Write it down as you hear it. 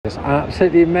just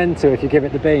absolutely mental if you give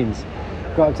it the beans.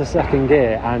 Got up to second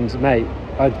gear and, mate,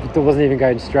 I wasn't even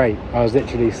going straight. I was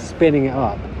literally spinning it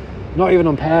up. Not even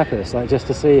on purpose, like just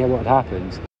to see what had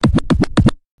happened.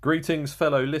 Greetings,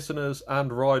 fellow listeners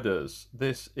and riders.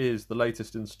 This is the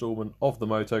latest instalment of the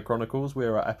Moto Chronicles. We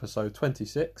are at episode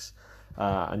 26,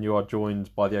 and you are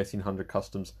joined by the 1800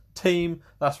 Customs team.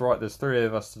 That's right, there's three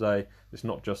of us today. It's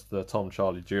not just the Tom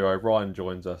Charlie duo. Ryan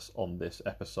joins us on this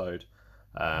episode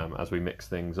as we mix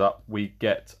things up. We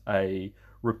get a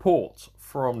report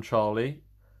from Charlie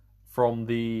from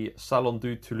the Salon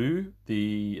du Toulouse,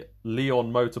 the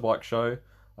Lyon motorbike show.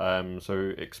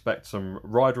 So expect some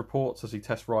ride reports as he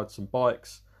test rides some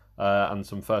bikes and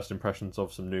some first impressions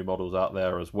of some new models out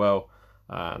there as well,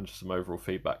 and just some overall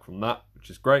feedback from that, which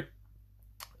is great.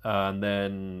 And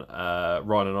then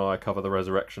Ryan and I cover the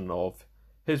resurrection of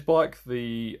his bike,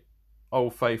 the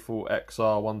old faithful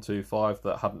XR125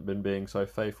 that hadn't been being so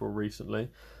faithful recently.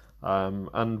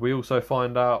 And we also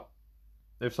find out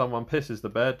if someone pisses the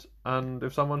bed and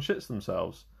if someone shits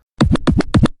themselves.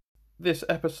 This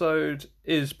episode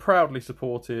is proudly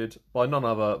supported by none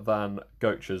other than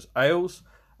Goacher's Ales,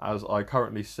 as I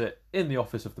currently sit in the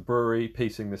office of the brewery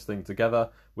piecing this thing together,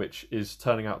 which is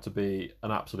turning out to be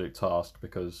an absolute task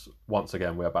because once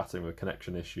again we are battling with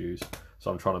connection issues. So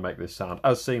I'm trying to make this sound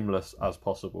as seamless as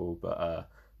possible, but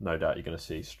no doubt you're going to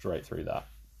see straight through that.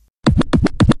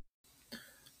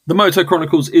 The Moto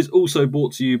Chronicles is also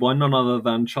brought to you by none other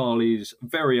than Charlie's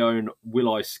very own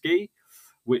Will I Ski,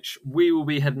 which we will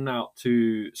be heading out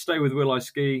to stay with Will I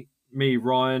Ski, me,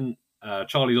 Ryan.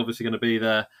 Charlie's obviously going to be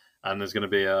there, and there's going to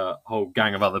be a whole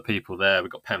gang of other people there.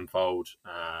 We've got Penfold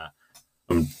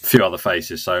and a few other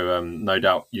faces, so no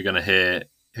doubt you're going to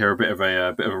hear a bit of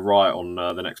a riot on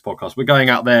the next podcast. We're going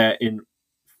out there in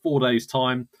 4 days'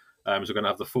 time, so we're going to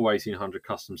have the full 1800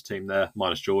 Customs team there,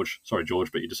 minus George. Sorry,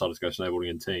 George, but you decided to go snowboarding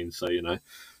in teens, so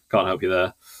can't help you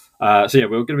there. So yeah,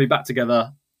 we're going to be back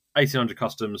together, 1800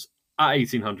 Customs at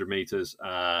 1800 meters.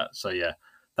 That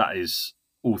is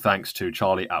all thanks to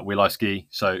Charlie at Will I Ski.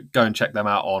 So go and check them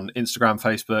out on Instagram,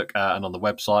 Facebook, and on the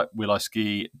website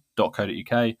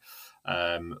williski.co.uk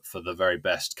for the very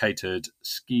best catered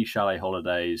ski chalet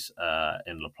holidays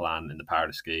in La Plan in the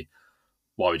Paradis Ski.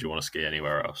 Why would you want to ski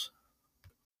anywhere else?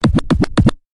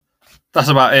 That's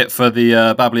about it for the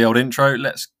babbly old intro.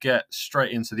 Let's get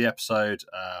straight into the episode.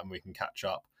 We can catch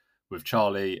up with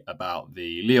Charlie about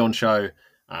the Lyon show,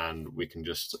 and we can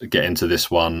just get into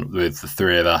this one with the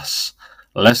three of us.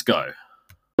 Let's go.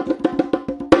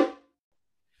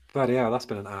 Bloody hell, that's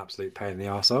been an absolute pain in the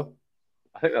arsehole.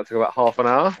 I think that took about half an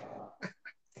hour.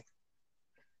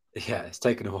 Yeah, it's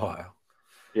taken a while.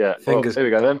 Yeah, Fingers. Here we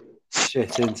go then.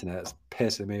 Shit, internet's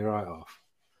pissing me right off.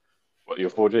 What, your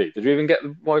 4G? Did you even get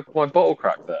my bottle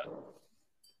crack there?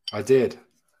 I did.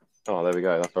 Oh, there we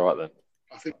go. That's all right then.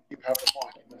 I think you have the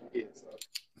mic in the ears.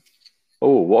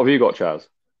 Oh, what have you got, Chaz?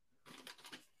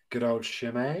 Good old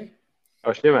Chimay.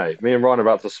 Oh, Shimmy. Me and Ryan are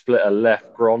about to split a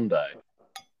left grande.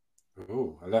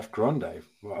 Ooh, a left grande.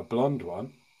 What, a blonde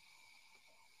one?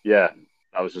 Yeah,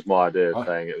 that was just my idea of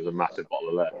saying it was a massive bottle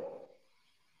of left.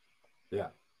 Yeah,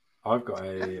 I've got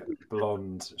a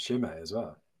blonde Chimay as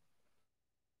well.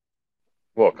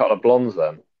 What, a couple of blondes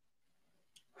then?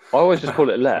 I always just call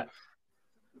it left.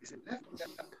 Is it left?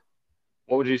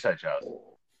 What would you say, Chaz?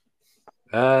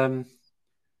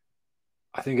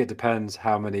 I think it depends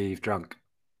how many you've drunk.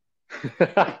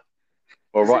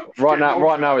 Well, right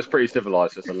now it's pretty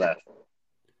civilized. It's a left.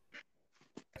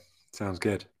 Sounds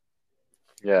good.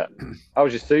 Yeah. How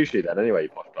was your sushi then? Anyway, you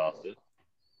posh bastard.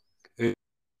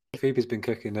 Phoebe's been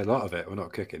cooking a lot of it. Well,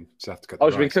 not cooking. Just have to cut. Oh,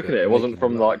 she's been cooking it. It wasn't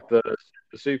from like the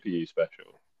Super U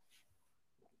special.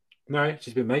 No,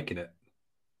 she's been making it.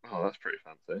 Oh, that's pretty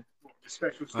fancy.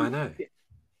 Special. I know.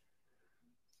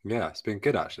 Yeah, it's been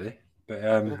good actually.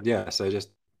 But yeah, so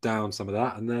just down some of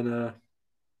that, and then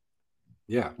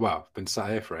yeah, well, I've been sat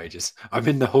here for ages. I'm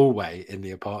in the hallway in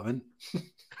the apartment.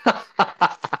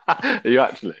 Are you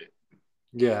actually?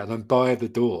 Yeah, and I'm by the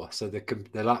door, so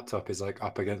the laptop is like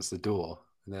up against the door,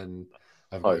 and then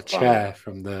I've got a chair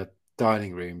from the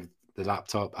dining room with the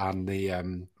laptop and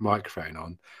the microphone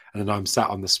on, and then I'm sat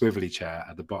on the swivelly chair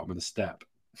at the bottom of the step.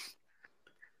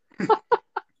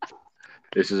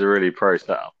 This is a really pro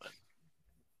setup then.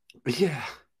 Yeah.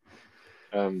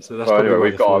 So that's well, probably anyway, why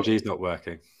we've the got 4G's not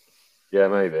working. Yeah,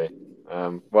 maybe.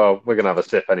 Well, we're gonna have a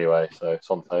sip anyway, so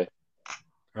santé.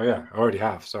 Oh yeah, I already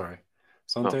have. Sorry,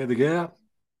 santé the gars.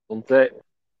 Santé.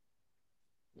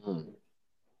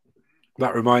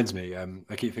 That reminds me.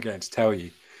 I keep forgetting to tell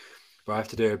you, but I have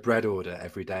to do a bread order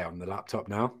every day on the laptop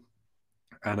now.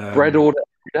 And bread order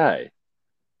every day.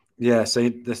 Yeah, so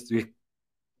this week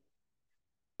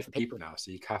people now,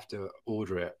 so you have to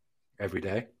order it every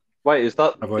day. Wait, is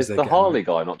Otherwise, they the get Harley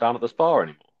guy not down at the spa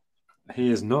anymore?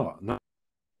 He is not. No,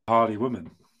 Harley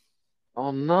woman. Oh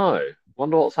no!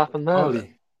 Wonder what's happened there.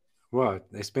 Harley. Well,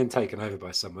 it's been taken over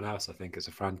by someone else. I think as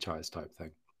a franchise type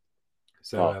thing.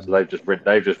 So, so they've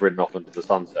just ridden off into the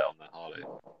sunset on their Harley.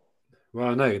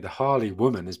 Well, no, the Harley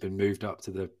woman has been moved up to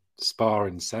the spa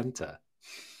and centre.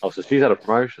 Oh, so she's had a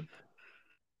promotion.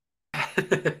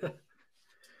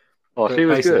 Oh, she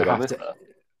was good. I missed her.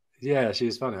 Yeah, she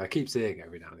was funny. I keep seeing her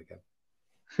every now and again.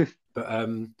 But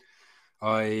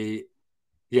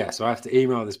so I have to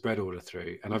email this bread order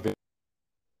through, and I've been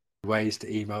ways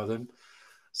to email them.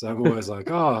 So I'm always like,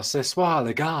 "Oh, ce soir,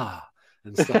 les gars,"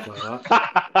 and stuff like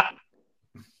that.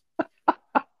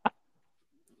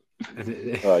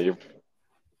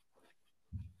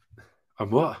 I'm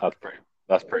what?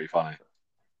 That's pretty funny.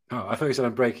 Oh, I thought you said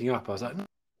I'm breaking up. I was like,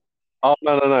 oh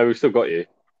no, we've still got you.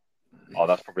 Oh,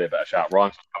 that's probably a better shout.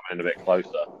 Ryan's coming in a bit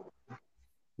closer.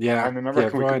 Yeah,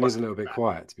 Ryan is a little bit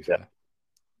quiet, to be fair.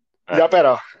 Is that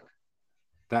better?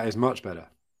 That is much better.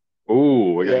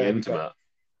 Ooh, we're getting intimate.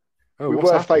 Oh, we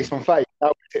were face on face. Now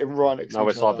we're sitting right next to each other. Now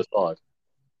we're side by side.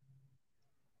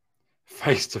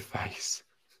 Face to face.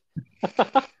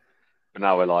 But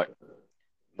now we're like,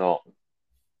 not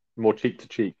more cheek to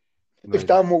cheek. If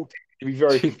Dan walked in, he'd be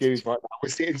very confused right now. We're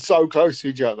sitting so close to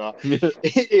each other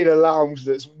in a lounge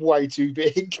that's way too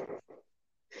big.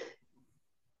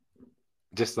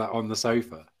 Just like on the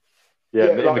sofa. Yeah,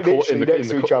 in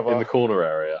the corner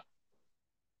area.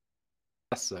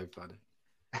 That's so funny.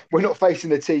 We're not facing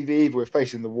the TV either, we're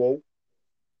facing the wall.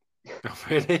 Oh,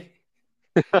 really?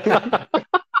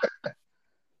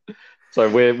 So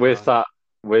we're sat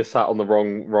on the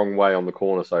wrong way on the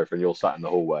corner sofa, and you're sat in the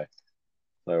hallway.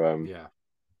 So yeah,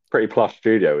 pretty plush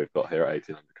studio we've got here at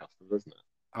 1800 Customs, isn't it?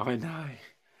 I know.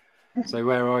 So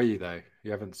where are you though?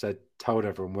 You haven't told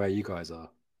everyone where you guys are.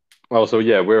 Well, so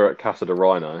yeah, we're at Casa de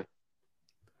Rhino.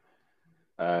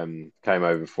 Came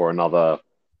over for another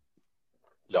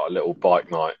little bike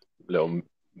night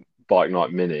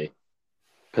mini,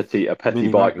 a petty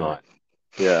bike night.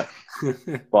 Yeah,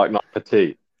 bike night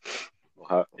petite.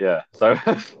 Yeah. So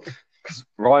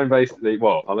Ryan basically,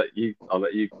 well, I'll let you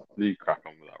crack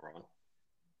on with that, Ryan.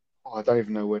 Oh, I don't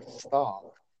even know where to start.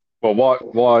 Well, why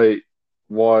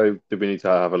did we need to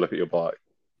have a look at your bike?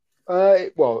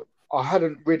 Well, I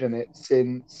hadn't ridden it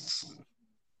since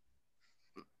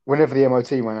whenever the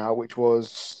MOT went out, which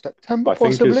was September,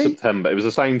 possibly? I think it's September. It was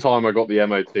the same time I got the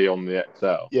MOT on the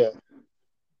XL. Yeah.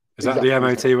 Is that the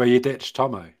MOT where you ditched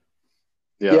Tomo?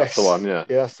 Yeah, yes. That's the one, yeah.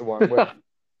 Yeah, that's the one.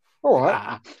 All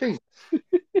right. Jesus.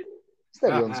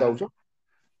 Steady on, soldier.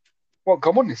 Won't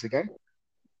come on this again.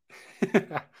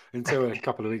 Until a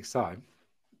couple of weeks' time.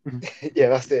 Yeah,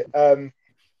 that's it. Rhino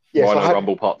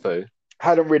Rumble Part 2.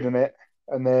 Hadn't ridden it.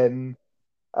 And then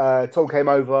Tom came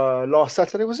over last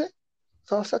Saturday, was it?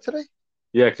 Last Saturday?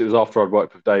 Yeah, because it was after I'd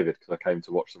worked with David, because I came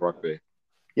to watch the rugby.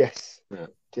 Yes. Yeah.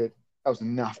 Did. That was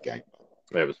enough game.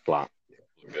 Yeah, it was flat.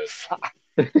 It was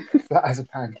good. Flat as a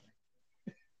pancake.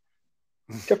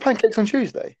 Did you have pancakes on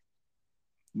Tuesday?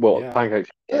 What? Yeah. Pancakes?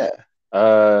 Yeah.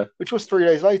 Which was 3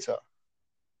 days later.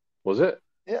 Was it?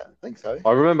 Yeah, I think so.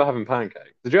 I remember having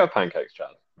pancakes. Did you have pancakes,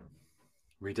 Chad?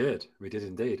 We did. We did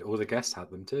indeed. All the guests had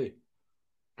them too.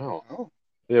 Oh.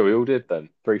 Yeah, we all did then.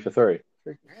 3 for 3.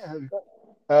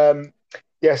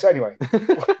 Yeah, so anyway,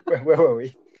 where were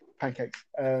we? Pancakes.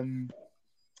 You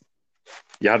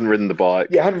hadn't ridden the bike?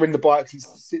 Yeah, I hadn't ridden the bike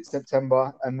since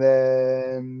September, and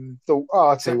then thought,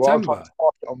 I'll tell you what, I'll try and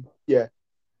start it on. Yeah.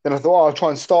 Then I thought, I'll try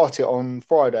and start it on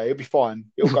Friday. It'll be fine.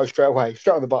 It'll go straight away,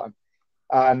 straight on the button.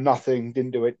 And nothing,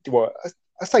 didn't do it. Well,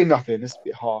 I say nothing, it's a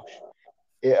bit harsh.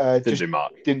 It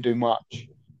didn't do much.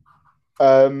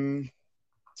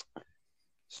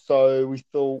 So we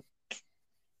thought.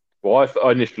 Well,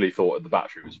 I initially thought the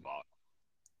battery was sparked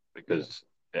because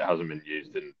it hasn't been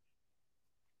used in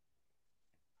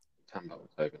September,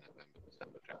 October, November,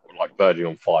 December, January, like verging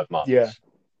on 5 months. Yeah.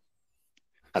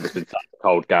 And it's been sat in a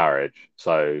cold garage.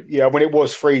 So yeah, when it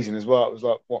was freezing as well, it was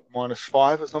like what,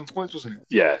 -5 at some points, wasn't it?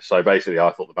 Yeah. So basically, I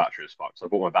thought the battery was sparked. So I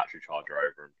brought my battery charger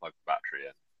over and plugged the battery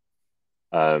in.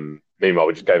 Meanwhile,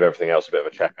 we just gave everything else a bit of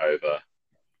a check over.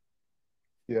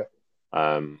 Yeah.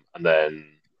 And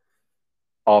then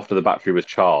after the battery was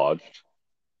charged,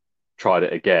 tried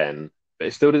it again, but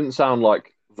it still didn't sound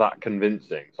like that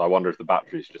convincing. So I wonder if the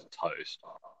battery's just toast.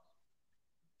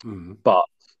 But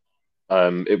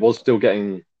it was still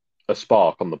getting a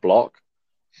spark on the block,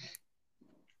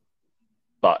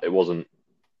 but it wasn't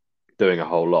doing a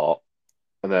whole lot.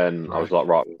 And then I was like,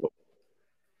 right,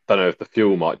 don't know if the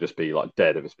fuel might just be like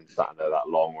dead if it's been sat in there that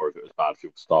long, or if it was bad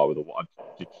fuel to start with, or what. I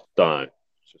just don't know.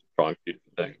 It's just trying a few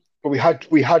different things. But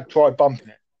we had tried bumping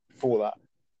it before that.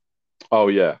 Oh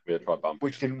yeah, we had tried bumping,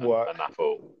 which didn't work. And that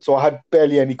full. So I had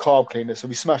barely any carb cleaner. So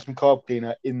we smashed some carb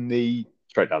cleaner in the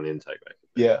straight down the intake,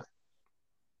 basically. Yeah.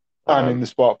 And in the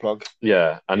spark plug.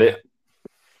 Yeah, and it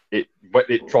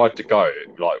tried to go,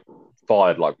 like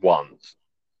fired like once.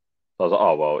 So I was like,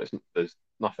 oh well, there's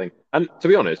nothing. And to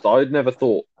be honest, I'd never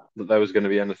thought that there was going to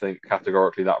be anything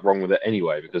categorically that wrong with it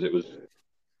anyway, because it was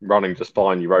running just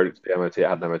fine. You rode it to the MOT, it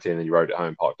had an MOT, and then you rode it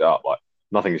home, parked it up. Like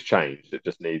nothing has changed. It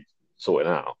just needs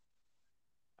sorting out.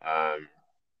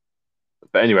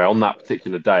 But anyway, on that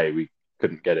particular day, we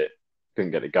couldn't get it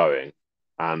going,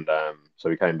 and so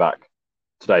we came back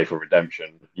today for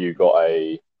redemption. You got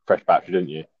a fresh battery, didn't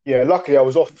you? Yeah, luckily I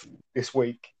was off this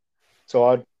week, so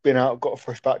I'd been out, got a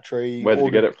fresh battery. Where did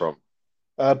you get it from?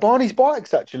 Barney's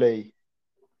Bikes, actually.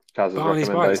 Barney's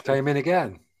Bikes came in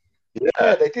again.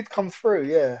 Yeah, they did come through.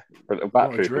 Yeah, for a little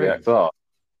battery for the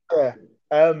XR.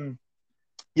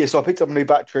 Yeah. So I picked up a new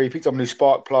battery, picked up a new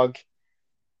spark plug.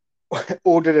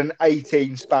 Ordered an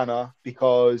 18 spanner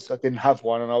because I didn't have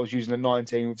one, and I was using a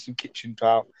 19 with some kitchen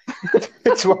towel to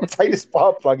take the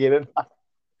spark plug in. And a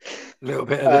little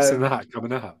bit of this and that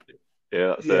coming up.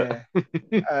 Yeah, that's it.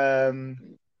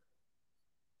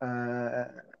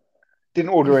 Didn't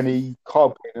order any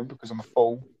carb cleaner because I'm a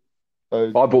fool. So,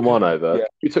 I bought mine over. Yeah.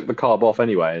 You took the carb off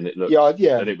anyway, and it looked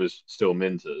and it was still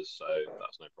minters, so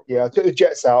that's no problem. Yeah, I took the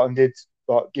jets out and did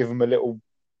give them a little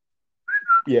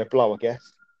blow, I guess.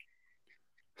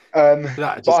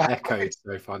 That just echoed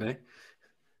so funny.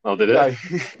 Oh, did it?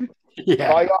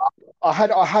 Yeah.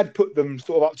 I had put them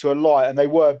sort of up to a light, and they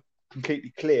were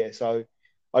completely clear, so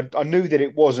I knew that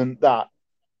it wasn't that.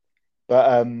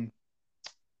 But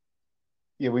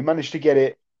we managed to get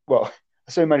it. Well,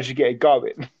 I still managed to get it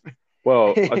going.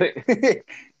 Well,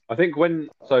 I think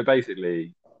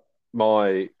basically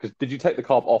because did you take the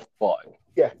carb off the bike?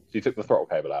 Yeah. So you took the throttle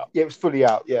cable out? Yeah, it was fully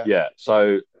out. Yeah. Yeah.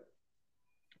 So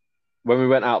when we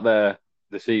went out there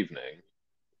this evening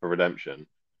for redemption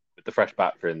with the fresh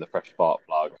battery and the fresh spark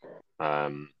plug,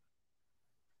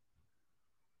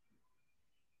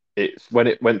 it's when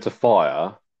it went to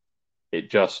fire, it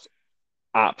just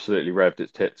absolutely revved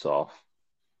its tits off,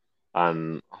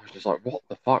 and I was just like, "What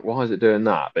the fuck? Why is it doing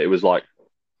that?" But it was like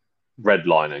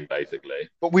redlining basically.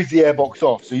 But with the airbox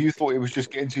off, so you thought it was just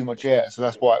getting too much air, so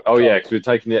that's why. Oh yeah, because we'd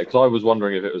taken it. Because I was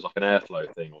wondering if it was like an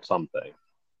airflow thing or something.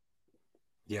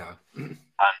 Yeah. And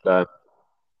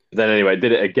then anyway,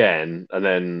 did it again, and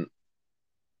then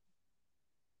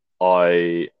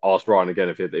I asked Ryan again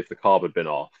if the carb had been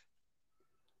off.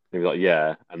 He was like,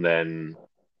 "Yeah," and then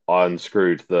I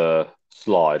unscrewed the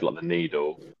slide, like the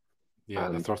needle. Yeah,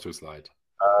 the throttle slide.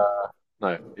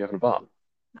 No, you having a bath?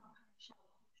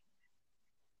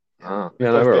 Yeah,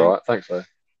 no, we're all right. Thanks, though.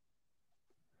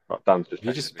 Right, Dan's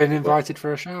just been invited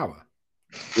for a shower.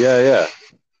 Yeah.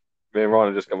 Me and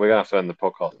Ryan we're gonna have to end the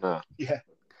podcast now. Yeah.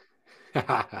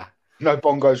 No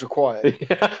bongos required.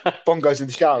 Bongos in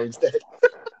the shower instead.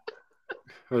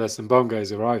 Well, there's some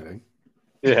bongos arriving.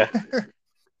 Yeah.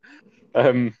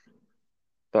 That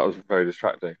was very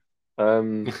distracting.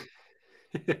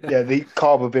 Yeah, the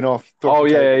carb had been off. Oh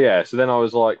yeah. So then I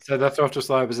was like, so the throttle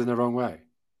slide was in the wrong way.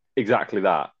 Exactly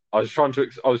that. I was trying to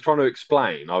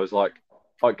explain. I was like,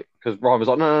 because Ryan was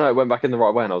like, no, it went back in the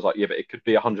right way, and I was like, yeah, but it could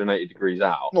be 180 degrees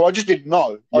out. No, I just didn't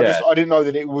know. I didn't know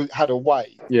that it had a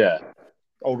way. Yeah.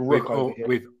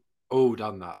 We've all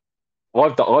done that. Well,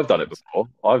 I've done it before.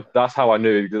 That's how I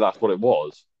knew that's what it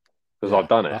was, because I've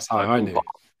done it. That's how I knew.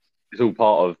 It's all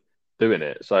part of doing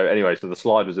it. So anyway, so the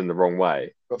slide was in the wrong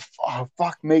way. But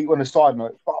fuck me, on a side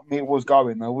note, fuck me, it was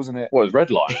going though, wasn't it? Well, it was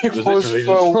red line. It was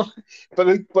full.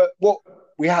 But what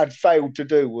we had failed to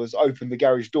do was open the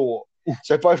garage door.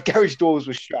 So both garage doors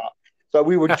were shut. So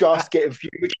we were just getting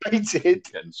fumigated.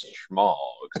 Getting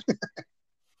smogged.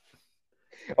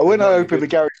 When I opened the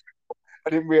garage door, I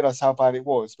didn't realise how bad it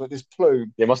was. But this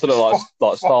plume. Yeah, it must have looked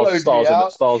like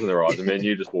stars in their eyes. I mean,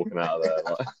 you just walking out of there.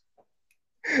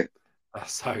 Like...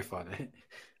 That's so funny.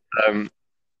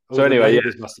 So anyway,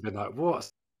 the must have been like,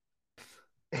 what?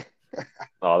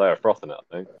 Oh, they were frothing it,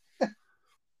 I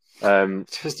think.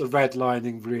 Just a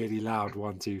redlining, really loud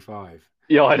 125.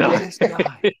 Yeah, I know.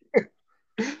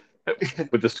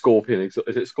 With the Scorpion, is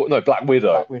it Scorpion? No, Black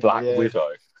Widow. Black Widow.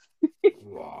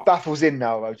 Wow. Baffles in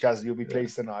now, though, Chaz. You'll be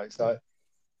pleased to know. So,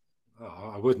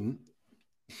 I wouldn't.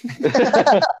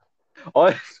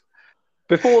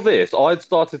 Before this, I'd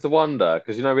started to wonder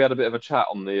because we had a bit of a chat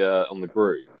on the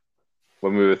group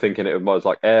when we were thinking it was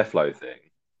like airflow thing,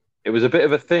 it was a bit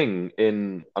of a thing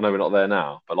in. I know we're not there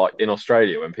now, but like in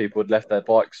Australia, when people had left their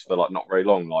bikes for like not very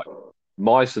long, like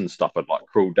mice and stuff had like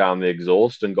crawled down the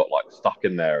exhaust and got like stuck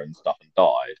in there and stuff and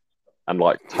died, and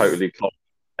like totally clogged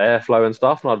airflow and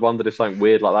stuff. And I'd wondered if something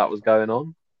weird like that was going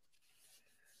on.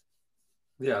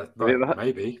 Yeah, Have you well, ever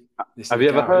maybe. It's in have a you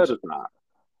ever heard garage. of that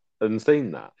and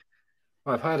seen that?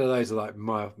 Well, I've heard of those like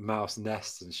mouse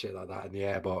nests and shit like that in the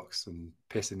airbox and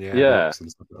piss in the Yeah, airbox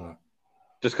and stuff like that.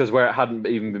 just because where it hadn't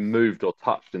even been moved or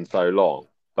touched in so long.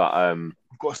 But I've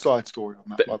got a side story on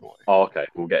that, But, by the way. oh, okay,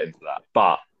 we'll get into that.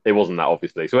 But it wasn't that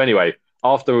obviously. So anyway,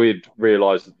 after we'd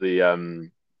realised that the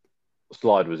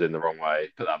slide was in the wrong way,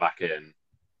 put that back in,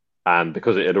 and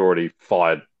because it had already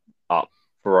fired up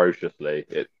ferociously,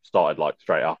 it started like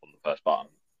straight up on the first button.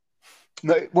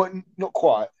 No, well, not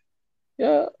quite.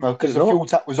 Yeah, No, because the fuel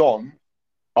tap was on.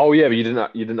 Oh yeah, but you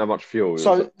didn't have much fuel.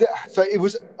 So it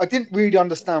was. I didn't really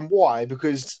understand why,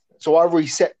 because so I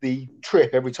reset the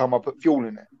trip every time I put fuel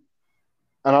in it,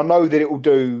 and I know that it will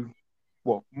do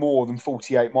more than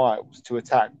 48 miles to a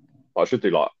tank. I should do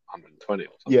like 120 or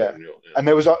something. Yeah, and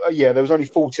there was only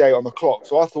 48 on the clock,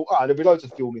 so I thought, there'll be loads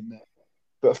of fuel in there.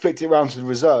 But I flicked it around to the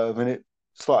reserve, and it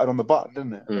started on the button,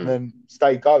 didn't it? And then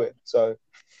stayed going. So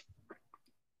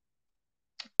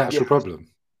actual problem.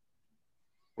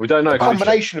 We don't know. A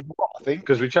combination of what, I think.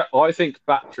 Because I think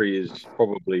battery is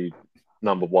probably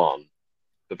number one,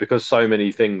 but because so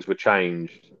many things were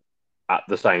changed at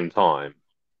the same time,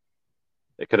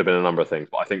 it could have been a number of things.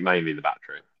 But I think mainly the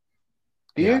battery.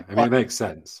 Do yeah, you? I mean, it makes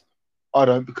sense. I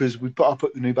don't, because I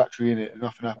put the new battery in it and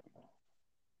nothing happened.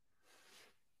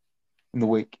 In the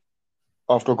week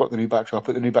after I got the new battery, I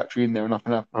put the new battery in there and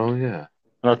nothing happened. Oh yeah.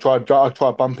 And I tried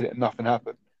bumping it and nothing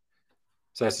happened.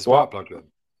 So it's a spark plug then.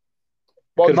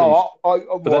 Well, no,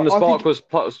 but then the spark was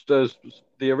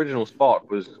the original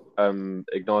spark was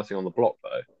igniting on the block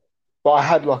though. But I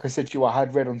had, like I said to you, I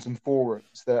had read on some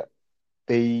forums that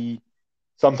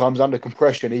sometimes under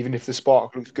compression, even if the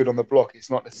spark looks good on the block, it's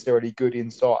not necessarily good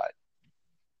inside.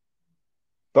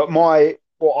 But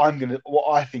what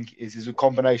I think is a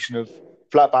combination of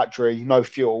flat battery, no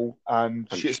fuel, and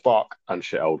shit spark. And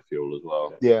shit old fuel as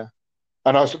well. Yeah.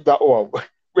 And I was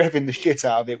revving the shit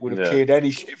out of it would have cleared any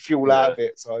shit fuel out of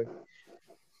it. So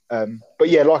but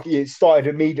yeah, like it started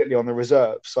immediately on the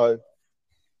reserve. So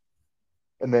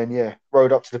and then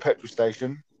rode up to the petrol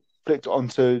station, flicked it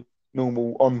onto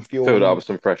normal on fuel. Filled up with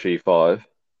some fresh E5.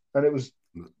 And it was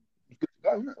good to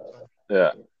go, wasn't it?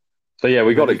 Yeah. So yeah,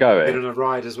 we got it going. Been on a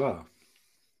ride as well.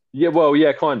 Yeah, well,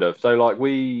 yeah, kind of. So like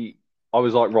I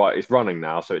was like, right, it's running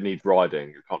now, so it needs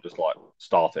riding. You can't just like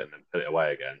start it and then put it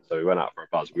away again. So we went out for a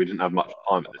buzz. We didn't have much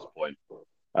time at this point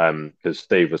because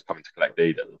Steve was coming to collect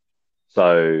Eden.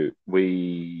 So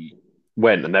we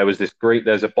went, and there's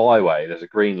a byway, there's a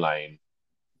green lane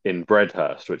in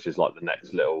Bredhurst, which is like the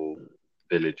next little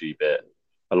villagey bit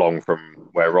along from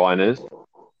where Ryan is.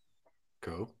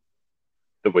 Cool.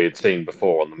 That we had seen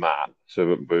before on the map,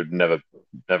 so we'd never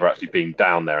actually been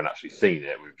down there and actually seen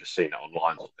it. We've just seen it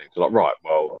online or things. So like, right,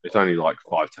 well, it's only like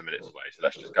 5-10 minutes away, so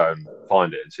let's just go and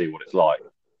find it and see what it's like.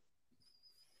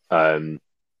 But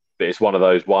it's one of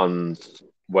those ones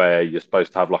where you're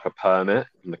supposed to have like a permit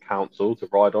from the council to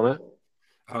ride on it.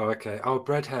 Oh, okay. Oh,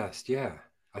 Bredhurst, yeah.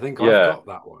 I think I've got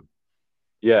that one.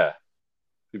 Yeah.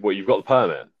 What, you've got the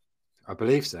permit? I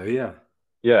believe so, yeah.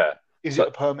 Yeah. Is it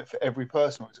a permit for every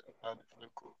person, or is it a permit for the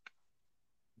group?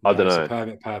 I don't know. It's a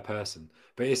permit per person,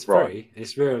 but it's free. Right.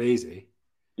 It's real easy.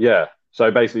 Yeah.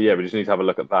 So basically, we just need to have a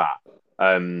look at that.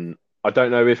 I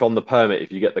don't know if on the permit,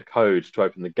 if you get the code to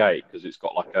open the gate, because it's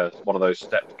got like one of those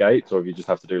stepped gates, or if you just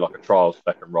have to do like a trial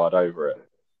spec and ride over it.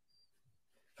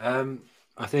 I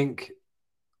think,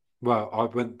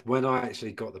 when I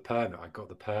actually got the permit, I got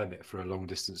the permit for a long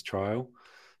distance trial.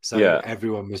 So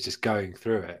everyone was just going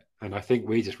through it. And I think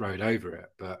we just rode over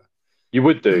it, but you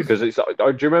would do, because it's. Do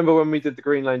you remember when we did the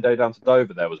Green Lane Day down to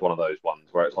Dover? There was one of those ones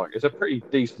where it's like it's a pretty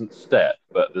decent step,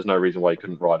 but there's no reason why you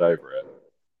couldn't ride over it.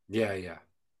 Yeah, yeah.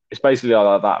 It's basically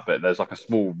like that, but there's like a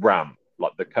small ramp,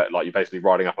 like you're basically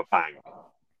riding up a bank,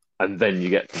 and then you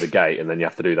get to the gate, and then you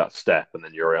have to do that step, and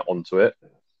then you're onto it.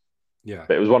 Yeah.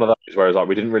 But it was one of those where it was like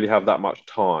we didn't really have that much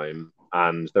time,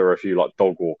 and there were a few like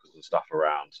dog walkers and stuff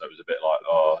around, so it was a bit like,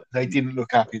 oh, they didn't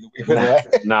look happy that we were there.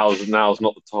 now's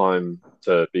not the time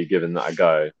to be giving that a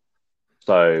go.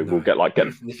 So we'll get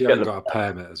if you haven't got a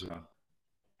permit as well.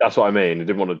 That's what I mean. I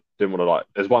didn't want to like.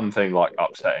 There's one thing like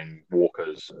upsetting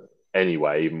walkers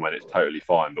anyway, even when it's totally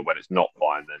fine. But when it's not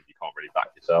fine, then you can't really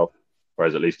back yourself.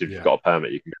 Whereas at least if you've got a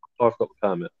permit, you can go, oh, I've got the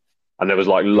permit. And there was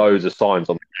like loads of signs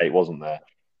on the gate, wasn't there?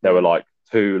 There were like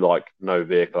 2 like no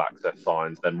vehicle access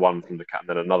signs, then one from the and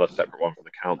then another separate one from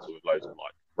the council with loads of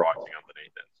like writing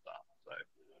underneath it and stuff.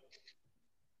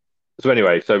 So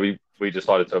anyway, so we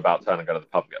decided to about turn and go to the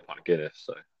pub and get a pint of Guinness.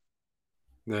 So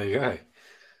there you go,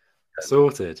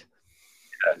 sorted.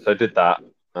 Yeah, so I did that,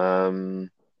 and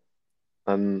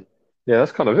yeah,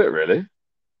 that's kind of it really.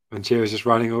 And she was just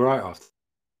running all right after.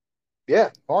 Yeah,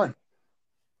 fine.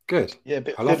 Good. Yeah, a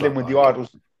bit I of love fiddling that with the bike.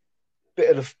 idles,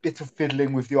 bit of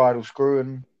fiddling with the idle screw,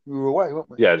 and we were away, weren't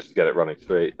we? Yeah, just to get it running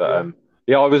sweet. But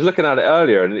yeah, I was looking at it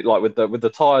earlier, and like with the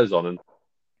tires on,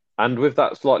 and with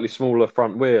that slightly smaller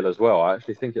front wheel as well, I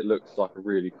actually think it looks like a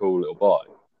really cool little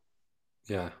bike.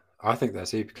 Yeah, I think they're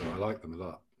super cool. I like them a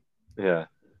lot. Yeah,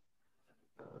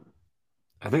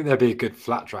 I think they'd be a good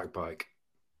flat track bike.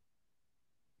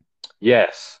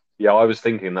 yes, yeah, I was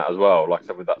thinking that as well. Like I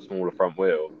said, with that smaller front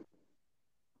wheel.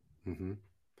 Mm-hmm.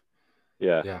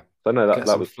 Yeah, Yeah. so no, Get that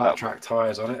some was flat track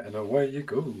tires on it, and away you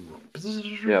go.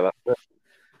 Yeah, that's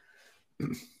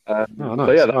it. Oh,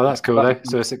 So yeah, nice. Oh, that's cool though.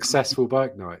 So a successful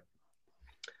bike night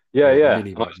yeah, or yeah,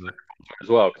 mini and I bike was night. as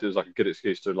well because it was like a good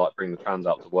excuse to like bring the trans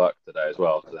out to work today as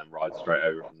well, to then ride straight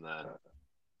over from there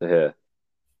to here.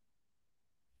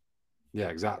 Yeah,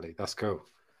 exactly. That's cool.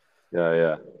 Yeah,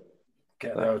 yeah.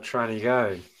 Get the old tranny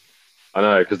going. I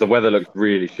know because the weather looks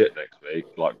really shit next week.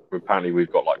 Like apparently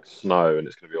we've got like snow and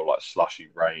it's going to be all like slushy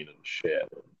rain and shit.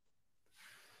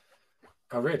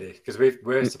 Oh, really? Because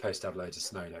we're supposed to have loads of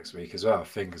snow next week as well.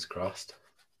 Fingers crossed.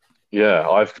 Yeah,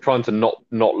 I've tried to not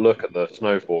look at the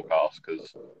snow forecast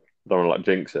because I don't want to like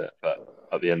jinx it. But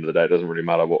at the end of the day, it doesn't really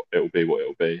matter what it will be. What it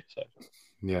will be. So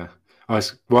Yeah.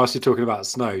 Whilst you're talking about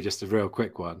snow, just a real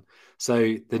quick one.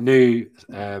 So the new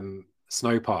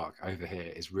snow park over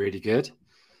here is really good.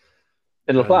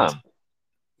 in La And Flamme,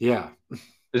 yeah,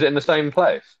 is it in the same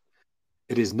place?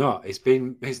 it is not. It's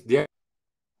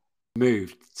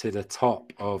moved to the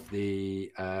top of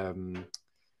the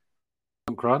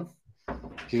run.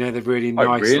 You know, the really Oh, nice,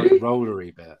 like really?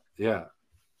 rollery bit. Yeah.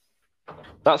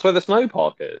 That's where the snow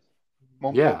park is.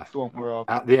 Yeah. The one where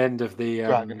At the end of the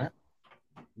dragging it.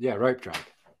 Yeah, rope drag.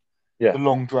 Yeah. The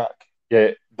long drag.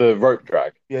 Yeah, the rope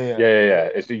drag. Yeah. Yeah.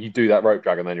 It's, you do that rope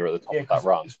drag and then you're at the top of that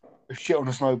run. It's shit on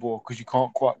a snowboard because you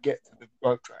can't quite get to the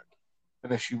rope drag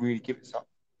unless you really give it something.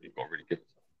 You've got to really give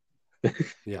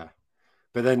it. Yeah.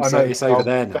 But then it's over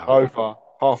there now. Over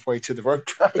halfway to the rope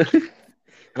drag.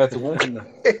 And had to walk in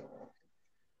there.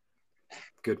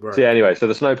 Good work. So yeah, anyway, so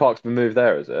the snow park's been moved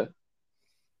there, is it?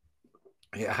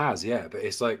 It has, yeah, but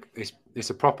it's like it's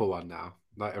a proper one now.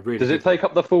 Like a really Does it take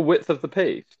up the full width of the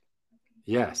piece?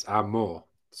 Yes, and more.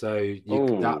 So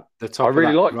the top I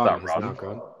really of that like run that has run. now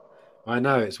gone. I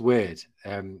know it's weird.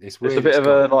 It's weird. It's a bit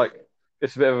of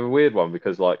it's a bit of a weird one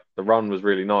because like the run was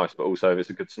really nice, but also if it's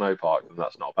a good snow park, then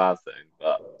that's not a bad thing.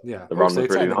 But yeah, the run also was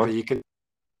really technically nice. you can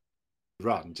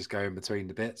run just go in between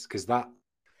the bits because that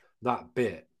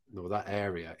bit or that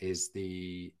area is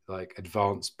the like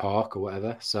advanced park or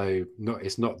whatever. So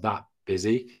it's not that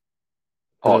busy.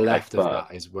 To the left of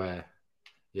that is where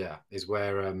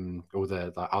all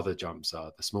the like other jumps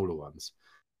are, the smaller ones.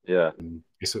 Yeah.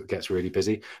 It gets really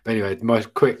busy. But anyway, my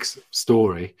quick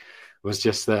story was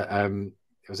just that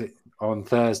was it on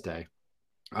Thursday.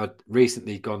 I'd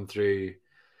recently gone through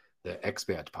the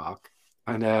Expiad Park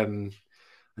and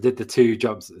I did the two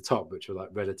jumps at the top, which were like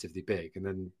relatively big. And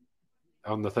then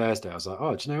on the Thursday, I was like,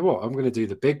 oh, do you know what? I'm going to do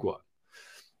the big one.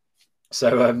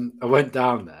 So I went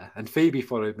down there and Phoebe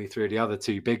followed me through the other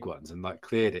two big ones and like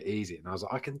cleared it easy. And I was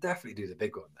like, I can definitely do the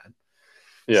big one then.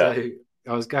 Yeah. So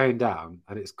I was going down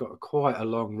and it's got quite a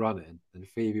long run in. And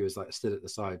Phoebe was like stood at the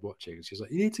side watching. And she was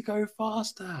like, you need to go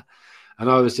faster. And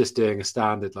I was just doing a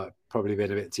standard, like probably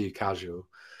been a bit too casual.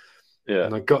 Yeah.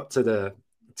 And I got to the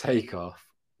takeoff,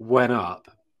 went up,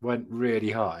 went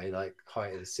really high, like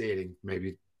height of the ceiling, maybe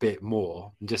a bit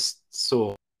more, and just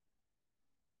saw.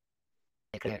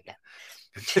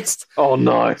 Oh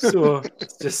no!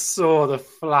 just saw the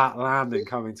flat landing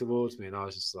coming towards me, and I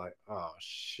was just like, "Oh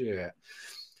shit!"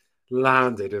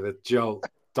 Landed with a jolt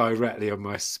directly on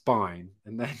my spine,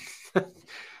 and then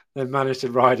then managed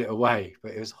to ride it away.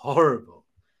 But it was horrible.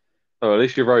 Oh, at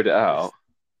least you rode it out.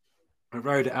 I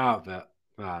rode it out, but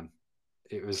man,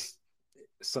 it was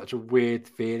such a weird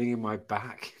feeling in my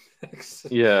back.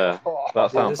 Yeah,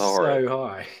 that sounds horrible. So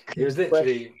high. It was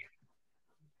literally.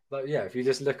 Like, yeah, if you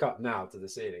just look up now to the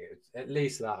ceiling, it's at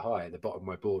least that high at the bottom of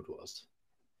my board was.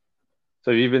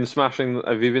 So have you been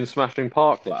smashing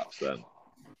park laps then?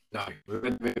 No,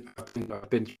 I've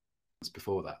been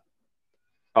before that.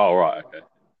 Oh, right, okay.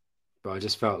 But I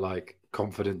just felt like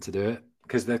confident to do it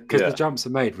because the jumps are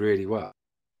made really well.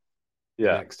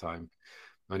 Yeah. The next time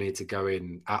I need to go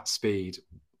in at speed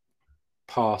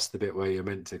past the bit where you're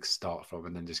meant to start from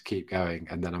and then just keep going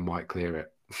and then I might clear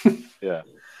it. Yeah.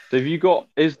 So have you got,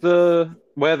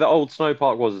 where the old snow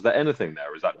park was, is there anything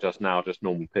there? Or is that just now just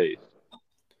normal piste?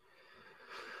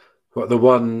 What, the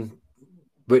one?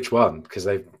 Which one? Because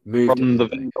they've moved it, From the,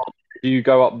 didn't you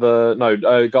go up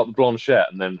go up the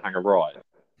Blanchette and then hang a right. they?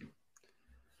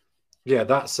 Yeah,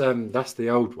 that's the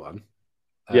old one.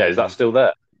 Yeah, is that still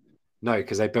there? No,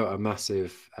 because they built a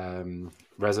massive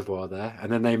reservoir there,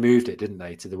 and then they moved it, didn't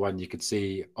they, to the one you could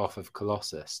see off of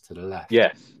Colossus to the left.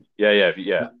 Yes.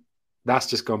 Yeah. That's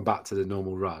just gone back to the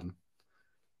normal run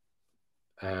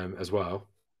as well.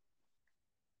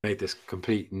 Made this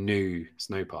complete new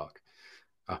snow park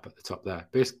up at the top there,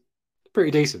 but it's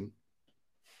pretty decent.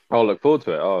 I'll look forward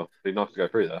to it. Oh, it'd be nice to go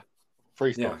through there.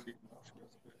 Free stuff.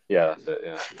 Yeah, that's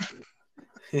it.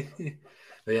 Yeah.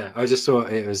 But yeah, I just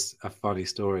thought it was a funny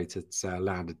story to say I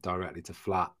landed directly to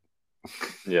flat.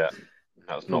 Yeah,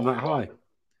 that's not that high.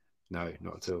 No,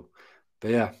 not at all.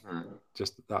 But yeah,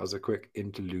 just that was a quick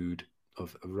interlude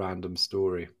of a random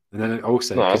story. And then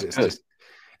also, because it's just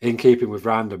in keeping with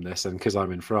randomness and because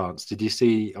I'm in France, did you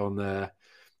see on the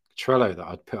Trello that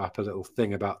I'd put up a little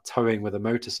thing about towing with a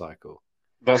motorcycle?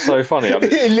 That's so funny.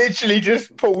 It literally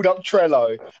just pulled up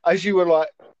Trello as you were like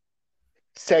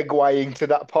segueing to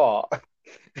that part.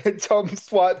 Tom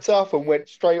swiped up and went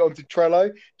straight onto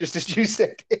Trello just as you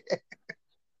said it.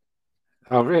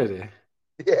 Oh, really?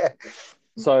 Yeah.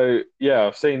 So yeah,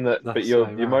 I've seen that. That's but your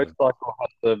motorcycle has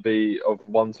to be of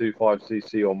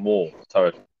 125cc or more to tow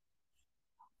it.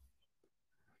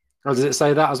 Oh, does it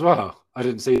say that as well? I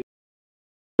didn't see.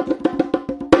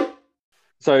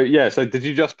 So yeah, so did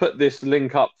you just put this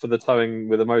link up for the towing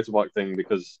with a motorbike thing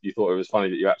because you thought it was funny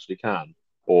that you actually can,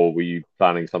 or were you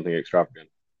planning something extravagant?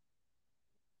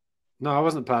 No, I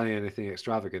wasn't planning anything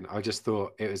extravagant. I just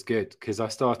thought it was good because I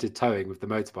started towing with the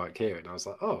motorbike here and I was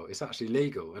like, oh, it's actually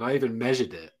legal. And I even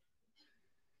measured it.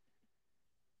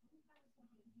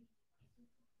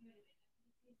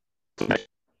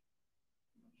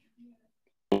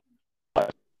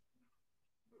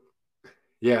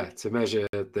 Yeah, to measure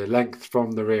the length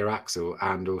from the rear axle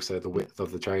and also the width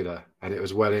of the trailer. And it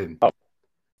was well in.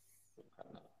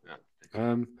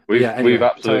 Oh. We've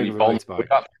absolutely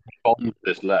bombed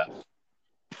this left.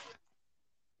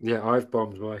 Yeah, I've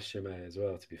bombed my Chimay as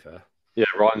well, to be fair. Yeah,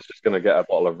 Ryan's just going to get a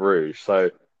bottle of Roues.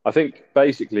 So I think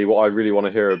basically what I really want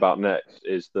to hear about next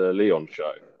is the Lyon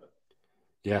show.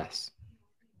 Yes.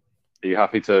 Are you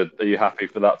happy for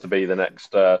that to be the next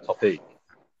topic?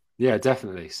 Yeah,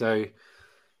 definitely. So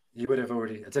you would have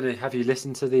already, I don't know, have you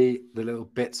listened to the little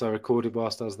bits I recorded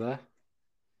whilst I was there?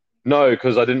 No,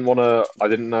 because I didn't know,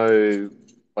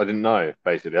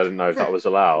 basically. I didn't know if that was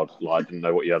allowed. Like, I didn't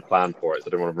know what you had planned for it, so I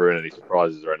didn't want to ruin any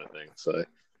surprises or anything. So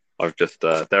I've just,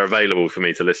 they're available for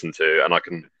me to listen to, and I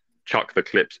can chuck the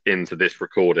clips into this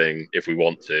recording if we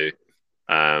want to.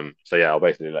 So yeah, I'll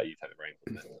basically let you take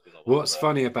the reins. What's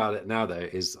funny about it now, though,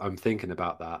 is I'm thinking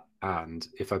about that, and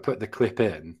if I put the clip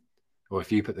in, or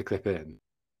if you put the clip in,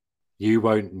 you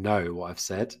won't know what I've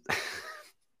said.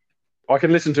 I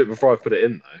can listen to it before I put it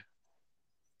in, though.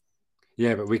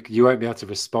 Yeah, but you won't be able to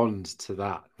respond to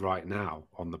that right now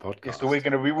on the podcast. Yeah, so we're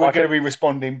going to be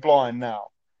responding blind now.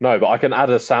 No, but I can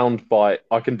add a sound bite.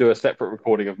 I can do a separate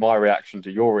recording of my reaction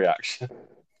to your reaction.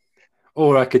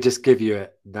 Or I could just give you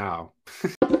it now.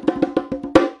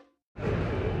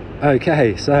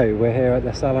 Okay, so we're here at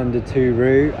the Salon de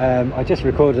Roues. I just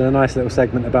recorded a nice little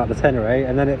segment about the Tenere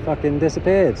and then it fucking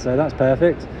disappeared. So that's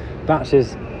perfect.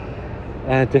 Batches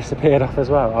disappeared off as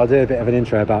well. I'll do a bit of an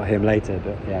intro about him later,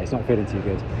 but yeah, he's not feeling too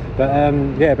good. But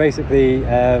yeah, basically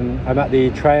I'm at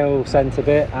the trail centre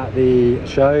bit at the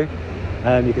show.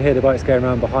 You can hear the bikes going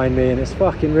around behind me and it's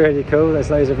fucking really cool. There's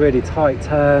loads of really tight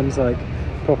turns, like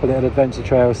proper little adventure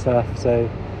trail stuff. So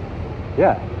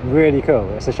yeah, really cool.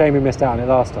 It's a shame we missed out on it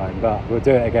last time, but we'll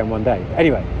do it again one day. But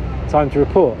anyway, time to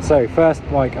report. So first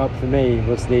bike up for me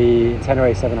was the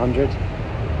Tenere 700,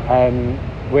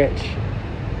 which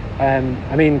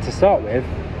I mean, to start with,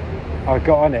 I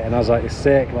got on it and I was like, it's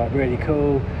sick, like really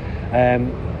cool. I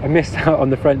missed out on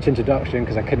the French introduction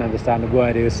because I couldn't understand the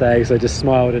word he was saying, so I just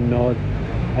smiled and nodded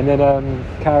and then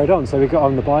carried on. So we got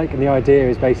on the bike and the idea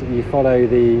is basically you follow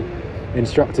the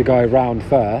instructor guy around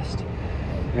first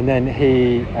and then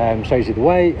he shows you the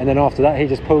way, and then after that he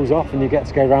just pulls off and you get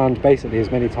to go around basically as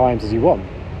many times as you want.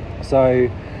 So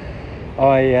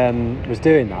I was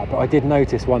doing that, but I did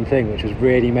notice one thing which was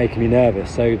really making me nervous.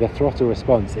 So the throttle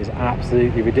response is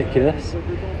absolutely ridiculous.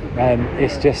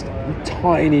 It's just a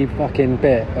tiny fucking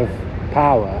bit of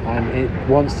power and it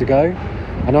wants to go,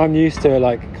 and I'm used to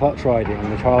like clutch riding on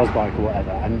the trials bike or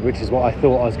whatever, and which is what I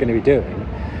thought I was going to be doing,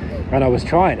 and I was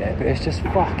trying it, but it's just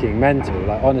fucking mental.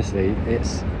 Like honestly,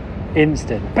 it's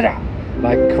instant,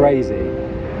 like crazy.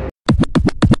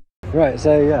 Right,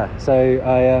 so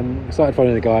I started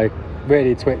following the guy,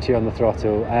 really twitchy on the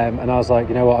throttle, and I was like,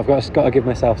 you know what, I've just got to give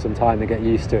myself some time to get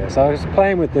used to it. So I was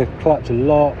playing with the clutch a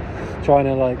lot, trying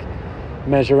to like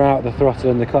measure out the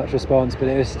throttle and the clutch response, but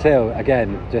it was still,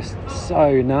 again, just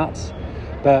so nuts.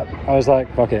 But I was like,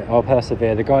 fuck it, I'll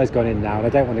persevere. The guy's gone in now, and I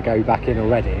don't want to go back in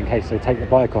already in case they take the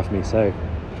bike off me, so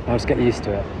I'll just get used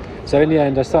to it. So in the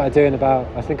end, I started doing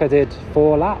I think I did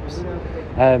 4 laps.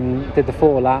 Did the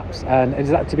 4 laps, and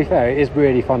to be fair, it is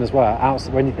really fun as well.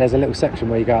 When there's a little section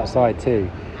where you go outside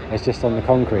too, it's just on the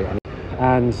concrete,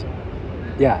 and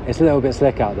yeah, it's a little bit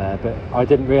slick out there, but I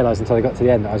didn't realise until I got to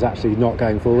the end that I was actually not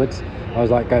going forwards. I was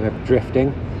like kind of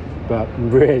drifting, but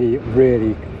really,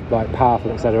 really like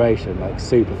powerful acceleration, like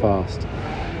super fast.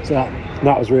 So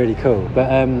that was really cool.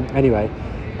 But anyway,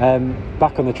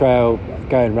 back on the trail,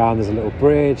 going round, there's a little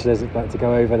bridge, there's like to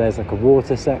go over, there's like a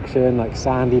water section, like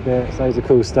sandy bits, loads of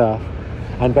cool stuff.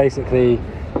 And basically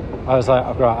I was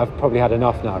like, right, I've probably had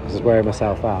enough now because I was wearing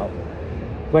myself out.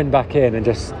 Went back in and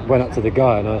just went up to the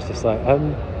guy, and I was just like,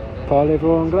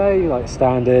 parlez-vous anglais, like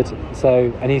standard.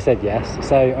 So, and he said yes.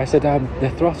 So I said, the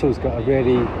throttle's got a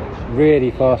really,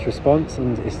 really fast response,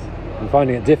 and I'm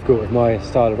finding it difficult with my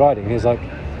style of riding. And he's like,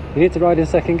 you need to ride in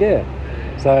second gear.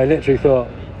 So I literally thought,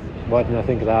 why didn't I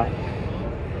think of that?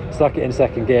 Stuck it in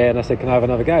second gear, and I said, can I have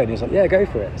another go? And he was like, yeah, go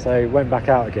for it. So went back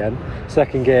out again.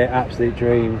 Second gear, absolute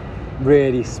dream.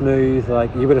 Really smooth,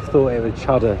 like you would have thought it would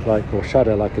shudder like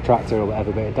a tractor or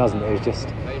whatever, but it doesn't. It was just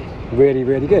really,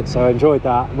 really good. So I enjoyed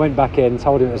that. Went back in,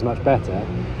 told him it was much better.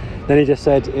 Then he just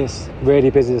said, it's really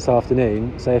busy this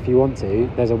afternoon, so if you want to,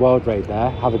 there's a world raid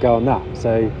there, have a go on that.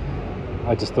 So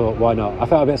I just thought, why not? I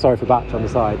felt a bit sorry for Batch on the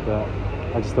side, but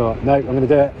I just thought, no, I'm going to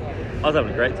do it. I was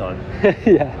having a great time.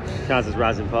 Yeah. Chances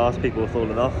razzing past, people were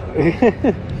falling off.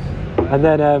 And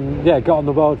then, got on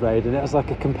the world raid, and it was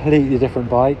like a completely different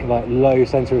bike, like low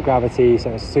centre of gravity, so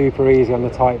it was super easy on the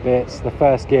tight bits. The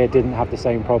first gear didn't have the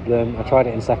same problem. I tried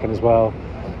it in second as well,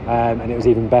 and it was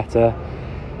even better.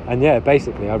 And yeah,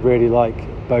 basically, I really like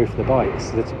both the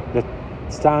bikes. The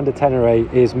standard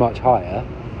Tenere is much higher,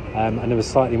 and it was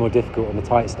slightly more difficult on the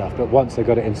tight stuff, but once I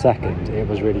got it in second, it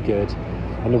was really good.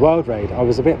 And the world raid, I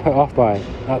was a bit put off by it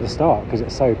at the start because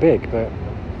it's so big, but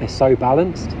it's so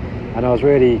balanced. And I was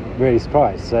really, really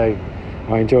surprised, so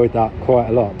I enjoyed that quite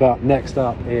a lot. But next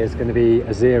up is going to be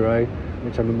a 0,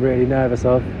 which I'm really nervous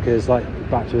of because, like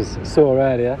Batch was saw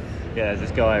earlier. Yeah, there's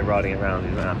this guy riding around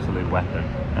who's an absolute weapon,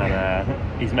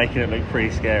 and he's making it look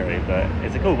pretty scary, but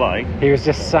it's a cool bike. He was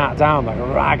just sat down, like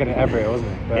ragging it everywhere,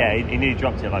 wasn't he? But, yeah, he nearly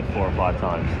dropped it like 4 or 5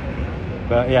 times.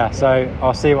 But yeah, so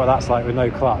I'll see what that's like with no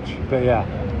clutch. But yeah,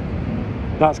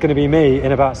 that's going to be me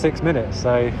in about 6 minutes,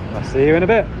 so I'll see you in a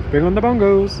bit. Bring on the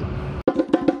bongos.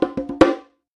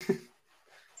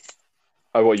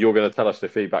 Oh, what, you're going to tell us the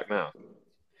feedback now?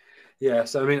 Yeah,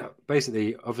 so I mean,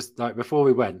 basically, obviously, like before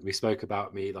we went, we spoke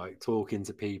about me like talking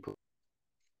to people,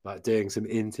 like doing some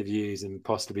interviews and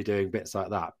possibly doing bits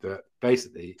like that. But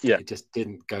basically, it just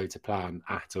didn't go to plan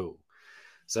at all.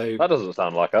 So that doesn't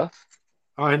sound like us.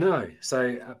 I know.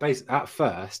 So at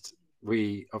first,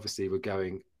 we obviously were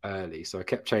going early, so I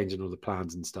kept changing all the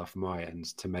plans and stuff on my end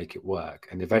to make it work.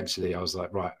 And eventually, I was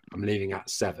like, right, I'm leaving at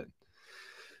 7.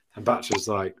 And Batch was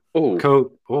like, oh,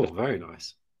 cool. Oh, very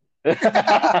nice.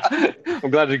 I'm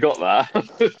glad you got that.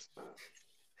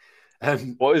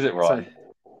 What is it, Ryan?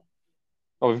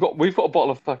 We've got a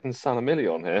bottle of fucking San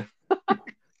Emilio on here.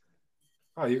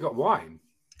 Oh, you've got wine?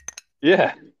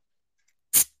 Yeah.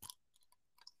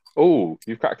 Oh,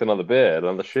 you've cracked another beer,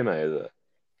 another Chimay, is it?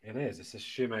 It is. It's a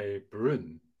Chimay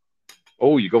Brun.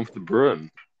 Oh, you've gone for the Brun.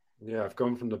 Yeah, I've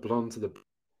gone from the blonde to the.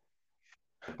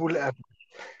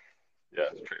 Yeah,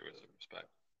 it's true. With respect.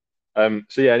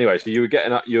 So yeah. Anyway, so you were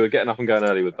getting up and going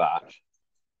early with Batch.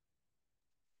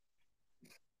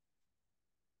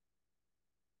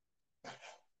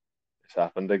 It's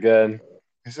happened again.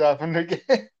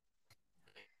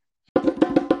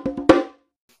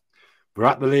 We're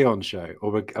at the Lyon show,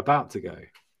 or we're about to go.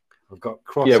 I've got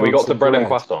croissants. Yeah, we got the bread and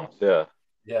croissants. Yeah.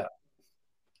 Yeah.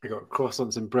 I got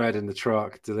croissants and bread in the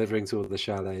truck, delivering to all the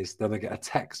chalets. Then I get a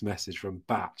text message from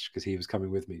Batch because he was coming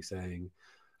with me saying,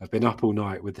 I've been up all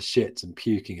night with the shits and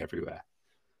puking everywhere.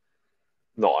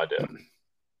 Not ideal.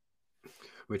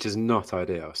 Which is not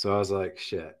ideal. So I was like,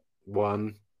 shit.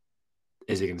 1,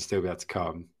 is he going to still be able to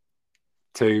come?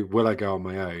 2, will I go on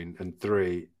my own? And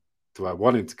 3, do I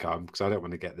want him to come? Because I don't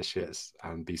want to get the shits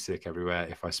and be sick everywhere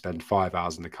if I spend 5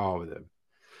 hours in the car with him.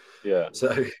 Yeah.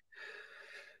 So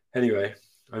anyway,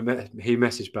 he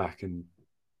messaged back and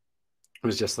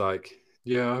was just like,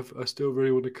 yeah, I still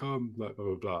really want to come, like blah,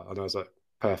 blah, blah. And I was like,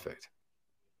 perfect.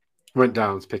 Went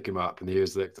down to pick him up, and he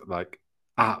was like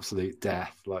absolute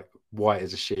death, like white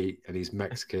as a sheet, and he's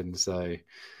Mexican, so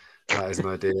that isn't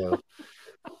ideal.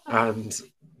 And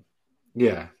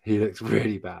yeah, he looked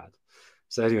really bad.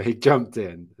 So anyway, he jumped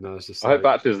in, and I was just I hope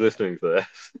Batcher's listening to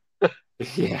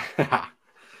this. Yeah.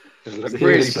 this. Look So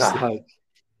really was just bad.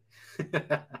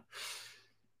 like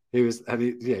he was, and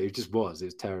he just was. It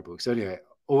was terrible. So anyway,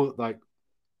 all the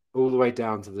way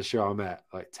down to the show I'm at,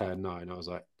 like turn 9, I was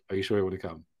like, "Are you sure you want to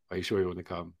come? Are you sure you want to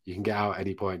come? You can get out at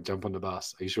any point. Jump on the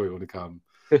bus. Are you sure you want to come?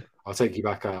 I'll take you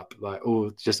back up." Like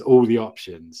all the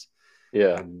options.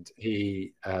 Yeah. And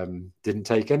he didn't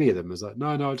take any of them. I was like, no,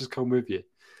 I'll just come with you.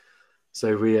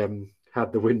 So we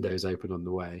had the windows open on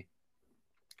the way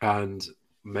and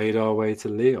made our way to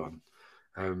Lyon.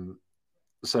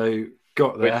 So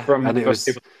got there, and it was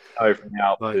from the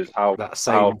Alps like is how that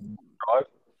same.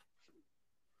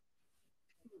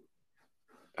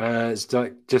 drive? It's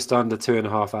like just under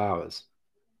 2.5 hours.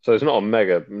 So it's not a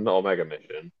mega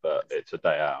mission, but it's a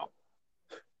day out.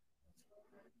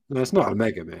 No, it's not a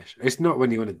mega mission. It's not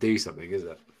when you want to do something, is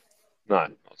it? No,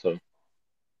 not so.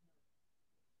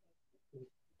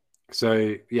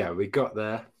 So yeah, we got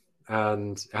there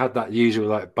and had that usual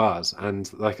like buzz,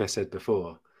 and like I said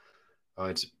before,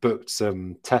 I'd booked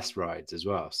some test rides as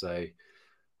well. So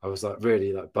I was like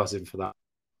really like buzzing for that.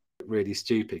 Really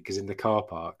stupid because in the car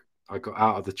park, I got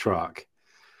out of the truck,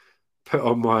 put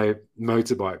on my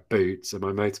motorbike boots and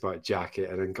my motorbike jacket,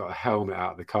 and then got a helmet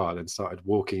out of the car and started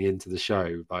walking into the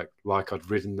show like I'd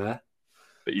ridden there.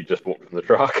 But you just walked from the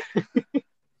truck.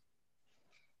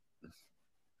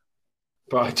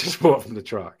 But I just walked from the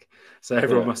truck. So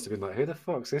everyone must have been like, who the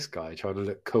fuck's this guy trying to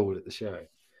look cool at the show?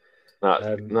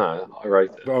 No, I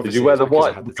rate it. Did you wear the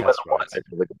white? Did you wear the white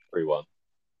the free one?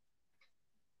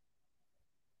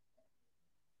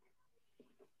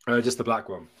 Just the black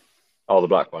one. Oh, the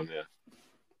black one, yeah.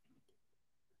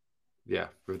 Yeah,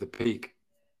 with the peak.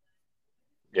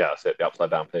 Yeah, that's it, the upside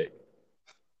down peak.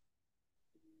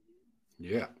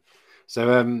 Yeah.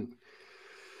 So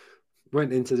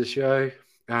went into the show,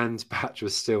 and Patch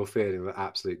was still feeling the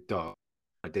absolute dog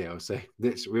ideal. So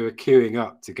we were queuing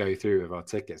up to go through with our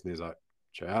tickets, and he was like,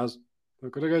 "Chaz, I'm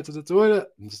gonna go to the toilet,"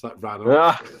 and just like ran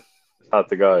off. Had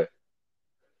to go.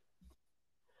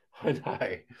 I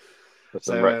know. That's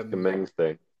a Mexican Mings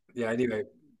thing. Yeah. Anyway,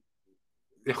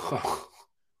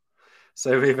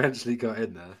 so we eventually got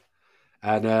in there,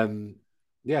 and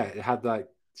yeah, it had like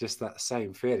just that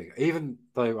same feeling. Even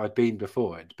though I'd been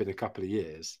before, it'd been a couple of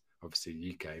years. Obviously,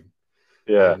 you came.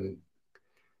 Yeah.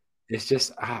 It's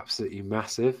just absolutely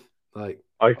massive. Like,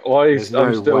 there's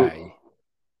no way.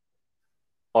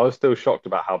 I was still shocked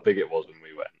about how big it was when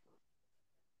we went.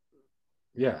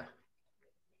 Yeah.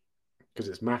 Because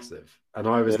it's massive. And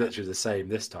I was literally the same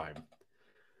this time.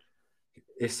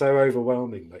 It's so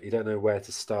overwhelming that you don't know where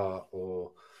to start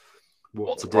or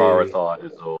what to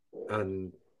prioritize.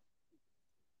 And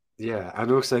yeah,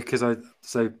 and also because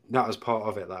so that was part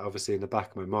of it. Like obviously in the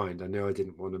back of my mind, I knew I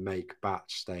didn't want to make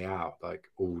Batch stay out like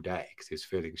all day because he was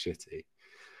feeling shitty.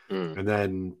 And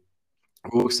then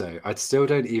also, I still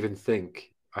don't even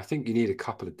think. I think you need a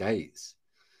couple of days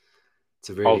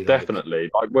to really. Definitely.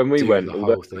 Like when we went, the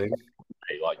whole thing.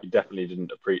 Like you definitely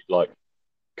didn't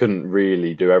couldn't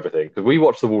really do everything because we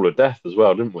watched the Wall of Death as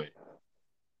well, didn't we?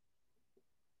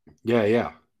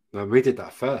 Yeah. No, we did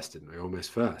that first, didn't we?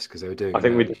 Almost first because they were doing. I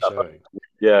think we did that.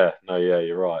 Yeah. No. Yeah.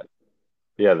 You're right.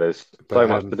 Yeah. There's so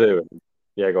much to do.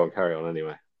 Yeah. Go on. Carry on.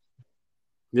 Anyway.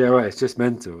 Yeah. Right. It's just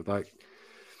mental. Like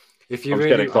if you I'm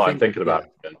really getting excited thinking about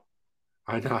it again.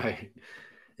 I know.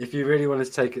 If you really want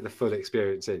to take it the full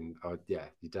experience in, yeah,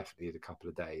 you definitely need a couple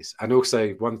of days. And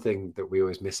also, one thing that we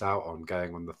always miss out on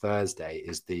going on the Thursday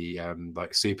is the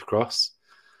like Supercross.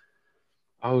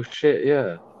 Oh shit!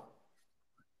 Yeah.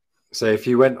 So if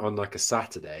you went on like a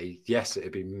Saturday, yes,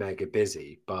 it'd be mega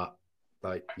busy, but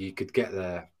like you could get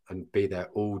there and be there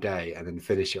all day, and then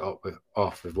finish it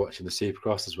off with watching the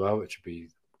Supercross as well, which would be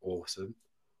awesome.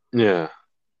 Yeah.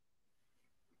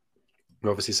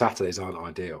 Obviously, Saturdays aren't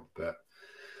ideal, but.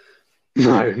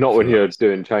 No, not when you're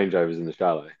doing changeovers in the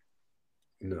chalet.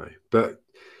 No, but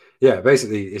yeah,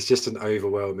 basically it's just an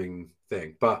overwhelming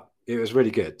thing, but it was really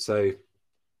good. So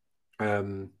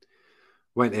went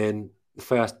in, the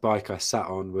first bike I sat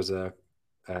on was a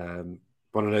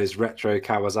one of those retro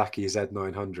Kawasaki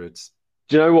Z900s.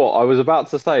 Do you know what I was about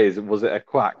to say? Was it a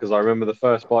quack? Because I remember the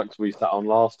first bikes we sat on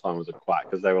last time was a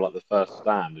quack because they were like the first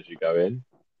stand as you go in.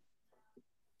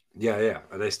 Yeah,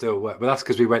 and they still work, but that's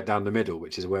because we went down the middle,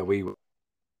 which is where we were.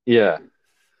 Yeah,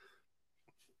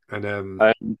 and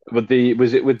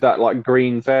was it with that like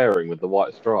green fairing with the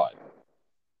white stripe?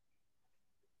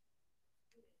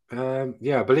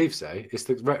 Yeah, I believe so. It's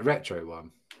the retro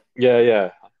one.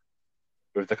 Yeah.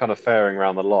 With the kind of fairing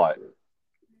around the light.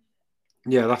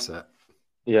 Yeah, that's it.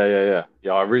 Yeah.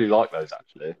 I really like those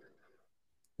actually.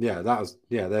 Yeah,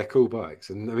 they're cool bikes.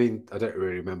 And I mean, I don't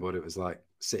really remember what it was like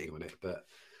sitting on it, but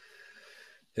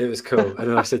it was cool. And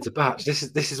then I said to Batch,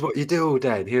 this is what you do all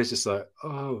day. And he was just like,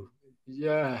 oh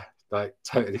yeah, like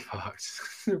totally fucked.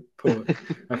 Poor.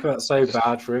 I felt so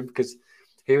bad for him because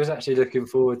he was actually looking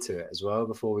forward to it as well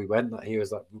before we went. Like he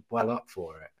was like well up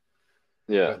for it.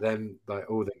 Yeah. But then like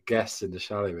all the guests in the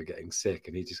chalet were getting sick,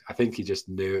 and I think he just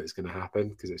knew it was going to happen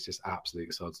because it's just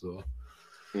absolute sod's law.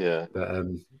 Yeah. But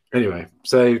anyway,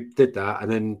 so did that,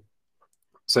 and then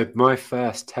so my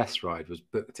first test ride was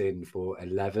booked in for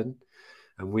 11,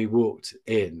 and we walked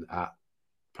in at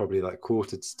probably like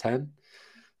 9:45.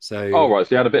 So right,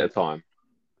 so you had a bit of time.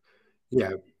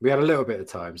 Yeah, we had a little bit of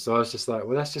time. So I was just like,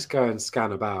 well, let's just go and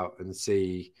scan about and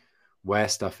see where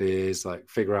stuff is, like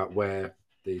figure out where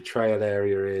the trail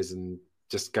area is and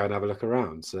just go and have a look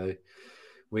around. So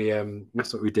we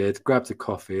that's what we did, grabbed a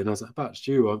coffee and I was like, Batch,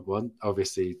 do you want one?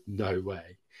 Obviously, no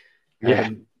way. Yeah.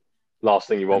 Last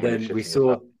thing you want when then you're we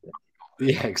saw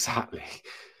yeah, exactly.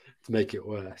 To make it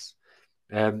worse.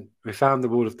 We found the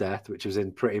Wall of Death, which was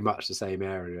in pretty much the same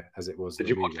area as it was. Did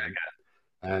you watch it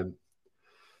again?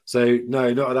 So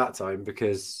no, not at that time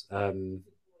because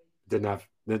didn't have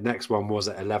the next one was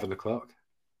at 11 o'clock.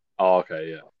 Oh, okay,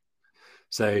 yeah.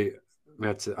 So we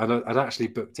had to. I'd actually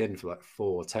booked in for like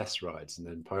 4 test rides and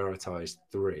then prioritized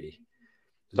 3.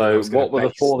 So what were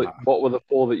the 4 that what were the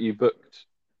 4 that you booked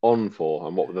on for,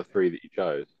 and what were the 3 that you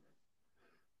chose?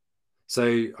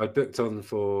 So I booked on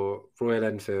for Royal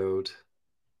Enfield,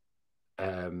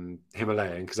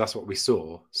 Himalayan because that's what we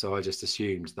saw. So I just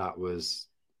assumed that was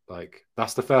like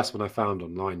that's the first one I found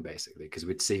online basically because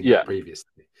we'd seen that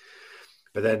previously.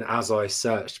 But then as I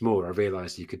searched more, I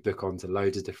realized you could book onto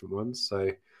loads of different ones.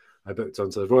 So I booked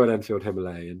onto the Royal Enfield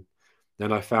Himalayan.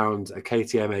 Then I found a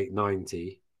KTM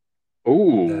 890.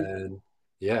 Ooh. Then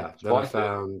I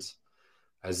found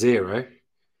a Zero.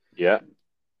 Yeah.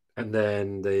 And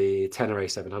then the Tenere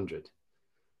 700.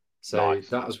 So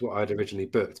that was what I'd originally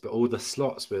booked. But all the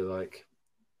slots were like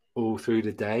all through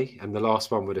the day. And the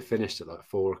last one would have finished at like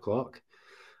 4 o'clock.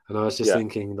 And I was just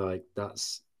thinking like,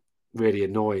 that's really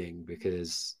annoying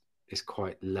because it's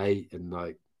quite late and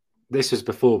like this was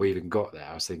before we even got there.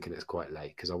 I was thinking it's quite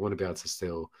late because I want to be able to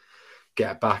still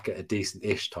get back at a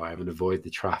decent-ish time and avoid the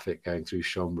traffic going through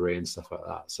Chambéry and stuff like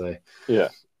that. So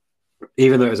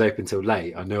even though it was open till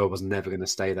late, I knew I was never going to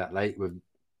stay that late with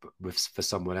for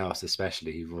someone else,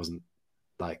 especially who wasn't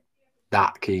like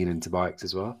that keen into bikes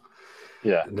as well.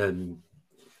 Yeah. And then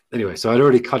anyway, so I'd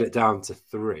already cut it down to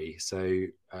 3. So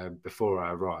before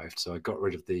I arrived, so I got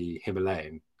rid of the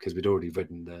Himalayan because we'd already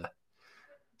ridden the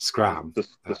Scram. The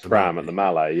Scram at the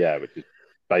Malay, which is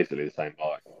basically the same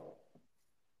bike.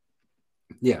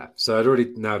 Yeah, so I'd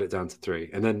already narrowed it down to 3,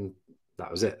 and then that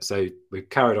was it. So we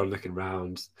carried on looking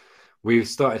around. We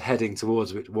started heading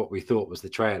towards what we thought was the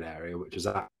trail area, which was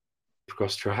that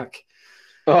cross track.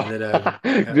 Oh. And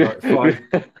then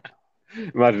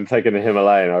imagine taking a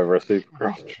Himalayan over a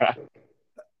supercross track.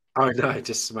 I know,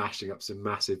 just smashing up some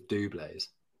massive doublés.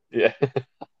 Yeah.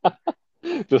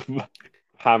 Just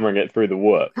hammering it through the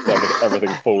work, so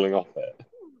everything's falling off it.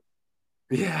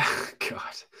 Yeah,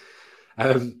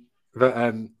 God.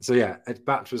 So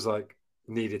Batch was like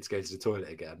needed to go to the toilet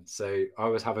again. So I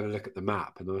was having a look at the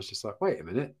map and I was just like, wait a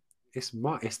minute, it's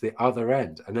the other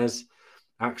end. And there's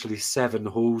actually 7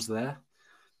 halls there.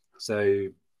 So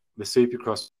the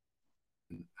Supercross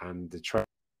and the trail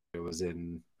was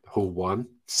in hall 1.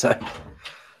 So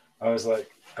I was like,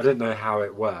 I didn't know how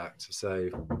it worked. So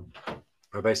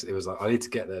I basically was like, I need to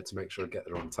get there to make sure I get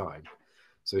there on time.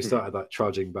 So we started like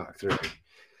trudging back through.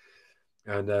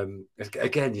 And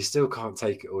again, you still can't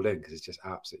take it all in because it's just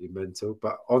absolutely mental.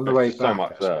 But on the way back, so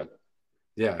much there.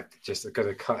 Yeah, just going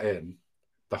to cut in.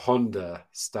 The Honda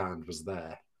stand was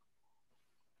there,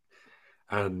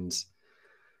 and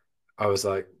I was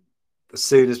like, as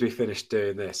soon as we finish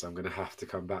doing this, I'm going to have to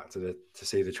come back to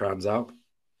see the Trans Alp.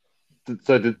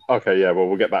 So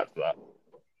we'll get back to that.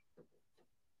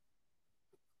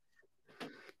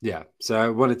 Yeah, so I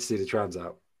wanted to see the Trans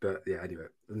Alp, but yeah, anyway,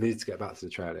 I needed to get back to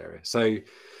the trail area. So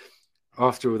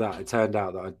after all that, it turned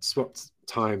out that I'd swapped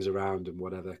times around and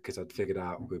whatever because I'd figured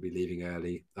out we'd be leaving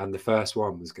early, and the first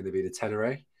one was going to be the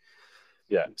Tenere.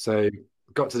 Yeah. So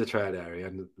got to the trail area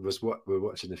and we're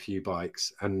watching a few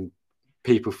bikes and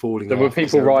people falling off. There were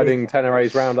people riding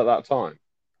Teneres round at that time?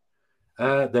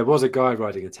 There was a guy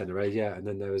riding a Tenere, yeah, and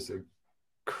then there was a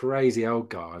crazy old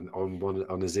guy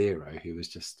on a zero who was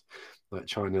just like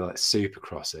trying to like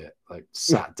supercross it, like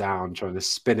sat down trying to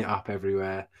spin it up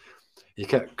everywhere. He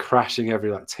kept crashing every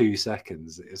like 2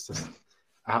 seconds. It's just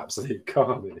absolute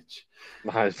carnage.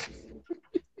 Nice.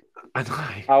 I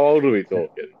know. How old are we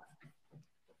talking?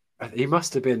 He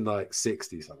must have been like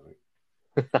 60 something.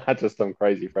 Just some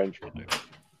crazy French guy.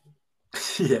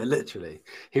 Yeah, literally.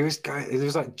 He was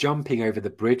like jumping over the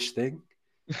bridge thing.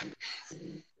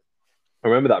 I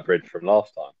remember that bridge from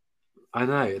last time. I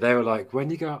know. They were like, when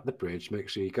you go up the bridge, make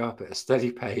sure you go up at a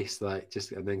steady pace, like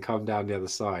just and then come down the other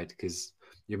side, because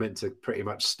you're meant to pretty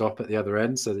much stop at the other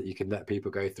end so that you can let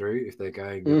people go through if they're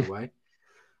going the other way.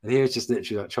 And he was just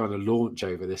literally like trying to launch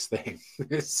over this thing.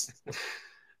 It's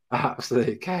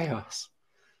absolute chaos.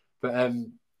 But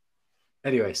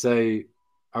anyway, so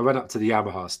I went up to the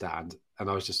Yamaha stand and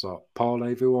I was just like,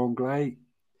 parlez-vous anglais?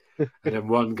 And then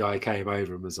one guy came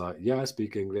over and was like, yeah, I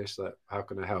speak English. Like, how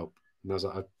can I help? And I was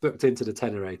like, I booked into the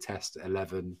Tenere test at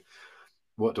 11.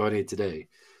 What do I need to do?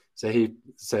 So he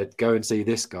said, go and see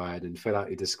this guy and then fill out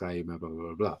your disclaimer, blah, blah,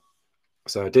 blah, blah.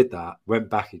 So I did that, went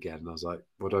back again. And I was like,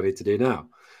 what do I need to do now? And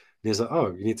he was like,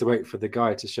 oh, you need to wait for the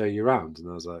guy to show you around. And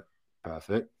I was like,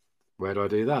 perfect. Where do I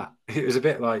do that? It was a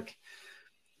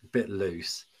bit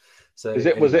loose. So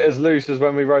was it as loose as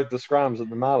when we rode the scrams at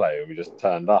the Mallet and we just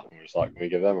turned up and we was like, can we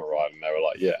give them a ride? And they were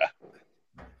like, yeah.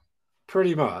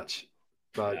 Pretty much.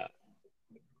 Like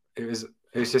it was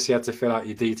just you had to fill out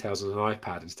your details on an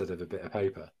iPad instead of a bit of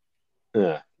paper.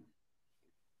 Yeah.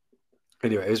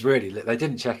 Anyway, it was really, they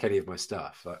didn't check any of my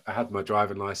stuff. Like, I had my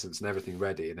driving license and everything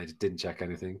ready and they just didn't check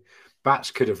anything.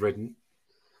 Batch could have ridden.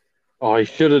 Oh, he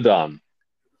should have done.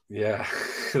 Yeah,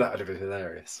 that would have been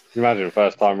hilarious. You imagine the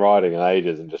first time riding in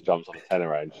ages and just jumps on a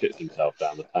Tenere and shits himself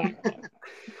down the tank.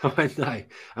 I know.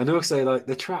 And also, like,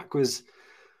 the track was,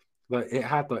 like, it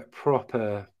had, like,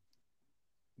 proper,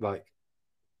 like,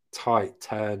 tight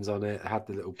turns on it. It had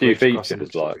the little bridge crossing,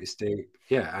 which was pretty steep.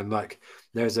 Yeah, and, like,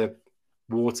 there's a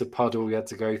water puddle you had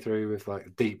to go through with,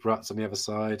 like, deep ruts on the other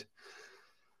side.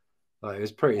 Like, it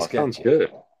was pretty sketchy. Sounds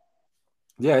good.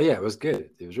 Yeah, it was good.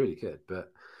 It was really good.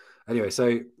 But anyway,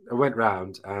 so I went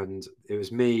round and it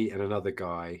was me and another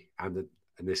guy and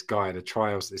this guy in a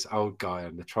trials, this old guy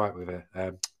with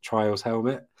a trials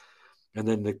helmet. And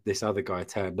then this other guy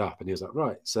turned up and he was like,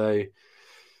 right, so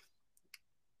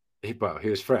he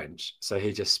was French. So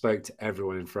he just spoke to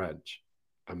everyone in French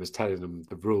and was telling them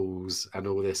the rules and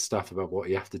all this stuff about what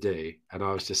you have to do. And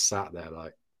I was just sat there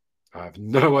like, I have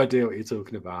no idea what you're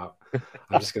talking about.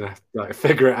 I'm just going to have to like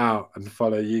figure it out and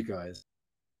follow you guys.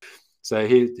 So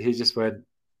he just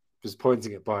was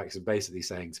pointing at bikes and basically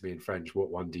saying to me in French,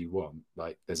 what one do you want?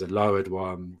 Like there's a lowered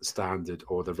one, standard,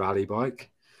 or the rally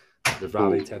bike, the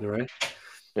rally Tenere.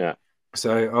 Yeah.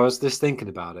 So I was just thinking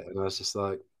about it and I was just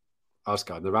like, I was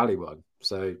going the rally one.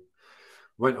 So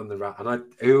went on the rally and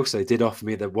he also did offer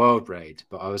me the world raid,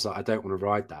 but I was like, I don't want to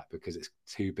ride that because it's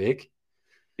too big.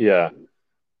 Yeah.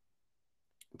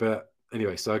 But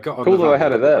anyway, so I got on. Cool that I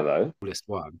had it there though. List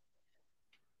one.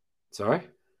 Sorry?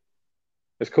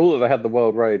 It's cool that they had the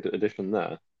World Raid edition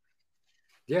there.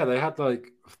 Yeah, they had like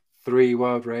 3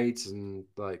 World Raids and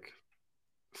like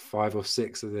 5 or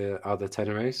 6 of the other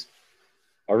Teneres.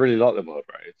 I really like the World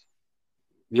Raids.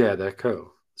 Yeah, they're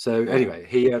cool. So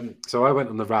anyway, so I went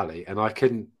on the rally and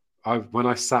when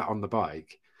I sat on the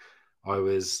bike, I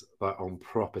was like on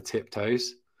proper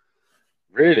tiptoes.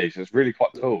 Really? So it's really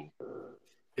quite tall.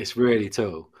 It's really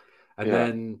tall. And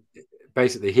then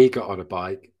basically he got on a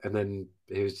bike and then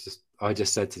I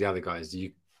just said to the other guys,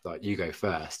 you go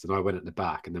first. And I went at the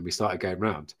back and then we started going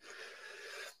round.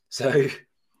 So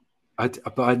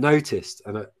but I noticed,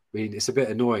 and I mean, it's a bit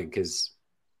annoying because,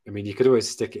 I mean, you could always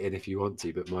stick it in if you want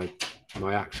to, but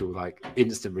my actual like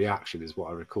instant reaction is what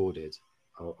I recorded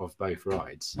of both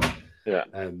rides. Yeah.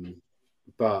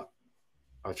 But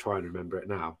I try and remember it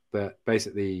now. But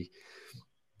basically,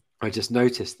 I just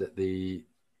noticed that the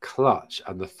clutch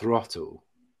and the throttle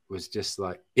was just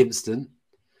like instant.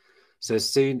 So as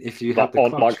soon if you had the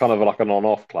clutch, like kind of like an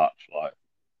on-off clutch, like.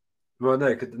 Well,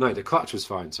 no, the clutch was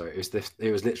fine. Sorry,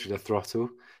 it was literally the throttle.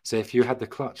 So if you had the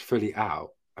clutch fully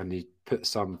out and you put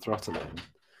some throttle in,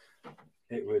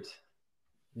 it would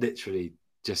literally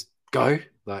just go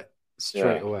like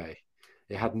straight away.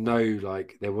 It had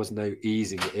there was no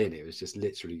easing it in. It was just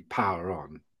literally power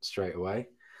on straight away.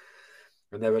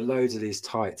 And there were loads of these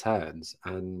tight turns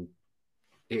and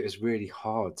it was really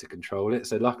hard to control it.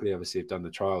 So luckily, obviously, I've done the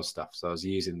trial stuff. So I was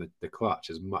using the clutch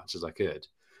as much as I could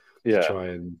to try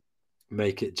and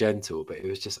make it gentle. But it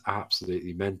was just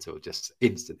absolutely mental, just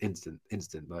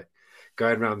instant, like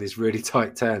going around these really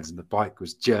tight turns and the bike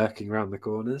was jerking around the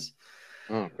corners.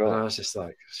 Oh And I god. was just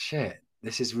like, shit,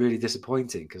 this is really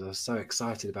disappointing because I was so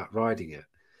excited about riding it.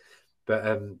 But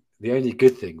the only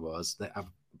good thing was that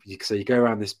so you go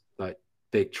around this like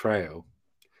big trail,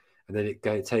 and then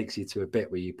it takes you to a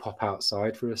bit where you pop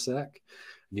outside for a sec,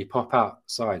 and you pop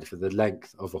outside for the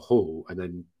length of a hall, and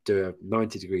then do a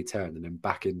 90-degree turn, and then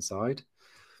back inside.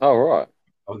 Oh right.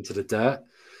 Onto the dirt.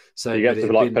 So You but get it to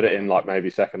had like been, put it in like maybe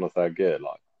second or third gear,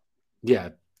 like. yeah,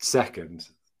 second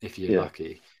if you're Yeah.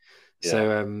 lucky.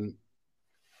 Yeah.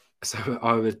 So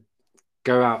I would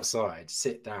go outside,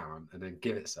 sit down, and then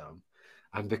give it some.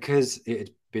 And because it had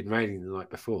been raining the night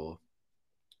before,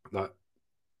 like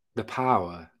the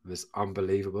power was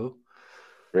unbelievable.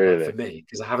 Like for Really. me,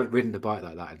 because I haven't ridden a bike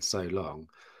like that in so long,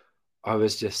 I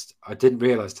didn't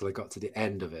realize till I got to the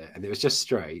end of it, and it was just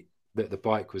straight, that the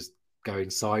bike was going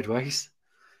sideways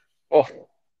Oh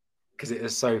because it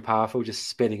was so powerful, just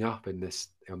spinning up on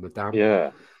the damp.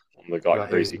 yeah. On the like Like it was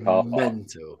greasy car park.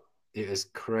 mental. It was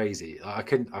crazy. Like, I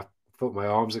couldn't. I thought my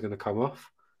arms were going to come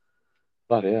off,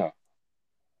 Bloody hell.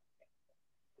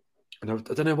 and I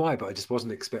don't know why, but I just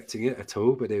wasn't expecting it at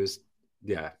all. But it was,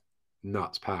 yeah,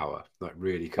 nuts power, like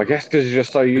really I cool. guess because you're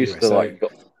just so used Anyway, to so like you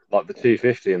got like the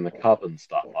 250 and the Cub and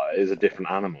stuff. Like it is a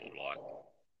different animal. Like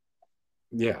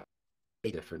yeah,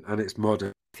 different, and it's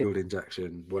modern fuel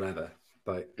injection, whatever.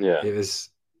 Like yeah, it was,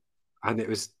 and it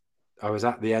was. I was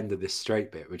at the end of this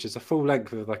straight bit, which is a full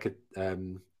length of like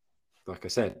I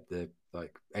said, the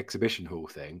like exhibition hall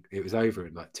thing. It was over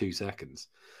in like 2 seconds.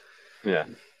 yeah.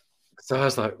 So I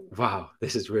was like, wow,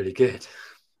 this is really good.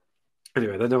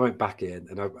 Anyway, then I went back in,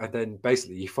 and then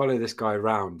basically you follow this guy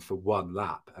around for one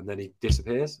lap, and then he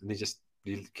disappears, and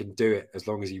you can do it as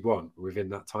long as you want within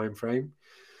that time frame.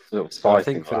 Little So I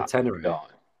cycling think for the lap with the Tenere, guy.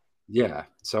 yeah.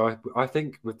 So I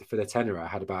think for the Tenere, I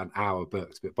had about an hour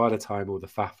booked, but by the time all the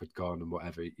faff had gone and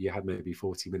whatever, you had maybe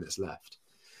 40 minutes left.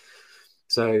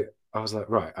 So I was like,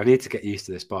 right, I need to get used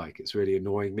to this bike. It's really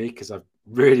annoying me because I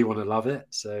really want to love it.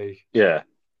 So Yeah.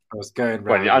 I was going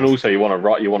Well, and round. also you want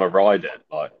to ride it.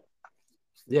 Like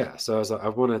Yeah, so I was like, I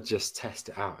want to just test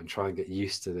it out and try and get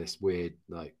used to this weird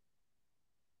like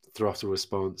throttle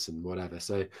response and whatever.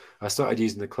 So I started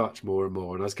using the clutch more and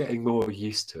more, and I was getting more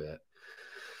used to it.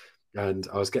 And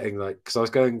I was getting like, because I was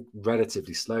going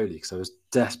relatively slowly because I was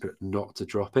desperate not to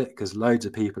drop it because loads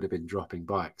of people have been dropping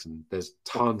bikes and there's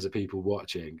tons of people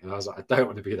watching. And I was like, I don't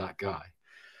want to be that guy.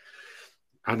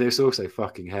 And it was also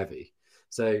fucking heavy.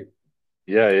 So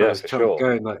yeah, I yeah, was for trying sure.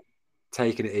 going like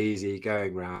taking it easy,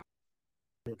 going round.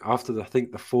 After I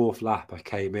think the fourth lap, I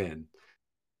came in.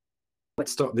 I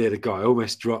stopped near the guy. I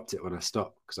almost dropped it when I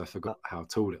stopped because I forgot how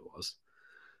tall it was.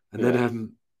 And Yeah.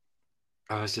 then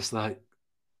I was just like,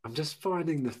 I'm just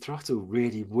finding the throttle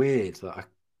really weird. That I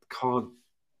can't.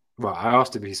 Well, I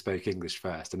asked him if he spoke English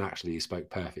first, and actually he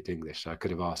spoke perfect English. So I could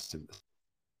have asked him.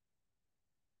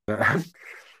 But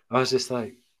I was just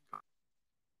like,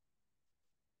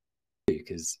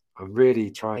 because I'm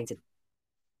really trying to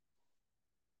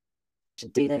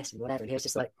do this and whatever. And he was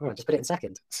just like, oh, just put it in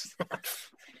second.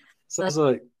 So I was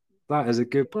like, that is a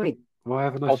good point. Why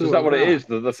haven't I Oh, so is thought that of what it that? is?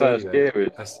 The So first anyway,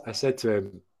 gear is. I said to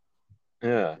him,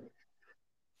 Yeah.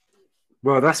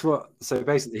 well, that's what. So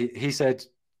basically, he said,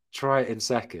 try it in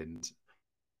second.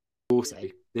 Also,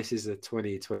 this is a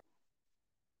 2020,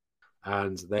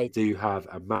 and they do have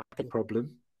a mapping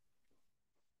problem.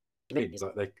 It's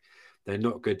like they're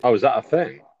not good. Oh, is that a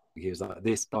thing? He was like,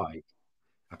 this bike,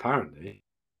 apparently,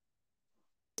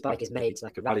 this bike is made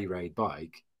like a rally raid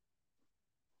bike,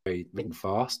 ridden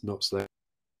fast, not slow.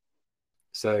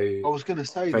 So I was going to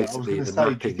say that. I was basically, going to the say, do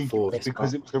you mapping think for it was this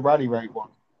because bike. it was the rally rate one?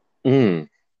 Mm.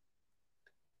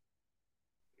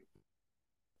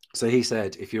 So he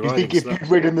said, if you're Do you riding think if slow, you'd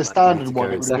ridden the like, you need standard to one,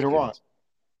 go it in would have been second. all right?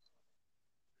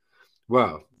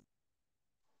 Well,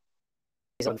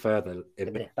 he's on further in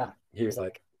a minute back. He was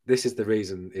like, this is the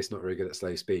reason it's not very good at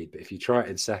slow speed. But if you try it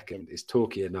in second, it's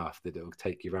torquey enough that it'll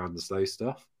take you around the slow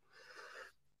stuff.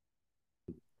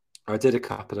 I did a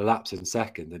couple of laps in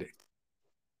second, and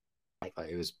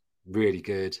it was really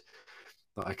good.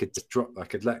 Like I could just drop, I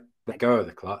could let go of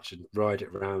the clutch and ride it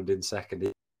around in second.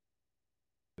 It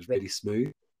was really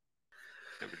smooth.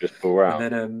 It would just pull out.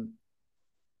 And then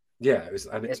yeah, it was,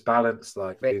 and it's balanced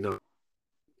like really nice.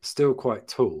 Still quite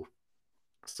tall.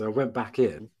 So I went back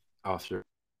in after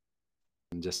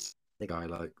and just the guy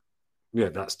like, yeah,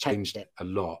 that's changed it a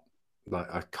lot.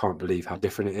 Like I can't believe how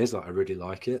different it is. Like I really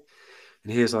like it.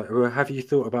 And he was like, well, have you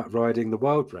thought about riding the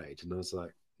Wild Raid? And I was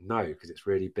like, no, because it's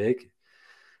really big.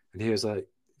 And he was like,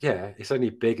 yeah, it's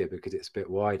only bigger because it's a bit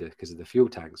wider because of the fuel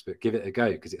tanks, but give it a go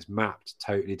because it's mapped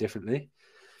totally differently.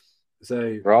 So I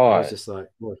was Right. just like,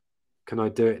 well, can I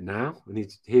do it now? And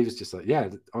he was just like, yeah,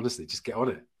 honestly, just get on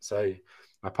it. So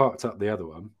I parked up the other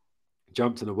one,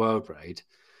 jumped in a world raid,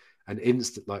 and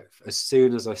as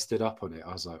soon as I stood up on it,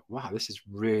 I was like, wow, this is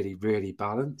really, really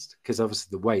balanced, because obviously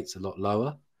the weight's a lot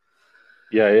lower.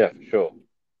 Yeah, for sure.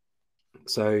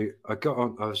 So I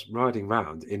was riding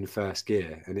round in first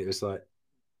gear, and it was like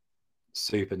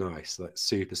super nice, like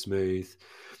super smooth.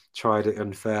 Tried it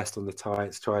in first on the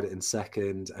tights, tried it in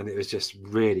second, and it was just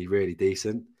really, really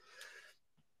decent.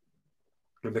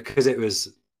 And because it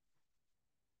was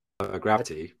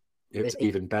gravity, it was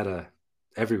even better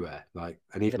everywhere. Like,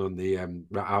 and even on the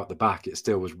out the back, it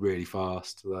still was really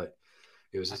fast. Like,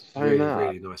 it was a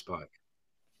really nice bike.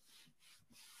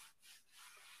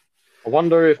 I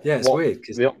wonder if it's weird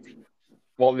because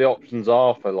what the options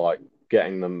are for like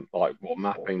getting them, like what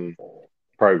mapping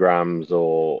programs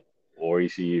or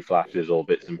ECU flashes or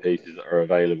bits and pieces that are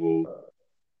available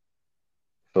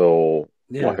for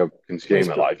like a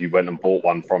consumer. Like if you went and bought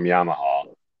one from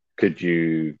Yamaha, could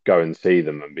you go and see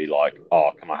them and be like, oh,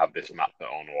 can I have this map put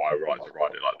on, or I ride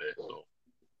it like this? Or...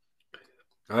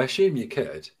 I assume you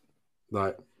could,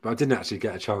 like, but I didn't actually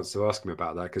get a chance to ask him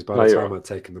about that, because by the time I'd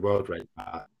taken the world rate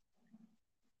back,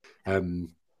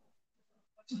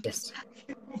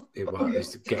 it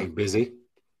was getting busy.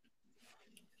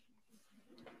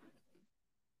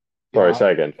 Sorry,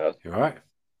 say again, Chaz. You all right?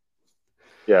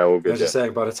 Yeah, all good. I was just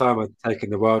saying, by the time I'd taken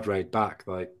the world raid back,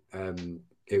 like,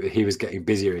 he was getting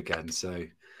busier again, so I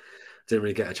didn't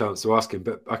really get a chance to ask him.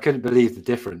 But I couldn't believe the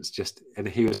difference. And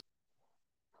he was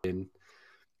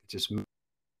just on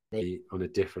a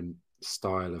different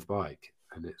style of bike,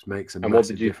 and it makes a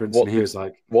massive difference. And he was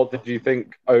like, "What did you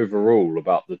think overall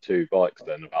about the two bikes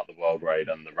then? About the world raid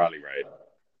and the rally raid?"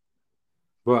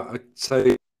 Well,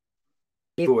 so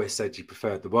you've always said you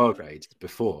preferred the world raid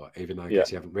before, even though I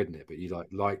guess you haven't ridden it, but you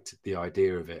liked the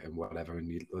idea of it and whatever, and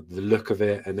the look of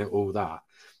it and all that.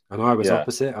 And I was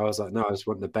opposite. I was like, no, I just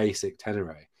want the basic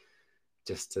Tenere,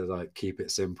 just to like keep it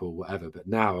simple, whatever. But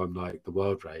now I'm like the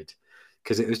world raid,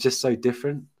 because it was just so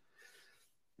different.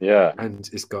 Yeah, and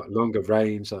it's got longer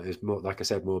range. Like, it's more, like I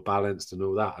said, more balanced and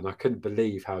all that. And I couldn't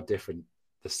believe how different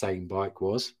the same bike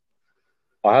was.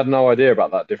 I had no idea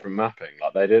about that different mapping.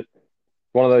 Like, they did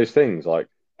one of those things. Like,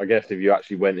 I guess if you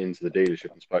actually went into the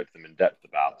dealership and spoke to them in depth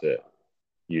about it,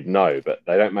 you'd know. But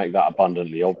they don't make that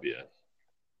abundantly obvious.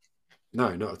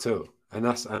 No, not at all. And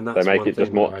that's they make it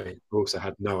just more. I also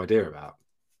had no idea about.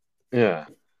 Yeah.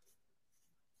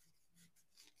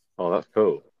 Oh, that's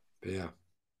cool. But yeah.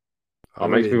 That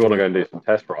makes me want to go and do some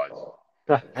test rides.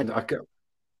 And I go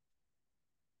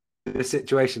a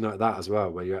situation like that as well,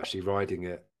 where you're actually riding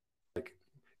it, like,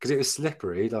 because it was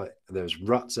slippery, like there was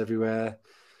ruts everywhere.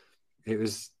 It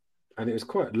was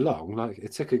quite long. Like,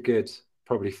 it took a good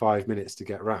probably 5 minutes to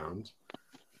get round.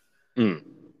 Mm.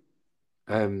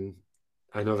 And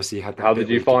obviously you had that. How did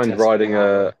you find riding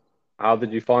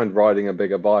a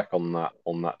bigger bike on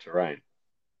that terrain?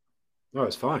 No,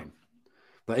 it's fine.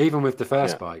 Like, even with the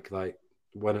first bike, like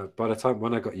by the time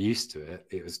when I got used to it,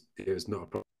 it was not a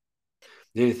problem.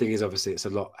 The only thing is, obviously, it's a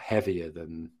lot heavier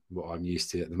than what I'm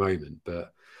used to at the moment,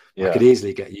 but I could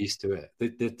easily get used to it.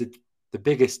 The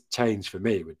biggest change for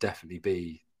me would definitely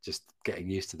be just getting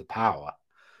used to the power,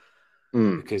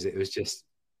 because it was just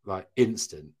like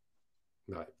instant,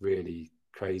 like really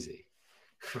crazy.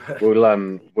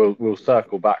 We'll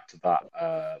circle back to that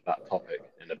topic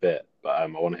in a bit, but I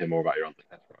want to hear more about your other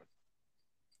test ride.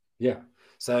 Yeah.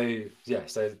 So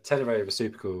Tenere was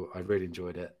super cool. I really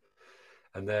enjoyed it.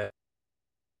 And then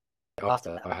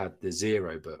after, I had the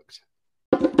Zero booked.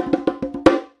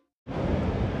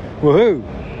 Woohoo!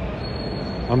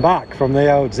 I'm back from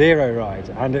the old Zero ride,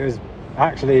 and it was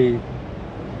actually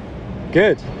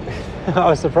good. I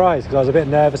was surprised because I was a bit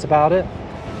nervous about it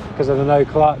because of the no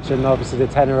clutch, and obviously the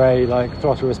Tenere like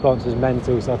throttle response was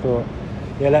mental, so I thought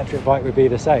the electric bike would be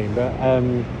the same, but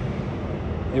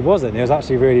it wasn't. It was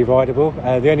actually really rideable.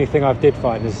 The only thing I did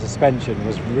find is the suspension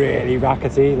was really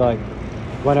rackety. Like,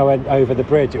 when I went over the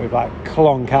bridge, it would like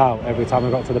clonk out every time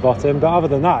I got to the bottom. But other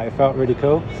than that, it felt really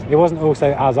cool. It wasn't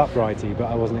also as uprighty,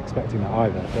 but I wasn't expecting that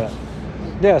either. But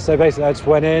yeah, so basically I just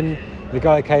went in. The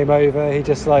guy came over. He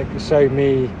just like showed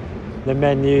me the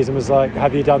menus and was like,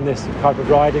 "Have you done this type of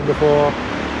riding before?"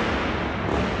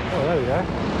 Oh, there we go.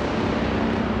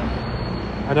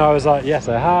 And I was like, yes,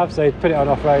 I have. So he put it on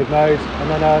off-road mode,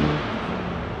 and then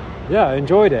yeah, I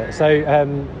enjoyed it. So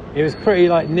it was pretty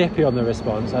like nippy on the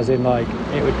response, as in like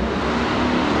it would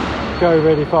go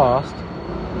really fast,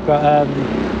 but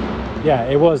yeah,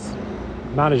 it was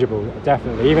manageable,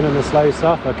 definitely. Even in the slow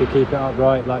stuff, I could keep it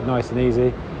upright, like nice and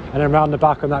easy. And then round the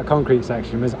back on that concrete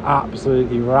section was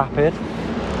absolutely rapid.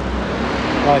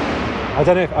 Like, I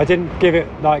don't know if I didn't give it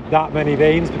like that many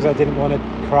beans because I didn't want to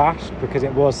crash because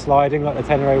it was sliding like the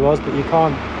Tenere was, but you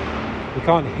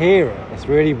can't hear it. It's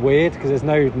really weird because there's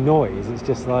no noise. It's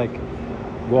just like,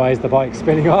 why is the bike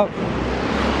spinning up?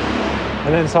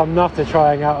 And then some nutter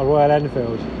trying out a Royal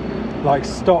Enfield like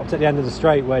stopped at the end of the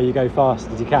straight where you go fast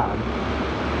as you can,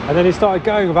 and then he started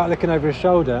going without looking over his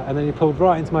shoulder, and then he pulled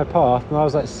right into my path, and I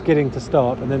was like skidding to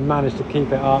stop, and then managed to keep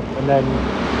it up, and then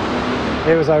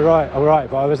it was all right,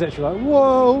 but I was literally like,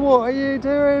 whoa, what are you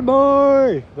doing,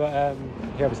 boy? But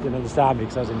he obviously didn't understand me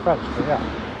because I was in French. But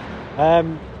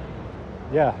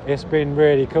yeah, it's been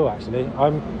really cool actually. I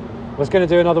was going to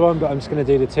do another one, but I'm just going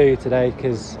to do the 2 today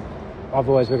because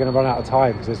otherwise we're going to run out of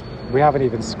time because we haven't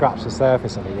even scratched the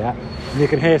surface of it yet. And you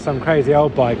can hear some crazy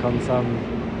old bike on some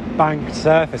banked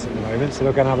surface at the moment, so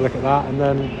we're going to have a look at that, and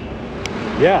then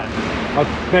yeah, I'll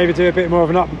maybe do a bit more of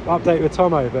an update with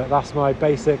Tomo, but that's my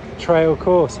basic trail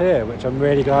course here, which I'm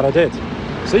really glad I did.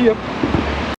 See ya!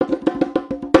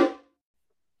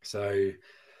 So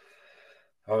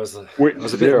I was a bit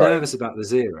nervous about the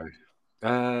Zero.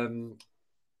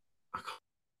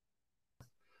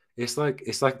 It's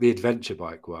like the adventure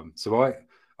bike one. So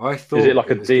I thought, is it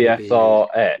like a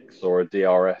DSR-X or a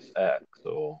DRS-X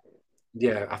or?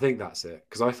 Yeah, I think that's it,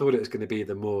 because I thought it was going to be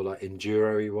the more like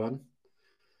enduro-y one.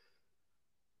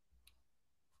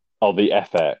 Oh, the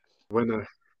FX.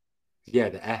 Yeah,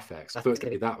 the FX. I thought it was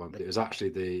going to be that one, but it was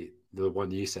actually the one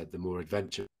you said, the more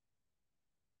adventure.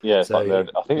 Yeah, so like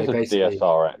I think it's a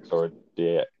DSR-X or a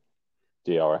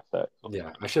DRS-X.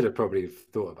 Yeah, I should have probably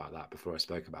thought about that before I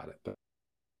spoke about it, but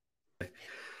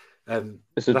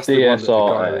it's a that's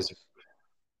DSR-X.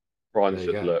 Ryan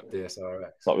should look.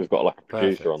 DSR-X. It's like we've got like a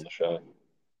producer on the show.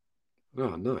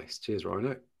 Oh, nice. Cheers,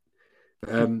 Rhino.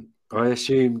 I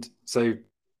assumed so.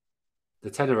 The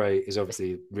Tenere is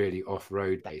obviously really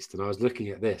off-road based, and I was looking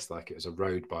at this like it was a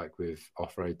road bike with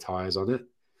off-road tyres on it.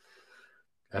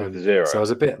 With the Zero. So I was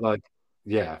a bit like,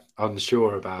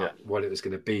 unsure about what it was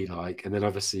going to be like. And then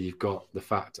obviously you've got the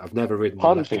fact I've never ridden.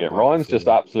 Punching it. Ryan's just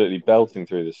absolutely belting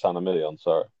through the San Emilion.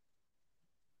 Sorry.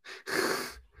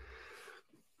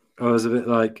 I was a bit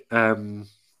like, you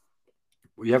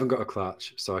haven't got a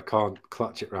clutch, so I can't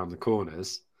clutch it around the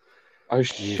corners. Oh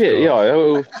shit! Yeah, I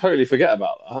will totally forget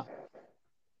about that.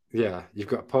 Yeah, you've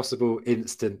got a possible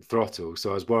instant throttle.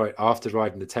 So I was worried after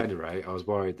riding the Tenere, I was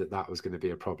worried that was going to be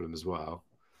a problem as well.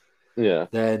 Yeah.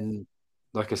 Then,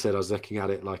 like I said, I was looking at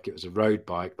it like it was a road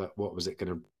bike. Like, what was it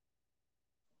going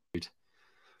to?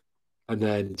 And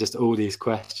then just all these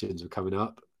questions were coming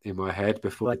up in my head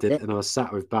before I did it, and I was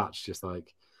sat with Batch just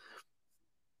like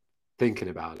thinking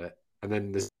about it. And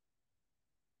then there's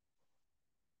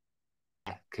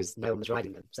because no one was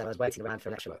riding them, so I was waiting around for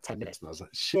an extra 10 minutes, and I was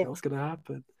like, shit, what's going to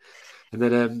happen? And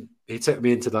then he took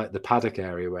me into like the paddock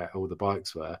area where all the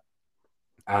bikes were,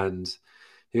 and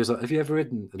he was like, have you ever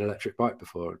ridden an electric bike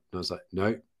before? And I was like, no.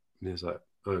 And he was like,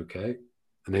 okay.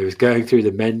 And he was going through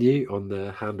the menu on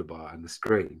the handlebar and the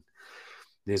screen. And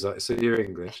he was like, so you're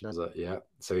English? And I was like, yeah.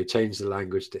 So he changed the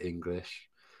language to English.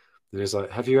 And he was like,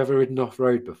 have you ever ridden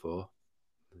off-road before?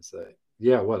 And I was like,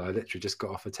 yeah, well, I literally just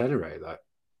got off a Tenere, like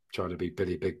trying to be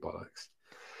Billy Big Bollocks.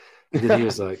 And then he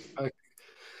was like, okay.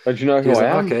 Don't you know who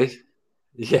I am? Okay.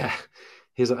 Yeah.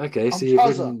 He's like, okay, so you've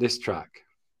ridden this track.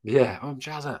 Yeah, I'm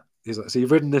Jazza. He's like, so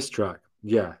you've ridden this track?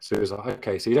 Yeah. So he was like,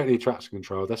 okay, so you don't need traction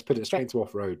control. Let's put it straight into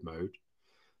off-road mode.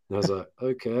 And I was like,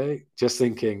 okay, just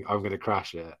thinking I'm going to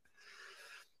crash it.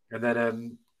 And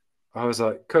then I was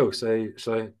like, cool, so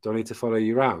do I need to follow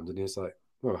you around? And he was like,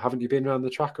 well, haven't you been around the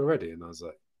track already? And I was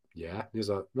like, yeah. And he was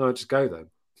like, no, just go then.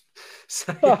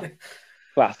 So,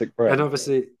 classic Brett. And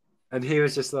obviously, and he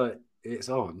was just like, it's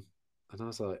on. And I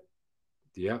was like,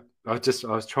 yeah. I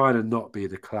was trying to not be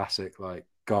the classic like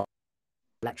guy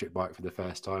electric bike for the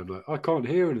first time. Like, I can't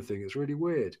hear anything. It's really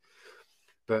weird.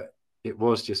 But it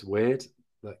was just weird.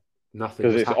 Like nothing.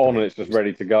 Because it's happening. On and it's just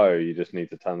ready to go. You just need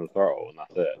to turn the throttle and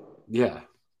that's it. Yeah.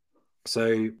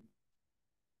 So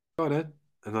got in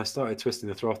and I started twisting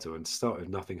the throttle and started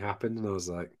nothing happened. And I was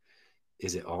like,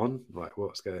 is it on? Like,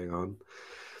 what's going on?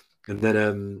 And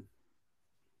then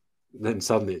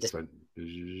suddenly it just went, and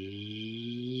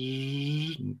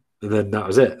then that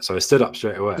was it. So I stood up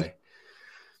straight away,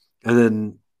 and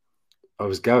then I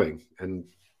was going, and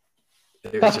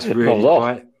it was just really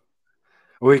quiet.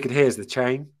 All you could hear is the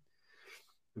chain,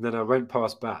 and then I went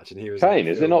past Batch, and he was chain.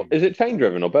 Like, is it not? Is it chain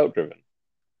driven or belt driven?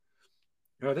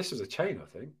 No, this was a chain, I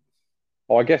think.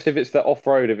 Oh, I guess if it's the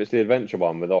off-road, if it's the adventure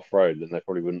one with off-road, then they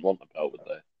probably wouldn't want the belt, would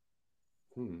they?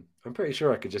 I'm pretty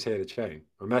sure I could just hear the chain,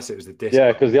 unless it was the disc.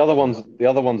 Yeah, because the other ones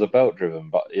are belt-driven,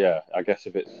 but yeah, I guess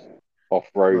if it's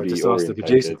off-roady, just ask the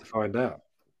producer to find out.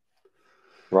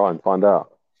 Ryan, find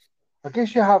out. I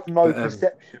guess you have no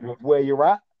perception of where you're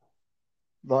at.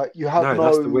 Like you have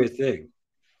that's the weird thing.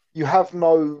 You have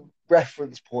no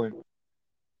reference point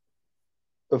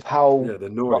of how the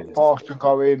noise, fast you're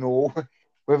going, or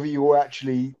whether you're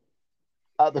actually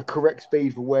at the correct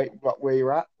speed for where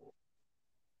you're at.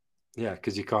 Yeah,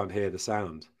 because you can't hear the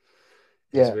sound.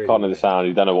 Really can't hear the sound.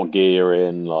 You don't know what gear you're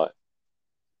in. Like,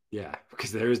 yeah,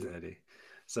 because there isn't any.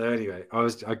 So anyway,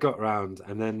 I got round,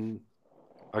 and then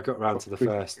I got round to the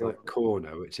first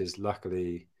corner, which is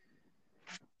luckily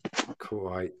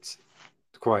quite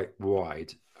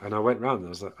wide. And I went round, and I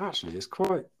was like, actually, it's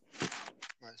quite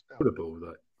affordable.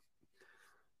 Like,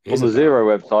 on the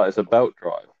Zero website, it's a belt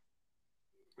drive.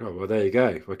 Oh well, there you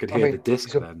go. We could hear the disc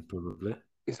then, probably.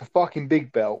 It's a fucking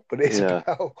big belt, but it's a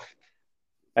belt.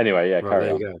 Anyway,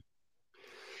 carry on. There you go.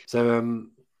 So,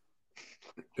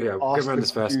 go around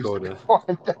this first corner.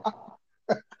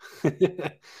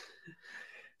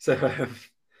 So,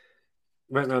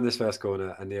 went around this first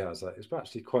corner, and I was like, it's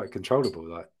actually quite controllable.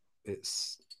 Like,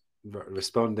 it's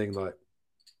responding like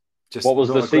just. What was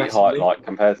the seat height like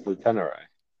compared to the Tenere?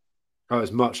 Oh, it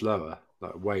was much lower,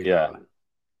 like way lower.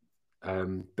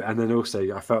 And then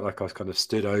also, I felt like I was kind of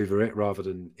stood over it rather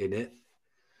than in it.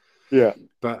 Yeah,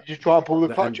 but did you try and pull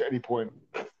the clutch at any point?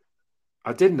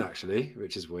 I didn't actually,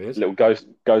 which is weird. Little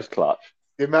ghost clutch.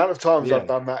 The amount of times I've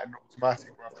done that in automatic,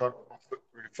 where I've tried to put my foot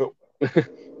through the foot.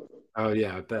 Oh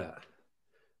yeah, I bet.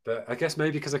 But I guess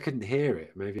maybe because I couldn't hear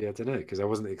it. Maybe, I don't know, because I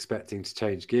wasn't expecting to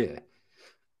change gear.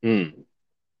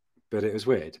 But it was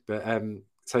weird. But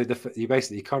so you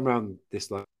basically come around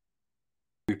this like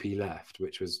whoopy left,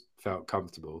 which felt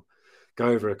comfortable. Go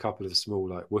over a couple of small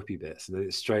like whoopy bits, and then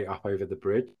it's straight up over the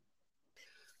bridge.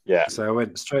 Yeah. So I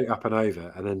went straight up and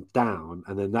over, and then down,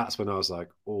 and then that's when I was like,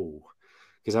 oh,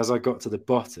 because as I got to the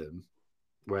bottom,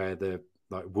 where the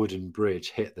like wooden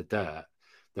bridge hit the dirt,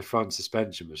 the front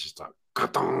suspension was just like,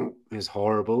 it was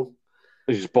horrible.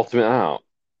 You just bottom it out.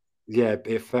 Yeah,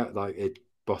 it felt like it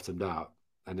bottomed out,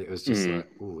 and it was just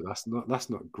like, oh, that's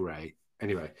not great.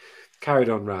 Anyway, carried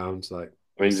on round. Like,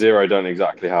 I mean, Zero don't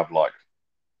exactly have like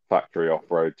factory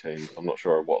off-road teams. I'm not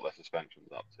sure what their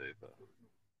suspension's up to, but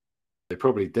they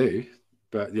probably do.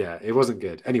 But yeah, it wasn't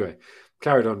good. Anyway,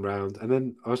 carried on round, and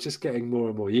then I was just getting more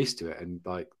and more used to it, and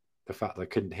like the fact that I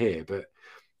couldn't hear, but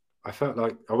I felt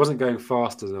like I wasn't going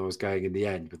faster than I was going in the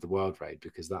end with the World Raid,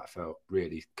 because that felt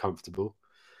really comfortable.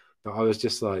 But I was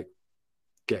just like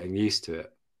getting used to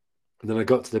it. And then I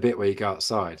got to the bit where you go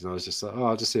outside, and I was just like, oh,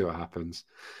 I'll just see what happens.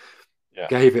 Yeah.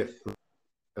 Gave it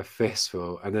a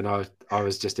fistful, and then I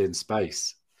was just in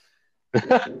space.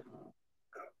 It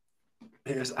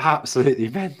was absolutely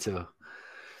mental.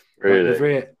 Really?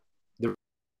 Like I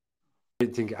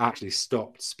didn't think it actually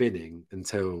stopped spinning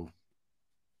until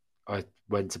I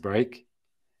went to brake.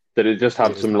 Did it just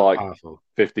have some like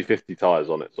 50-50 tyres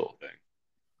on it, sort of thing?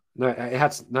 No, it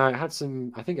had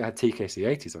some. I think it had TKC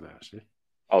 80s on it actually.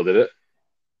 Oh, did it?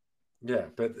 Yeah,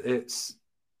 but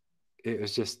it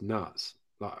was just nuts.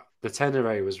 Like the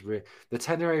Tenere was weird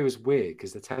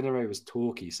because the Tenere was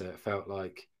torquey, so it felt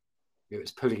like it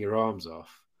was pulling your arms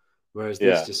off, whereas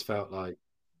this just felt like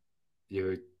you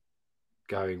were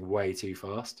going way too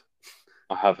fast.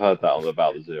 I have heard that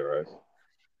about the Zeros.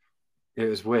 It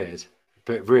was weird,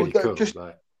 but really cool.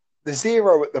 Like the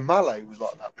Zero at the Malay was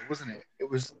like that, wasn't it? It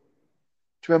was. Do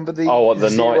you remember the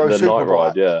night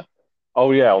ride? Yeah.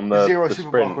 Oh yeah, on the Zero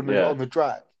sprint, on the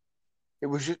drag. It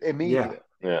was just immediate.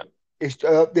 Yeah. It's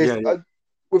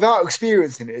without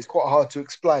experiencing it, it's quite hard to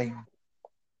explain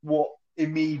what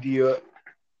immediate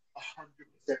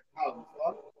 100% power is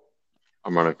like.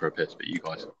 I'm running for a piss, but you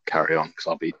guys carry on because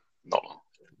I'll be not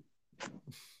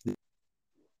long.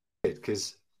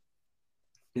 Because,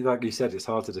 like you said, it's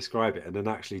hard to describe it, and then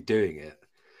actually doing it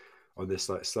on this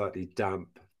like slightly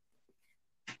damp,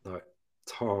 like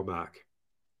tarmac,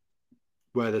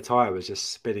 where the tire was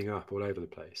just spinning up all over the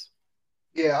place.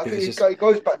 Yeah, I think it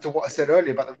goes back to what I said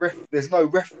earlier about there's no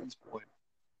reference point.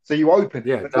 So you open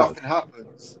it, but nothing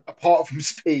happens apart from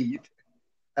speed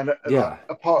and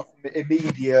apart from the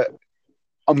immediate,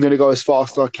 I'm going to go as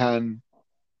fast as I can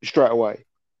straight away.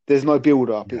 There's no build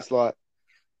up. Yeah. It's like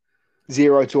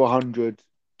 0 to 100,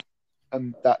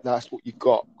 and that's what you've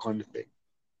got, kind of thing.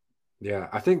 Yeah,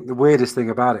 I think the weirdest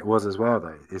thing about it was as well,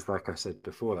 though, is like I said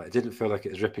before, like it didn't feel like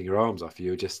it was ripping your arms off.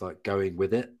 You were just like going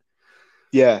with it.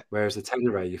 Yeah. Whereas the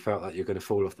Tenere, you felt like you're going to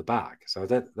fall off the back. So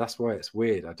that's why it's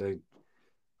weird. I don't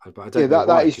know that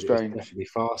why, is strange. It was definitely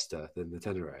faster than the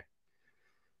Tenere.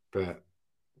 But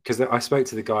because I spoke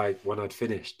to the guy when I'd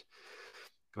finished,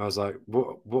 I was like,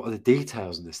 what are the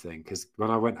details in this thing? Because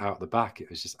when I went out the back, it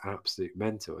was just absolute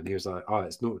mental. And he was like, oh,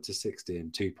 it's 0 to 60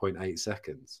 in 2.8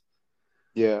 seconds.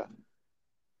 Yeah.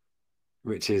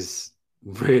 Which is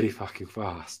really fucking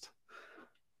fast.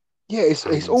 Yeah,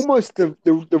 it's almost the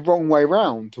wrong way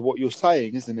round to what you're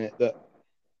saying, isn't it? That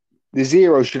the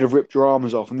 0 should have ripped your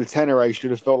arms off, and the Tenere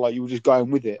should have felt like you were just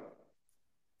going with it.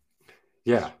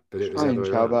 Yeah, but it was the other way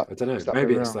around. I don't know.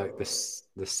 Maybe it's like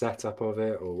the setup of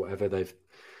it or whatever they've.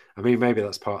 I mean, maybe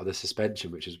that's part of the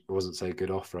suspension, which wasn't so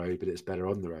good off road, but it's better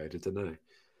on the road. I don't know.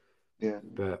 Yeah,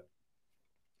 but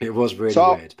it was really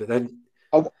weird. But then,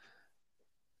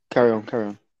 carry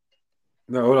on.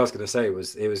 No, all I was going to say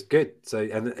was it was good. So,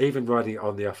 and even riding it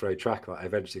on the off road track, like I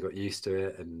eventually got used to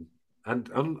it. And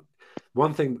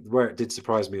one thing where it did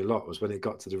surprise me a lot was when it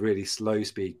got to the really slow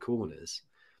speed corners,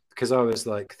 because I was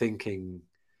like thinking,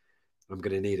 I'm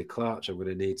going to need a clutch, I'm going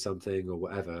to need something or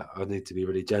whatever. I need to be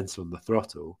really gentle on the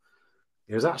throttle.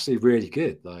 It was actually really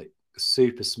good, like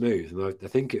super smooth. And I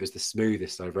think it was the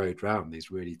smoothest I rode round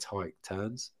these really tight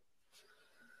turns.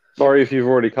 Sorry if you've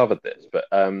already covered this, but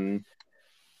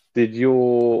did when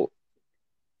you,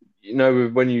 I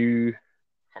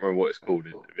can't remember what it's called,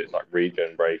 if it's like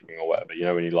regen braking or whatever,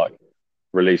 when you like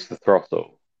release the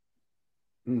throttle,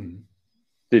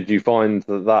 did you find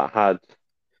that had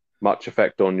much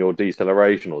effect on your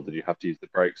deceleration, or did you have to use the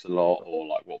brakes a lot, or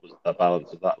like what was the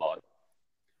balance of that like?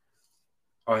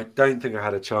 I don't think I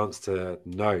had a chance to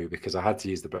know because I had to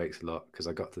use the brakes a lot because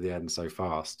I got to the end so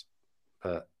fast.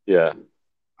 But yeah,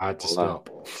 I had to stop.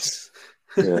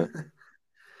 Yeah.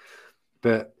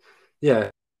 But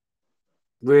yeah,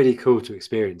 really cool to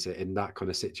experience it in that kind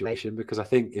of situation, because I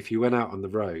think if you went out on the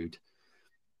road,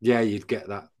 yeah, you'd get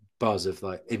that buzz of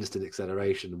like instant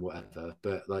acceleration and whatever.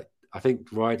 But like, I think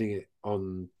riding it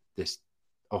on this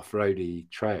off-roady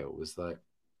trail was like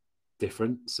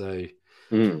different. So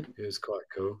it was quite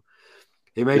cool.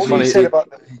 It made what you said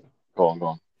about go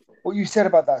on. What you said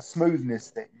about that smoothness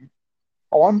thing,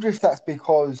 I wonder if that's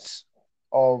because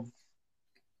of.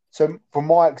 So, from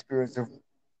my experience of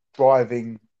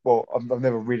driving, well, I've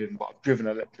never ridden, but I've driven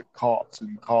electric carts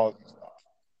and cars and stuff.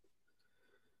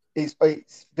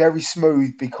 It's very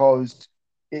smooth because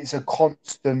it's a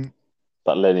constant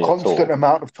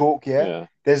amount of torque. Yeah.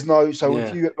 There's no. So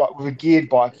if you like with a geared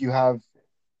bike, you have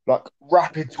like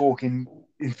rapid torque in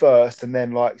first, and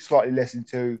then like slightly less in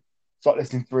 2, slightly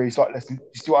less in 3, slightly less in. You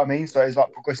see what I mean? So it's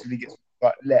like progressively gets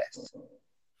like less.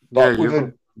 But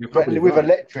with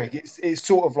electric, it's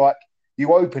sort of like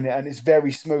you open it and it's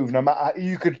very smooth. No matter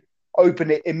you could open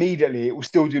it immediately, it will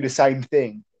still do the same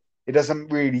thing. It doesn't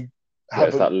really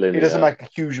have it doesn't make a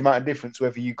huge amount of difference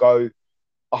whether you go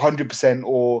 100%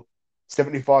 or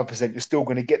 75%. You're still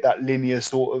going to get that linear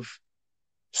sort of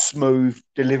smooth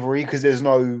delivery because there is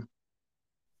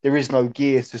no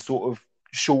gear to sort of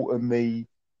shorten the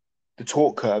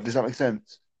torque curve. Does that make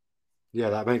sense? Yeah,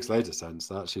 that makes loads of sense.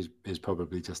 That actually is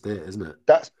probably just it, isn't it?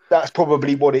 That's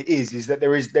probably what it is. Is that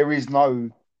there is no.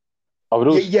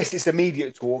 Yes, it's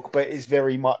immediate torque, but it's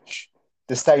very much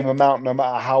the same amount no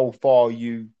matter how far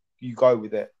you go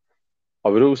with it. I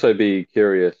would also be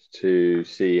curious to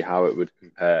see how it would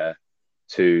compare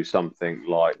to something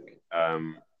like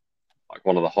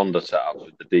one of the Honda setups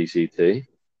with the DCT.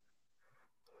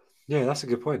 Yeah, that's a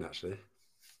good point actually.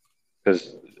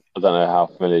 Because I don't know how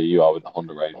familiar you are with the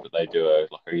Honda range, but they do a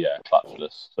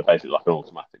clutchless, so basically like an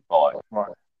automatic bike,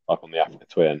 right? Like on the Africa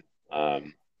Twin. So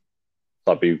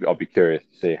I'd be curious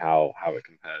to see how it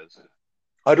compares.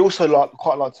 I'd also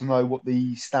quite like to know what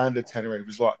the standard Tenere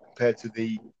was like compared to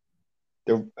the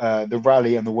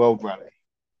rally and the World Rally.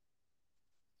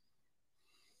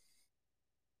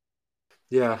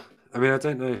 Yeah, I mean, I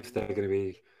don't know if they're going to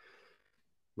be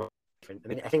different. I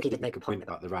mean, I think he did make a point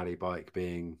about the rally bike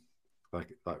being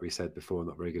like we said before,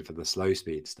 not very good for the slow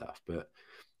speed stuff. But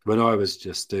when I was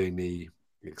just doing the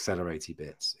accelerating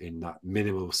bits in that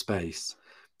minimal space,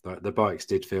 like the bikes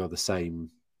did feel the same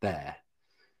there.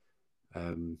 But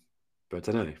I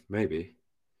don't know, maybe.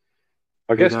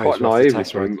 I guess quite naively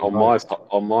on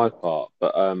my part,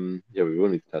 but we will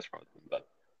need to test ride them. But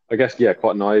I guess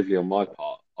quite naively on my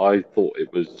part, I thought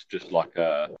it was just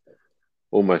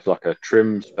almost like a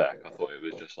trim spec. I thought it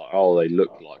was just like, oh, they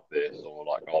look like this, or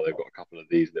like, oh, they've got a couple of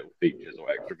these little features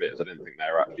or extra bits. I didn't think they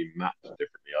were actually mapped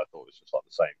differently. I thought it was just like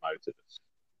the same motor, just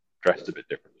dressed a bit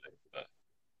differently. But...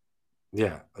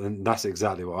 Yeah, and that's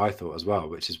exactly what I thought as well,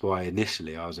 which is why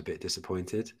initially I was a bit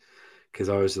disappointed because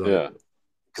I was like,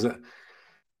 because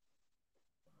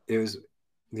it was,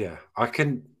 I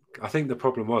think the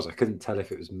problem was I couldn't tell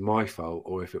if it was my fault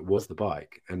or if it was the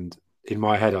bike. And in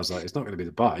my head, I was like, it's not going to be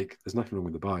the bike. There's nothing wrong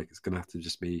with the bike. It's going to have to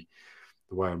just be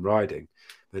the way I'm riding.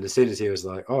 And as soon as he was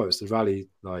like, "Oh, it's the rally,"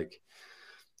 like,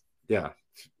 yeah,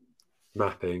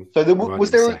 mapping. So was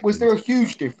there a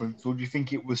huge difference, or do you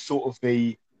think it was sort of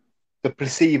the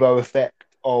placebo effect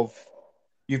of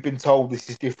you've been told this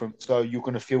is different, so you're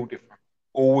going to feel different,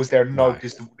 or was there no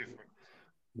noticeable difference?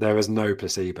 There was no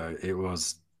placebo. It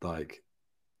was like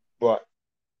right,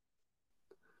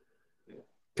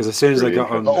 because as soon as I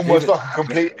got on, almost like a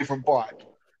completely different bike.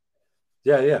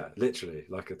 Yeah, literally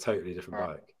like a totally different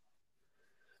bike.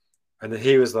 And then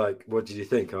he was like, "What did you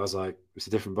think?" I was like, "It's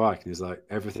a different bike." And he's like,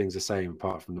 "Everything's the same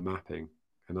apart from the mapping."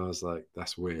 And I was like,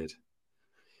 "That's weird."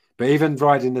 But even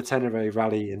riding the Tenere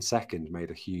Rally in second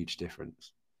made a huge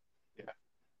difference. Yeah.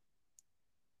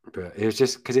 But it was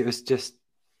just because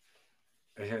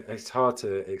it's hard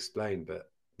to explain,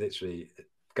 but literally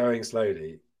going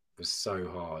slowly was so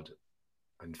hard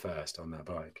and first on that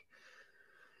bike.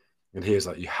 And he was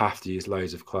like, "You have to use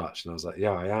loads of clutch." And I was like,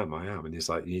 "Yeah, I am. And he's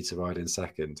like, "You need to ride in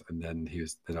second." And then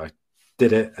I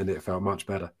did it and it felt much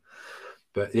better.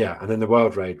 But yeah, and then the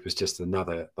World Raid was just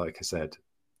another, like I said,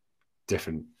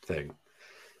 different thing.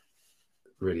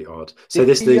 Really odd. So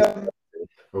this thing,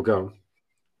 oh, go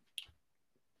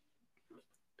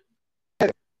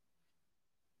on.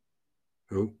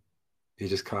 Oh, he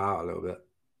just cut out a little bit.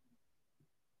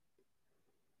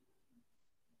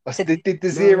 I said, did the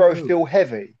Zero feel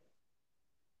heavy?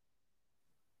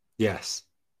 Yes.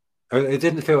 It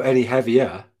didn't feel any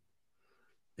heavier.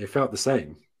 It felt the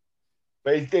same.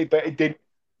 But it did.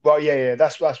 Well, yeah.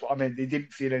 That's what I meant. It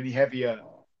didn't feel any heavier.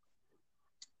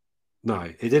 No,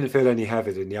 it didn't feel any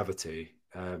heavier than the other two.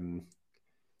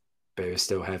 But it was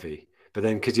still heavy. But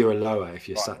then because you were lower, if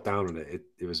you sat down on it,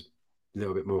 it was a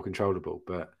little bit more controllable.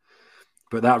 But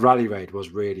that rally raid was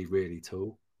really, really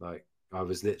tall. Like I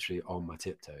was literally on my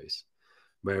tiptoes.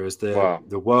 Whereas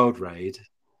the World Raid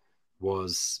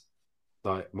was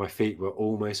like my feet were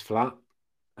almost flat.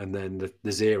 And then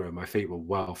the Zero, my feet were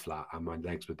well flat and my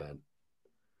legs were bent.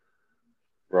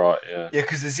 Right, yeah. Yeah,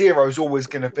 because the Zero is always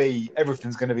going to be,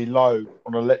 everything's going to be low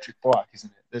on an electric bike, isn't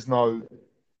it? There's no...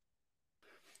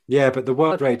 Yeah, but the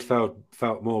World Raid felt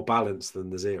more balanced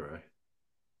than the Zero.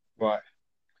 Right.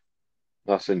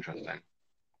 That's interesting.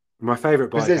 My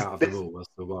favourite bike out of them all was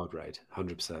the World Raid,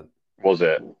 100%. Was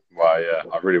it? Wow, yeah.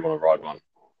 I really want to ride one.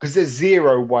 Because there's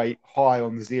zero weight high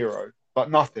on the Zero, but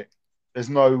nothing. There's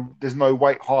no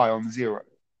weight high on the Zero.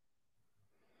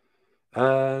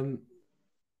 Got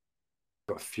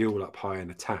fuel up high in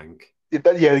the tank.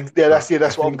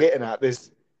 That's what I'm getting at.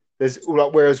 There's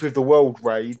like, whereas with the World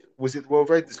Raid, was it the World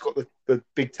Raid that's got the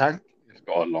big tank? It's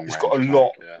got a long. It's got a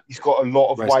lot. Yeah. It's got a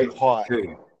lot of weight high.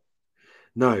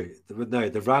 No,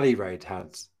 the Rally Raid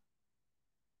had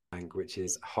tank which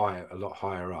is higher, a lot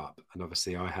higher up, and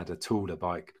obviously I had a taller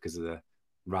bike because of the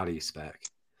rally spec.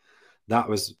 That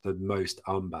was the most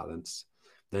unbalanced.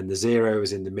 Then the Zero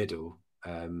was in the middle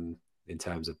in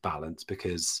terms of balance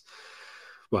because,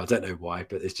 well, I don't know why,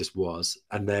 but it just was.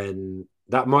 And then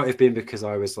that might have been because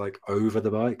I was like over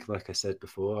the bike, like I said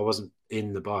before. I wasn't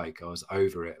in the bike, I was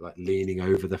over it, like leaning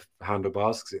over the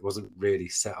handlebars because it wasn't really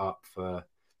set up for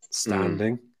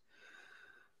standing.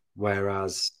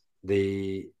 Whereas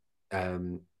the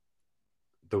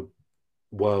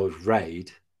World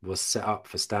Raid was set up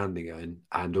for standing in,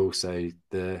 and also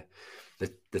the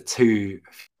two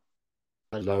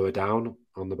lower down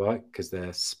on the bike because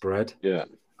they're spread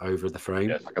over the frame.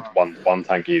 Yeah, it's like a one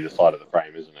tank either side of the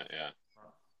frame, isn't it?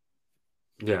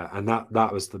 Yeah, and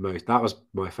that was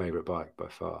my favorite bike by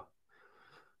far.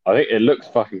 I think it looks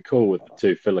fucking cool with the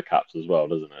two filler caps as well,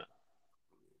 doesn't it?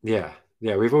 Yeah,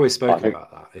 we've always spoken about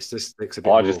that. It's just looks a bit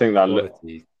more think that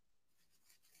quality.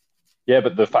 Yeah,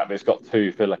 but the fact that it's got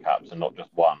two filler caps and not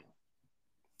just one.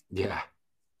 Yeah.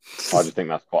 I just think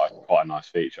that's quite a nice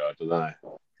feature. I don't know.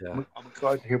 Yeah. I'm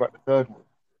excited to hear about the third one.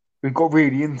 We got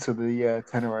really into the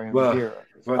Tenere and the Zero.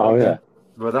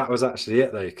 Well, that was actually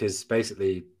it though, because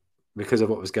basically, because of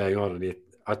what was going on, and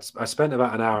I spent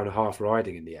about an hour and a half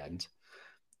riding in the end,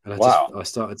 and I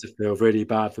started to feel really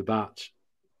bad for Batch,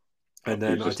 and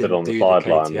then I didn't do the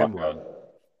KTM one.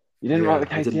 You didn't ride the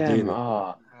KTM.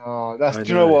 Do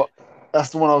you know what?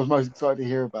 That's the one I was most excited to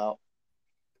hear about.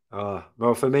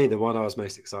 Well, for me, the one I was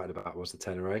most excited about was the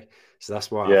Tenere. So that's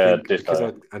why I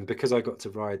think because I got to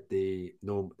ride the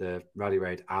Rally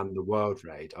Raid and the World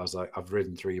Raid, I was like, I've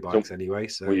ridden 3 bikes anyway.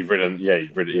 So you've ridden,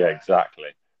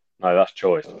 exactly. No, that's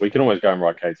choice. We can always go and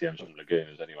ride KTMs from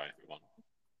Lagunas anyway if we want.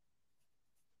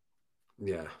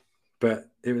 Yeah, but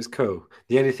it was cool.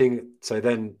 The only thing, so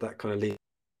then that kind of leads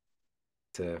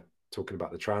to talking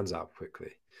about the Transalp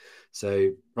quickly.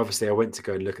 So obviously I went to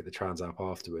go and look at the Transalp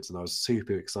afterwards, and I was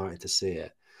super excited to see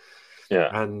it. Yeah.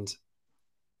 And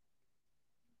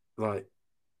like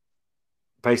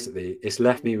basically it's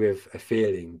left me with a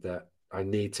feeling that I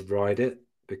need to ride it,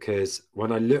 because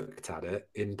when I looked at it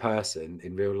in person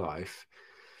in real life,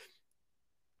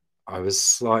 I was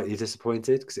slightly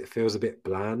disappointed because it feels a bit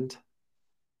bland.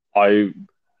 I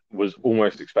was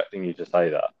almost expecting you to say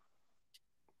that.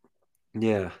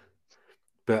 Yeah,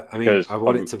 but I mean, Because I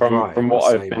want it to from ride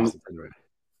the same as the Tenere.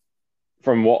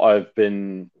 from what I've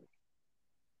been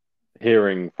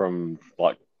hearing from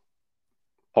like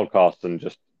podcasts and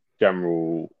just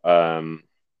general I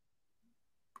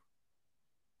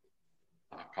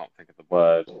can't think of the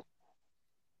word.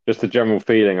 Just the general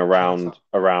feeling around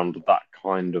that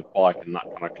kind of bike and that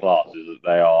kind of class is that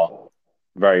they are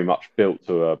very much built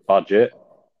to a budget.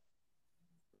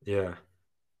 Yeah.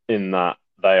 In that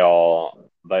they are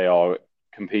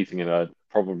competing in a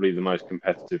probably the most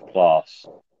competitive class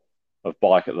of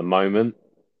bike at the moment,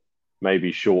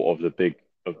 maybe short of the big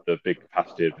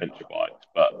capacity adventure bikes,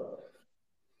 but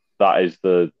that's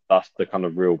the kind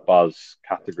of real buzz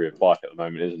category of bike at the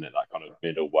moment, isn't it? That kind of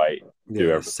middleweight, do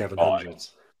Yeah, everything 700s. bike.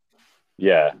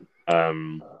 Yeah.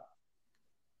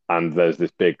 And there's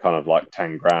this big kind of like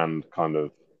 10 grand kind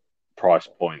of price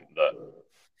point that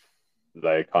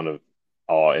they kind of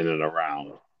are in and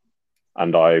around.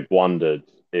 And I wondered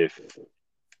if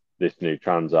this new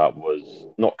Transat was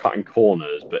not cutting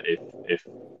corners, but if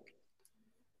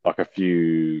like a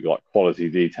few like quality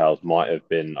details might have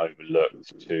been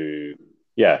overlooked to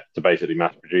basically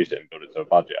mass produce it and build it to a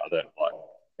budget. I don't like,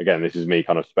 again, this is me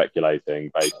kind of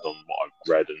speculating based on what I've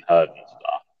read and heard and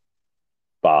stuff.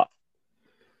 But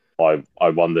I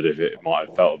wondered if it might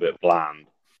have felt a bit bland.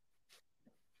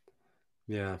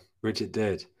 Yeah, which it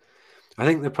did. I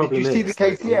think the problem is. Did you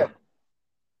see the KTM?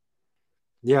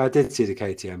 Yeah, I did see the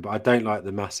KTM, but I don't like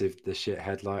the shit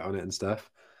headlight on it and stuff.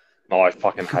 Oh, I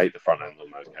fucking hate the front end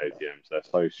on those KTMs. They're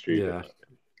so stupid. Yeah,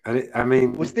 and I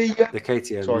mean, was the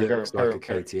KTM looks like a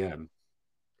KTM.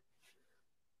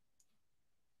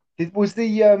 Was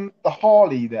the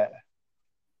Harley there?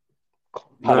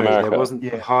 No, there wasn't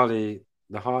the Harley.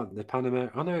 The Pan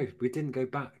America. Oh no, we didn't go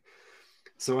back.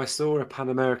 So I saw a Pan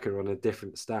America on a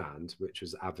different stand, which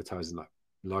was advertising like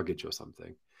luggage or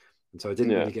something. And so I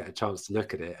didn't really get a chance to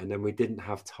look at it. And then we didn't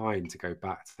have time to go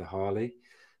back to the Harley.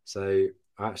 So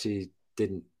I actually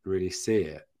didn't really see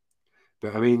it.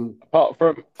 But I mean, apart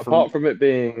from it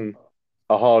being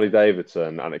a Harley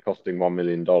Davidson and it costing $1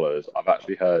 million, I've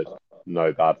actually heard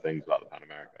no bad things about the Pan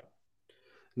America.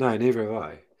 No, neither have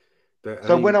I. But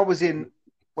so when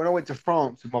I went to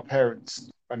France with my parents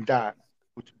and dad,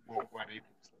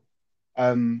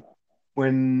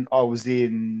 when I was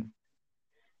in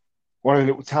one of the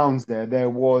little towns there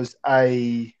was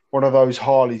one of those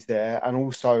Harleys there, and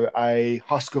also a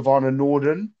Husqvarna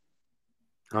Norden.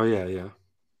 Oh yeah.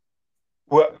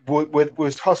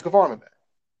 Was Husqvarna there?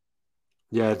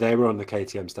 Yeah, they were on the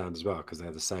KTM stand as well because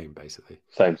they're the same basically.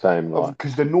 Same.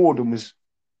 Because the Norden was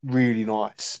really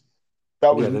nice.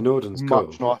 That was the Norden's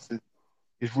much cool. nicer.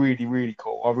 It's really, really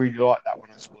cool. I really like that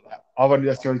when I saw that.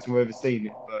 That's the only time I've ever seen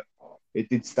it, but it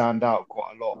did stand out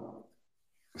quite a lot.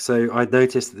 So I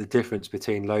noticed that the difference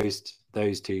between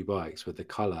those two bikes with the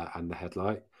color and the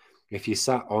headlight. If you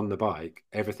sat on the bike,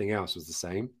 everything else was the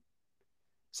same.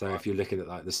 So if you're looking at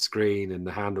like the screen and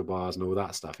the handlebars and all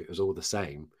that stuff, it was all the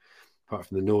same, apart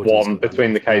from the Norden. One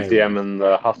between the KTM and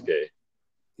the Husky.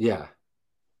 Yeah,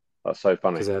 that's so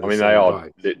funny. I mean, they are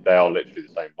literally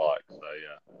the same bike. So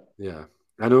yeah.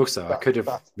 And also, I could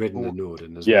have ridden the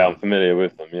Norden as well. Yeah, I'm familiar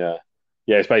with them. Yeah.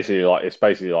 It's basically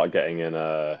like getting in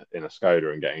a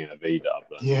Skoda and getting in a V-Dub,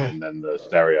 and then the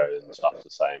stereo and stuff's the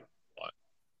same.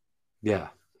 Yeah,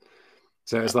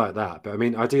 so it's like that. But I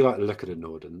mean, I do like the look of the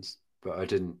Nordens, but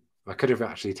I could have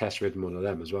actually test ridden one of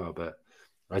them as well, but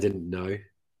I didn't know.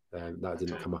 That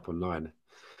didn't come up online.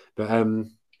 But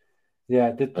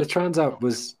the Transat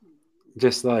was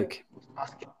just like,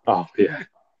 oh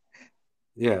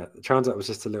yeah, the Transat was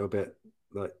just a little bit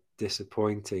like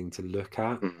disappointing to look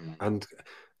at. And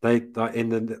they like in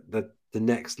the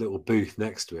next little booth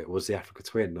next to it was the Africa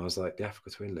Twin, and I was like, the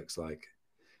Africa Twin looks like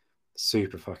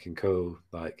super fucking cool.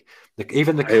 Like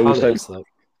even the colors,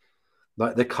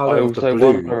 like the color of the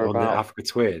blue on the Africa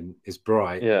Twin is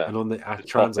bright, and on the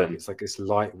Transat it's like this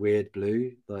light weird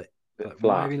blue. Like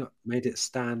why have you not made it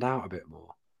stand out a bit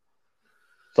more?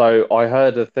 So I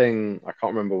heard a thing, I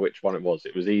can't remember which one it was.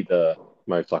 It was either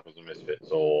Motorcycles and Misfits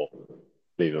or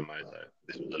Lyon Moto.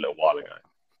 This was a little while ago.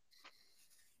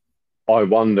 I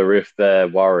wonder if they're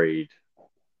worried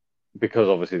because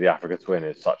obviously the Africa Twin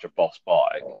is such a boss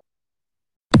bike.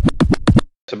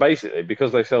 So basically,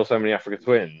 because they sell so many Africa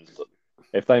Twins,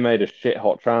 if they made a shit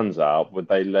hot Transat, would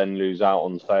they then lose out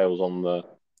on sales on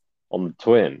the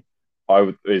Twin?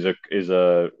 is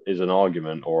an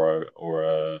argument or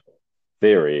a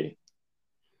theory.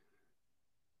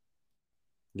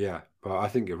 Yeah, but I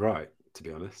think you're right, to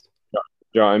be honest.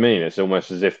 Do you know what I mean? It's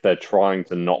almost as if they're trying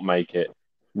to not make it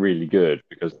really good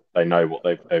because they know what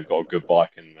they've got a good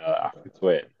bike in Africa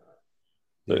Twin.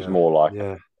 So it's Yeah, more like,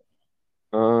 yeah.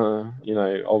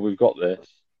 oh, we've got this.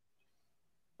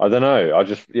 I don't know.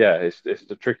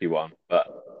 It's a tricky one, but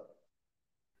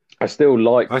I still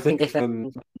I think if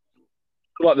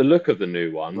like the look of the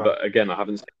new one. right, But again, I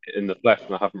haven't seen it in the flesh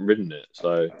and I haven't ridden it.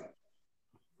 So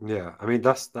yeah. I mean,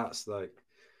 that's like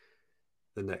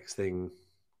the next thing.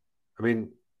 I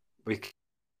mean, we can do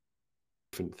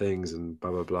different things and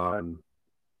blah blah blah and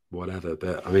whatever.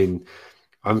 But I mean,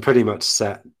 I'm pretty much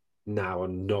set now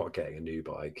on not getting a new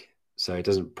bike, so it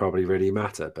doesn't probably really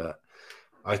matter. But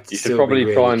I'd still be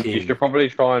really you keen. should probably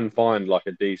try and find like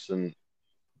a decent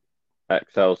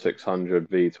XL 600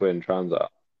 V twin Transat.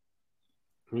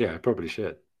 Yeah, I probably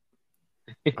should.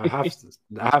 I have,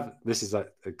 I have. This is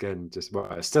like again, just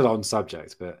well, it's still on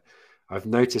subject, but I've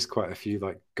noticed quite a few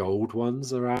like gold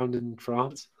ones around in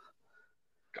France.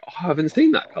 I haven't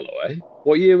seen that colorway.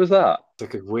 What year was that? It's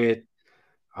like a weird.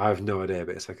 I have no idea,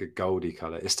 but it's like a goldy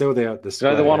color. It's still the You know, the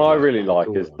square one I headlight, really the like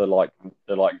cool is one.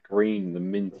 the like green, the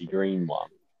minty green one.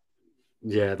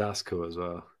 Yeah, that's cool as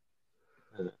well.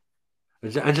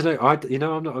 And you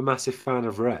know, I'm not a massive fan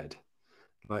of red.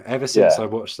 Like ever since Yeah. I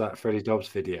watched that Freddie Dobbs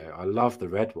video, I love the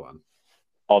red one.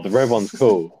 Oh, the red one's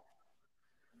cool.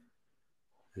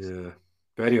 Yeah.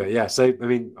 But anyway, yeah. So I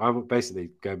mean, I'm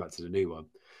basically going back to the new one.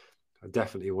 I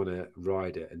definitely want to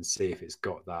ride it and see if it's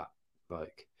got that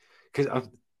like because I've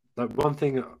like one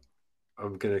thing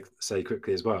I'm gonna say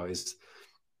quickly as well is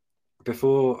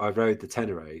before I rode the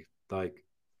Tenere, like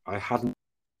I hadn't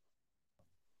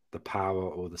the power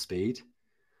or the speed.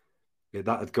 Yeah,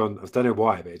 that had gone. I don't know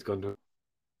why, but it's gone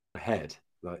ahead.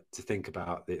 Like to think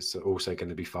about it's also going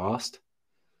to be fast.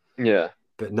 Yeah.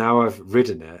 But now I've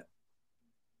ridden it,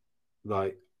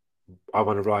 like I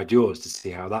want to ride yours to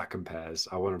see how that compares.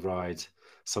 I want to ride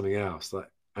something else, like,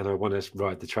 and I want to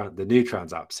ride the new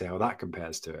Trans app, see how that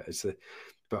compares to it.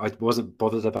 But I wasn't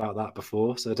bothered about that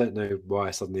before, so I don't know why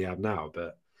I suddenly am now.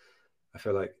 But I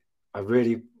feel like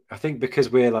I think because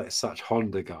we're like such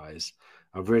Honda guys,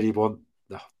 I really want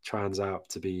the Trans app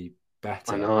to be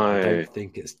I better, but I know. don't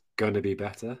think it's going to be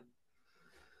better.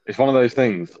 It's one of those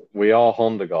things. We are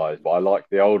Honda guys, but I like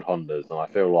the old Hondas, and I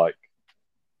feel like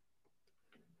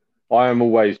I am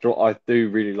always drawn. I do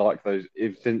really like those.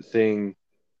 If since seeing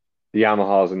the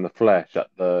Yamahas in the flesh at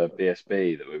the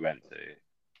BSB that we went to,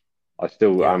 I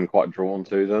still Yeah, am quite drawn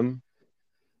to them.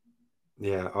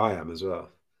 yeah, I am as well.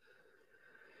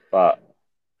 But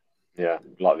yeah,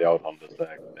 like the old Hondas,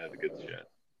 they're the good shit.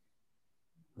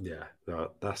 Yeah,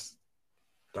 no, that's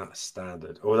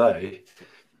standard. Although,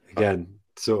 again,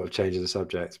 sort of changing the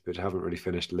subject, but I haven't really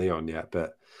finished Lyon yet.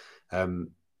 But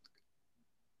um,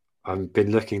 I've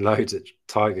been looking loads at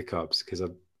Tiger Cubs because I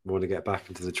want to get back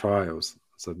into the trials.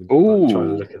 So I've been like trying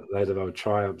to Ooh, look at a load of old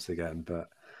triumphs again. But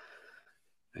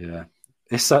yeah,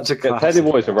 it's such a get Teddy classic.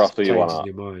 Boys to It just rustle you one changes up.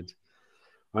 your mind.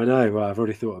 I know. Well, I've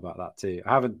already thought about that too.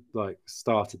 I haven't like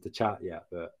started the chat yet,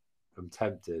 but I'm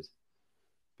tempted.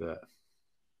 But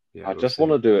yeah, I we'll just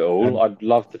want see. to do it all. Um, I'd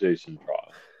love to do some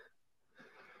trials.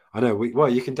 I know. Well,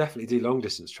 you can definitely do long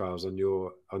distance trials on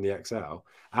the XL,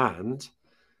 and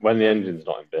When the um, engine's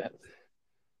not in bits.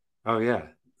 oh yeah,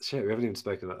 shit, we haven't even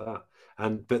spoken about that.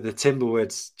 And but the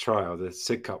Timberwoods trial, the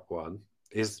Sig Cup one,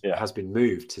 Yeah. has been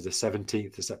moved to the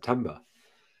 17th of September.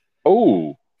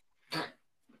 Oh,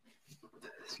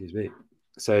 Excuse me.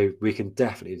 So we can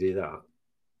definitely do that.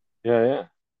 yeah, yeah.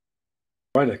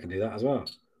 Rhino can do that as well.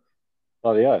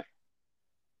 Bloody hell.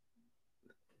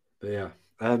 But yeah,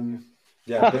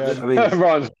 yeah. But Um, I mean,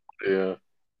 Ryan's, yeah.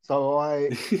 so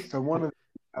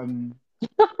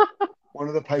one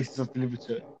of the places I've delivered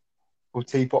to called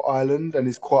Teapot Island, and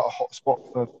it's quite a hot spot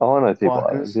for Oh, I know Teapot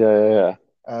Island. bikers. Yeah, yeah, yeah.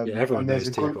 yeah, everyone And there's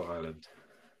knows Teapot Island.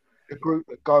 a group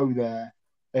that go there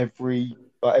every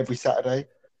Saturday,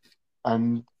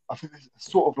 and I think there's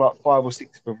sort of like five or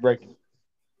six of them regular,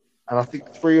 and I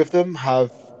think three of them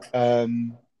have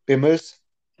Bimmers,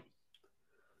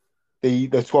 the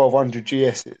 1200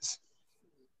 GSs.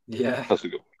 Yeah, That's a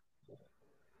good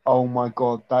Oh my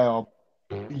god, they are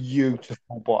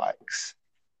beautiful bikes.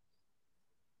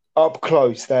 Up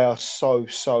close, they are so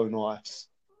nice.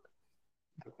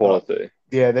 But quality.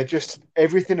 yeah, they're just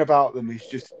everything about them is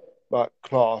just like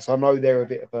class. I know they're a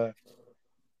bit of a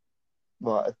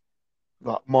like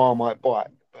Marmite bike,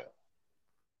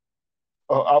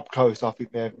 but up close, I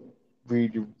think they're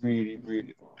really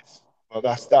nice. Well,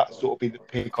 that sort of be the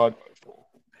pick I'd go for.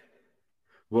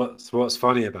 What's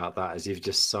funny about that is you've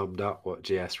just summed up what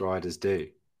GS riders do.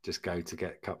 Just go to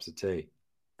get cups of tea.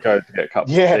 Go to get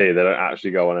cups of tea. They don't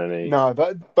actually go on any. No,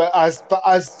 but as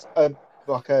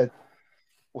like a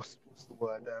what's the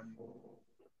word?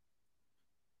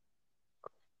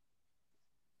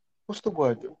 What's the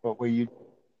word where you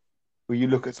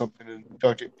look at something and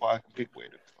judge it by a complete way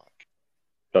it looks like?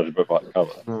 Judge a book by its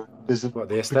cover. No, there's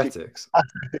the aesthetics.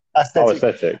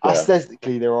 Aesthetic. Yeah.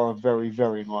 Aesthetically, there are very,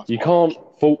 very nice. You can't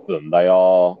fault them. They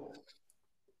are.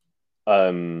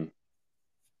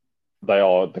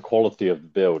 The quality of the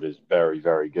build is very,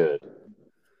 very good,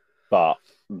 but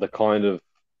the kind of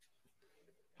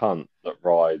cunt that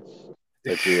rides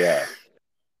a GS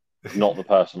is not the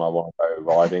person I want to go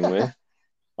riding with,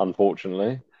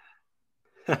 unfortunately.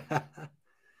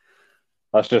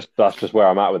 That's just where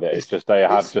I'm at with it. It's just they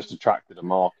have just attracted a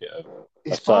market of.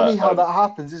 It's funny how that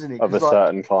happens, isn't it? Of a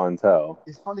certain clientele.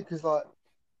 It's funny because like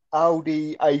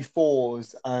Audi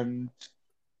A4s and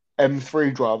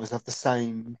M3 drivers have the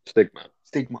same stigma.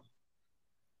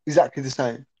 Exactly the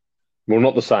same. Well,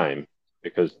 not the same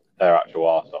because they're actual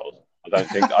arseholes. I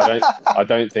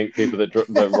don't think people that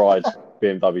ride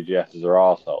BMW GSs are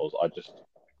arseholes.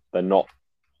 They're not.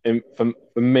 For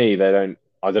me, they don't.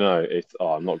 I don't know.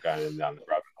 I'm not going down this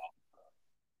rabbit hole.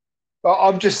 But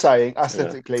I'm just saying,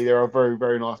 aesthetically, there are very,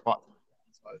 very nice bikes.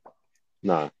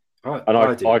 No. I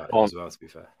can't as well, to be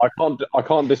fair. I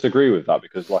can't disagree with that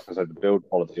because, like I said, the build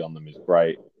quality on them is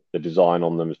great. The design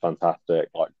on them is fantastic.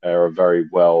 Like they're a very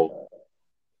well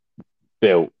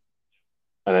built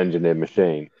and engineered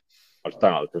machine. I just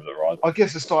don't like the people that ride them. I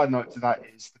guess a side note to that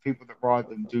is the people that ride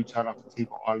them do turn up to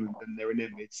Teapot Island and they're in their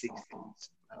mid-60s.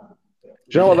 Do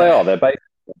you know what they are? They're basically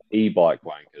e-bike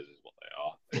wankers, is what they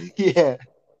are. Yeah,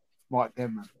 Mike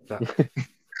Denman.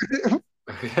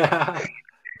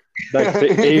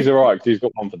 He's all right because he's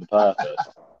got one for the purpose.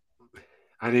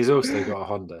 And he's also got a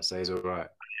Honda, so he's all right.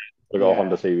 He's got a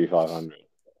Honda CB500.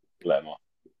 Let him off.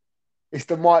 It's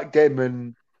the Mike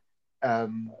Denman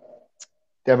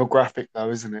demographic, though,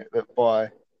 isn't it? That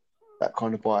buy that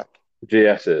kind of bike.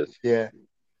 GSs. Yeah.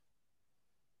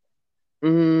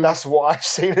 That's what I've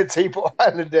seen at Teapot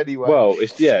Island anyway. Well,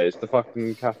 it's the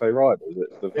fucking Cafe Riders.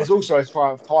 There's also a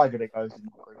Triumph Tiger that goes in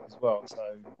the group as well, so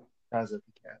Chaz, be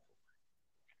careful.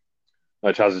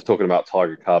 No, Chaz is talking about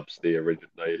Tiger Cubs, the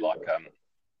original,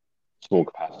 small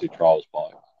capacity trials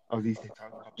bike. Oh, these things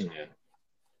Tiger Cubs.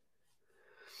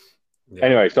 Yeah.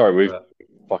 Anyway, sorry, we've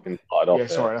fucking started off. Yeah,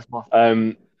 sorry, that's my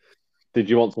fault. Did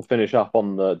you want to finish up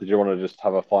on did you want to just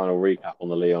have a final recap on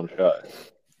the Lyon show?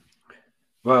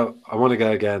 Well, I want to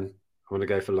go again. I want to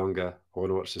go for longer. I want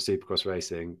to watch the Supercross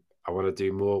racing. I want to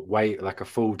do more like a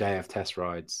full day of test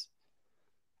rides.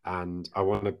 And I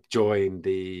want to join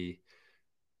the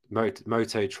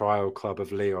Moto Trial Club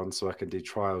of Lyon so I can do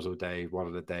trials all day, one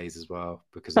of the days as well,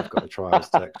 because I've got a trials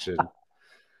section.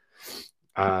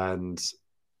 And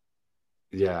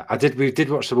yeah, we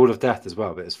did watch the Wall of Death as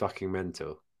well, but it's fucking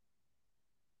mental.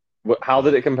 How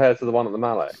did it compare to the one at the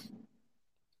Mallet?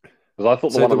 Because I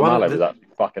thought the one at the Mallet was actually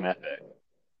fucking epic.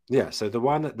 Yeah, so the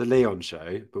one at the Lyon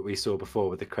show, but we saw before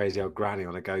with the crazy old granny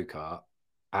on a go-kart,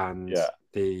 and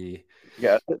the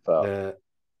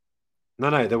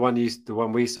No, the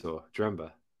one we saw. Do you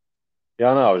remember?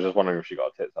 Yeah, I know. I was just wondering if she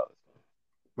got a tits out.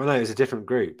 Well, no, it was a different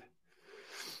group.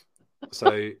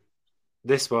 So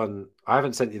this one, I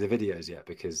haven't sent you the videos yet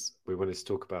because we wanted to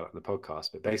talk about it on the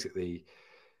podcast. But basically,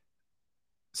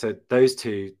 so those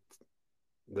two,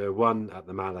 the one at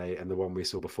the Mallet and the one we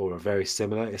saw before, are very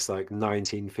similar. It's like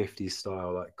 1950s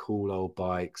style, like cool old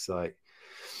bikes. Like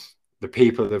the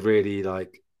people are really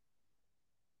like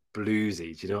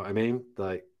bluesy. Do you know what I mean?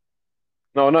 Like.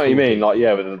 No, I know what you mean. Like,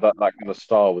 yeah, with that kind of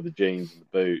style with the jeans and the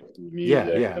boots and the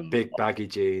music. Yeah, and big baggy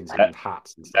jeans and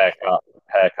hats and stuff.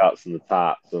 Haircuts and the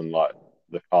tats and like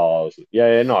the cars.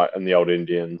 Yeah, no, and the old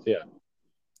Indians. Yeah,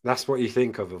 that's what you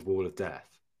think of Wall of Death.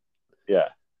 Yeah,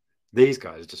 these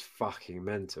guys are just fucking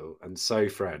mental and so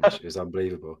French is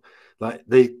unbelievable. Like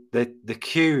the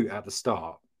queue at the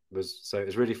start it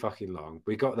was really fucking long.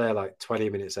 We got there like 20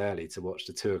 minutes early to watch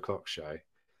the 2:00 show,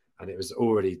 and it was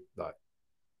already like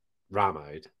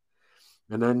rammed.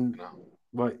 And then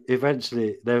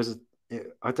eventually there was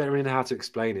I don't really know how to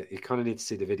explain it. You kind of need to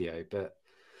see the video, but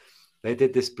they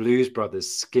did this Blues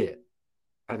Brothers skit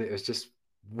and it was just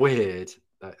weird,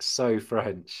 like so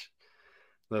French.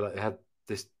 They had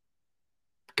this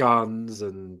guns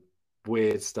and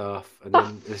weird stuff, and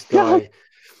then this guy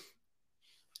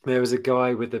there was a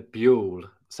guy with a Buell.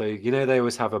 So they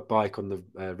always have a bike on the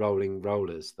rolling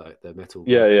rollers, like the metal.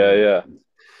 Yeah.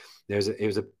 It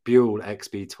was a Buell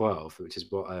XB12, which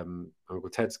is what Uncle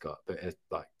Ted's got, but it's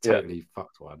like totally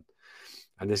fucked one.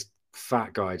 and this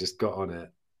fat guy just got on it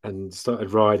and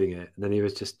started riding it, and then he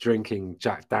was just drinking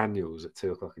Jack Daniels at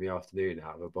 2 o'clock in the afternoon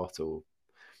out of a bottle,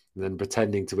 and then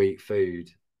pretending to eat food,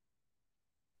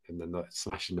 and then like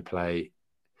smashing the plate,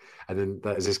 and then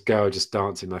there's this girl just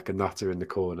dancing like a nutter in the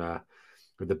corner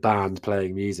with the band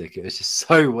playing music. It was just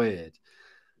so weird.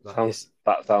 That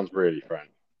sounds really French.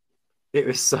 It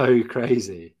was so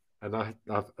crazy, and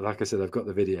like I said, I've got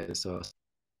the video, so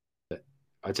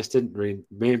I just didn't really.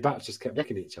 Me and Batch just kept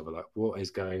looking at each other like, "What is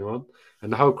going on?"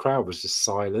 And the whole crowd was just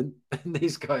silent, and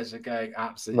these guys are going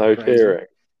absolutely crazy. Cheering.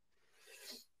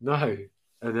 No,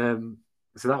 and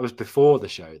so that was before the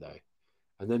show though,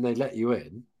 and then they let you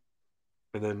in,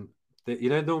 and then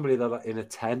normally they're like in a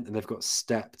tent and they've got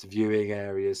stepped viewing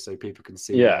areas so people can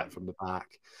see that from the back.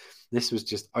 This was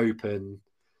just open,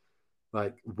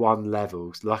 like one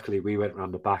level. So luckily, we went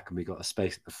around the back and we got a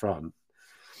space at the front,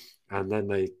 and then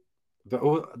the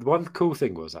one cool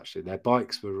thing was actually their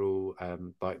bikes were all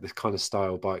like the kind of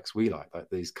style bikes we like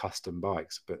these custom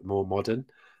bikes, but more modern.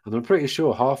 And I'm pretty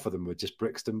sure half of them were just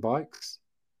Brixton bikes.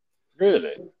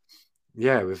 Really?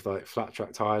 Yeah, with like flat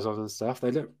track tires on and stuff.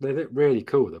 They look really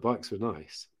cool. The bikes were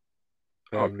nice.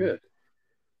 Oh, good.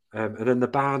 And then the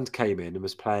band came in and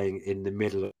was playing in the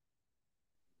middle of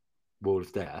Wall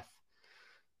of Death,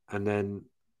 and then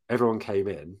everyone came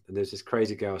in, and there's this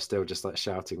crazy girl still just like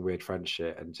shouting weird French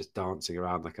shit and just dancing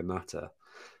around like a nutter.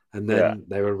 And then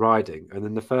they were riding, and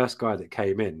then the first guy that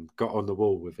came in got on the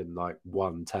wall within like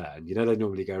one turn. You know, they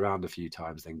normally go around a few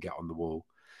times, then get on the wall.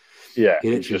 Yeah, he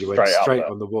literally went straight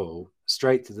on the wall,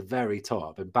 straight to the very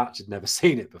top, and Batch had never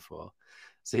seen it before.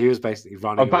 So he was basically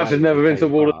running. Batch had never been to the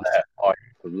Wall of Death. I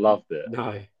loved it.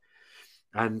 No.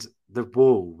 And the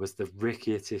wall was the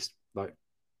rickiest like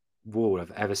wall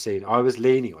I've ever seen. I was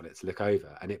leaning on it to look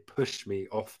over, and it pushed me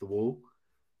off the wall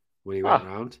when he went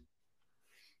round.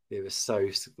 It was so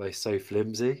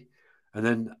flimsy. And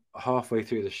then halfway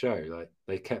through the show, like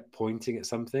they kept pointing at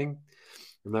something,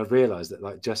 and I realized that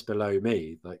like just below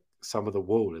me, like some of the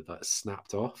wall had like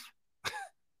snapped off.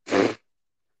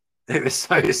 It was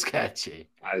so sketchy.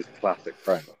 That is classic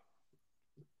French.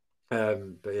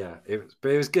 But yeah, it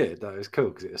was good. That was cool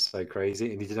because it was so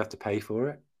crazy, and you didn't have to pay for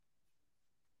it.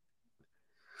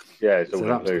 Yeah, it's all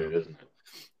included, isn't it?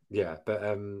 Yeah, but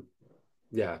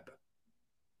yeah,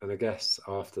 and I guess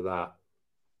after that,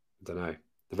 I don't know.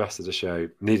 The rest of the show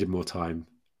needed more time,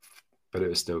 but it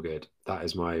was still good. That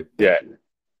is my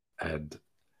end.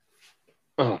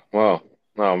 Oh well,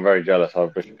 no, I'm very jealous. I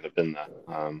wish I could have been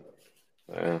there.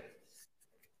 Yeah.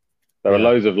 There were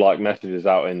loads of like messages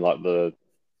out in like the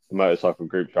motorcycle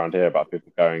groups around here about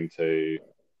people going to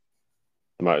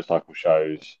the motorcycle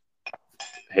shows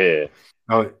here.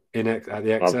 Oh, at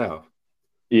the XL.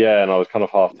 Yeah, and I was kind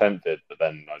of half tempted, but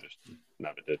then I just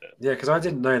never did it. Yeah, because I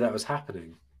didn't know that was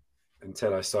happening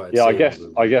until I started. Yeah, I guess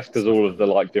because all of the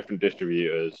like different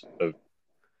distributors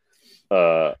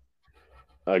are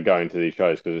going to these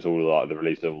shows because it's all like the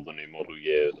release of all the new model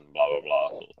years and blah blah blah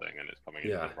sort of thing, and it's coming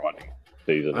into the riding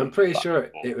season. I'm pretty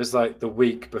sure it was like the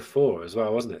week before as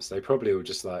well, wasn't it? So they probably all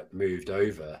just like moved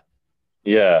over.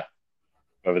 Yeah,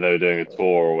 whether they were doing a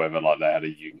tour or whether like they had a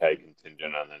UK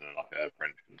contingent and then like a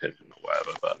French contingent or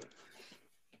whatever. But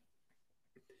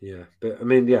yeah, but I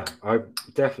mean, yeah, I'm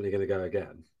definitely going to go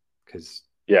again because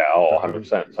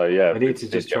 100%. So yeah, I need to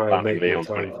just try and make Lyon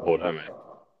time. 24, don't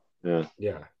we?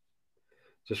 Yeah,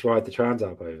 just ride the Trans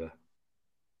Alp over.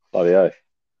 Bloody oath.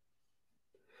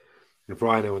 With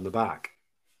Rhino on the back.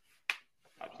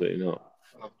 Absolutely not.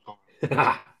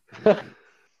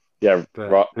 Yeah,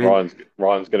 but, Ryan's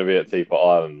going to be at Teapot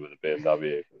Island with a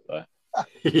BMW. So.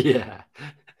 Yeah.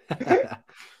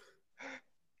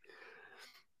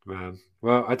 Man.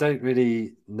 Well, I don't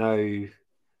really know.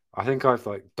 I think I've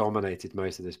like dominated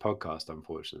most of this podcast,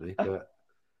 unfortunately, but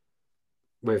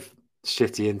with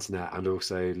shitty internet and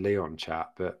also Lyon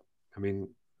chat. But I mean,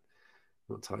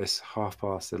 what's like this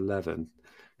 11:30?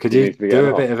 Could you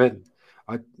do a bit of it?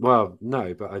 Well,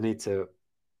 no, but I need to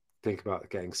think about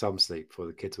getting some sleep before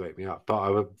the kids wake me up. But I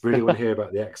would really want to hear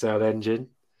about the XL engine.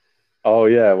 Oh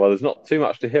yeah, well, there's not too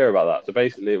much to hear about that. So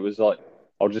basically, it was like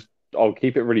I'll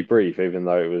keep it really brief, even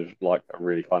though it was like a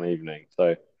really fun evening.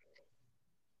 So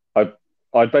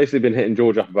I'd basically been hitting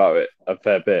George up about it a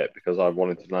fair bit because I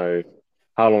wanted to know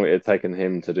how long it had taken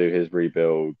him to do his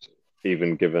rebuild,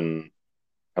 even given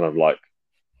kind of like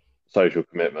social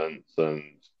commitments and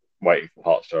waiting for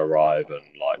parts to arrive and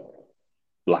like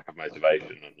lack of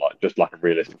motivation and like just like a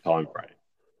realistic time frame.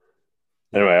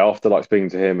 Anyway, after like speaking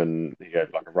to him and he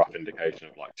gave like a rough indication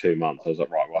of like 2 months, I was like,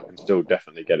 right, well, I can still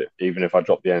definitely get it. Even if I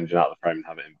drop the engine out of the frame and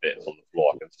have it in bits on the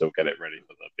floor, I can still get it ready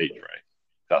for the beach race.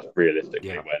 That's realistically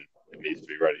when it needs to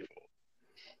be ready for.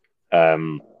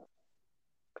 And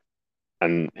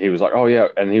he was like, "Oh yeah,"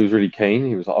 and he was really keen.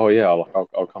 He was like, "Oh yeah,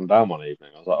 I'll come down one evening."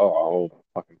 I was like, "Oh,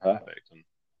 fucking perfect." And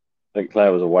I think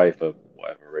Claire was away for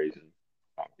whatever reason.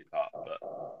 Can't keep up,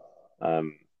 but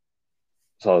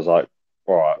so I was like,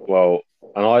 "All right, well,"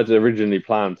 and I had originally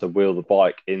planned to wheel the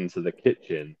bike into the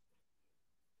kitchen.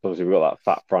 Obviously, we've got that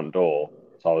fat front door,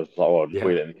 so I was like, "Oh, I'll just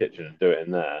wheel it in the kitchen and do it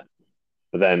in there."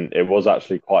 But then it was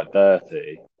actually quite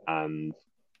dirty, and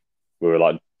we were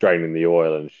like draining the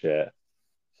oil and shit.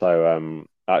 So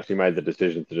I actually made the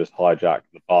decision to just hijack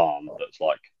the barn that's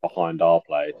like behind our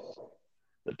place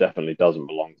that definitely doesn't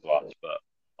belong to us, but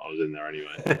I was in there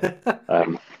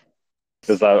anyway.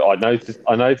 Because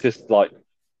I noticed like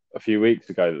a few weeks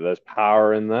ago that there's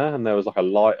power in there and there was like a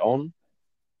light on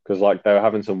because like they were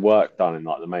having some work done in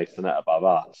like the masonette above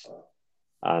us,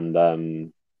 and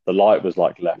the light was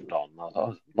like left on. I was like, "Oh,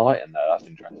 there's a light in there. That's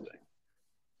interesting."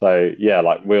 So yeah,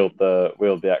 like wheeled the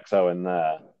XO in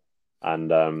there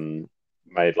and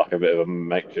made like a bit of a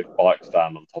makeshift bike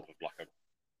stand on top of like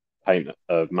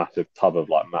a massive tub of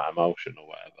like matte emulsion or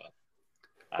whatever.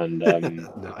 And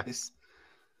nice.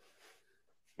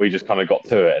 we just kind of got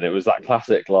to it, and it was that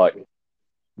classic like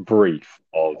brief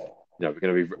of we're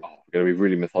gonna be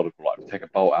really methodical, like take a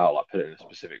bolt out, like put it in a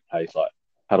specific place, like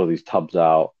had all these tubs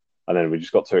out, and then we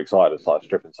just got too excited and started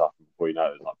stripping stuff, and before you know it,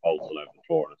 there's like bolts all over the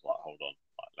floor, and it's like, hold on,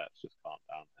 like let's just calm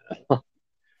down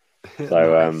here.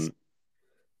 So nice.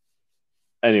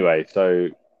 anyway, so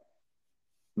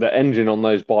the engine on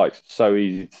those bikes is so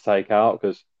easy to take out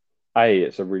because A,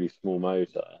 it's a really small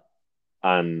motor,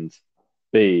 and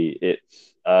B, it's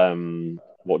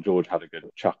what George had a good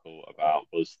chuckle about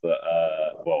was that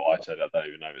well, I said I don't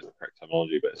even know if it's the correct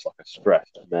terminology, but it's like a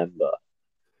stressed member.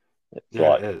 It's Yeah,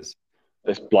 like it is.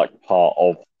 it's like part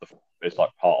of it's like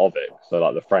part of it. So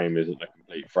like the frame isn't a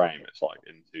complete frame. It's like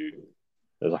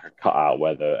there's like a cutout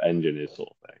where the engine is sort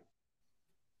of thing.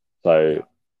 So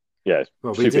yeah, it's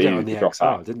Well, we super did it easy on to the drop XR,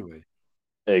 out. didn't we?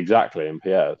 Exactly in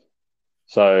PS.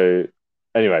 So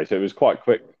anyway, so it was quite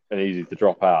quick and easy to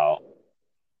drop out.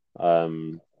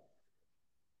 Um,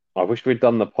 I wish we'd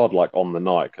done the pod like on the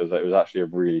night because it was actually a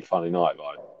really funny night.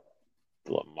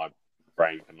 But like, my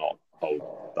brain cannot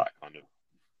hold that kind of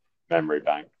memory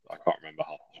bank. I can't remember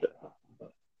half the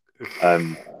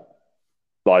shit.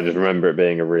 But I just remember it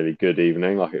being a really good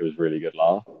evening. Like it was really good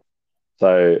laugh.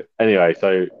 So anyway,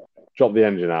 so dropped the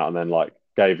engine out and then like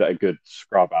gave it a good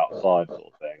scrub outside sort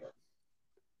of thing.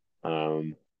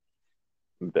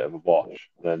 A bit of a wash.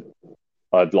 Then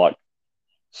I'd like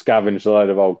scavenged a load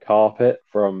of old carpet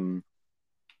from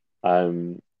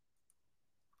um,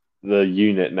 the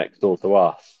unit next door to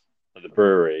us at the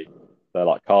brewery. They're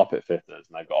like carpet fitters,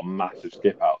 and they've got a massive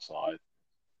skip outside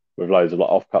with loads of like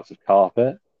offcuts of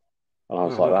carpet. And I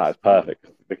was like, that Nice. is perfect.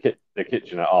 The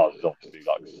kitchen at ours is obviously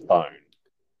like stone,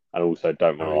 and also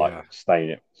don't want Oh to like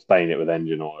yeah. stain it with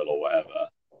engine oil or whatever.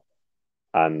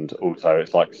 And also,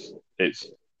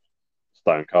 it's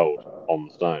stone cold on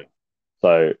the stone.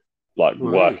 So like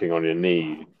Well, hey. working on your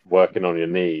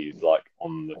knees, like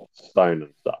on the stone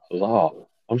and stuff. I was like, oh,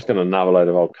 I'm just gonna nab a load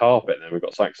of old carpet, and then we've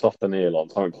got something soft to kneel on,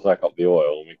 something to soak up the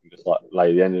oil, and we can just like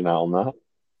lay the engine out on that.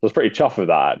 So I was pretty chuffed with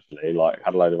that actually. Like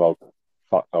had a load of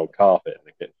old carpet in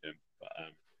the kitchen.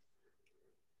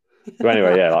 But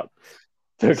anyway, yeah, like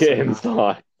took it So happy.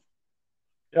 inside.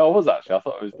 Yeah, I was actually. I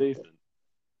thought it was decent.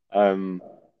 Um,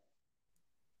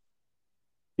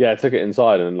 yeah, I took it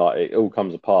inside and like it all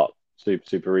comes apart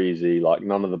super easy. Like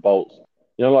none of the bolts.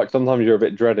 Like sometimes you're a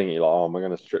bit dreading it. You're like, oh, am I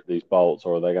going to strip these bolts,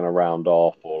 or are they going to round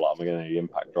off, or like, am I going to need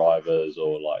impact drivers,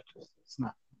 or like,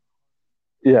 Snap.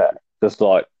 yeah, just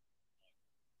like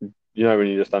when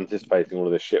you're just anticipating all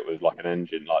of this shit with like an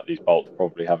engine, like these bolts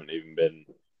probably haven't even been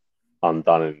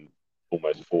undone in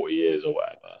almost 40 years or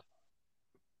whatever.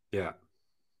 Yeah.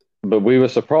 But we were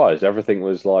surprised. Everything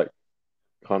was like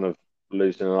kind of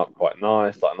loosening up quite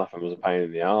nice. Like nothing was a pain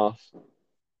in the ass.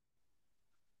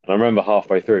 And I remember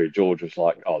halfway through, George was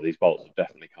like, "Oh, these bolts have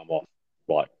definitely come off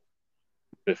like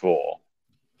before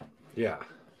Yeah.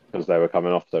 because they were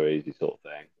coming off so easy, sort of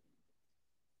thing."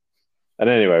 And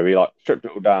anyway, we like stripped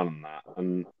it all down on that,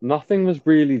 and nothing was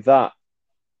really that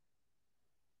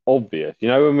obvious.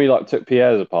 When we like took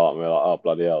Pierre's apart, and we were like, "Oh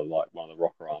bloody hell!" Like one of the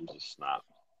rocker arms has snapped.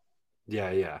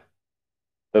 Yeah. Yeah.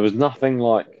 There was nothing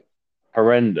like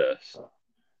horrendous.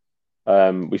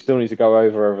 We still need to go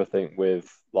over everything with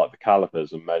like the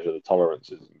calipers and measure the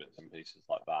tolerances and bits and pieces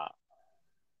like that.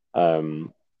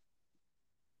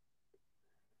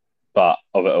 But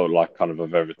of it all, like kind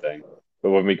of everything.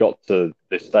 But when we got to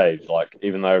this stage, like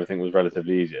even though everything was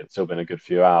relatively easy, it'd still been a good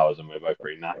few hours, and we were both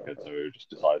pretty knackered, so we just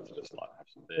decided to just like have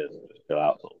some beers and just chill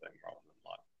out, sort of thing, rather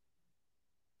than like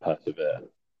persevere.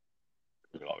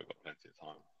 I feel like we've got plenty of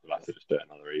time. We'll have to just do it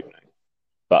another evening.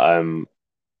 But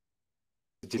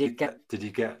did you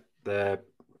get the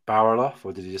barrel off,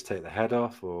 or did you just take the head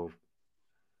off, or?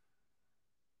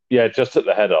 Yeah, just took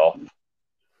the head off.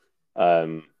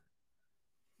 Oh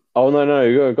no,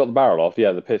 you got the barrel off.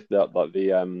 Yeah, the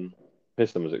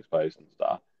piston was exposed and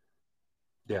stuff.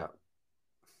 Yeah.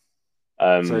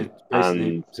 So basically,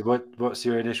 And what's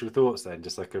your initial thoughts then?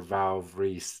 Just like a valve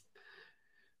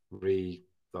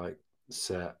like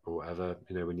set or whatever,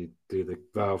 when you do the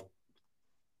valve.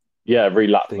 Yeah,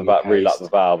 relap the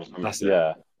valves. That's it.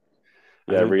 Yeah,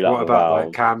 And then relap what the about like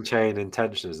valves. cam chain and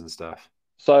tensioners and stuff?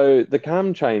 So the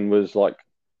cam chain was like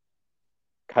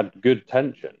had good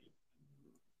tension,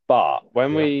 but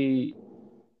when we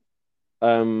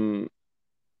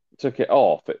took it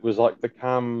off, it was like the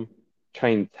cam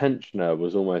chain tensioner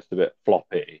was almost a bit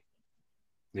floppy.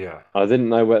 Yeah. I didn't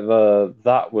know whether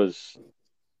that was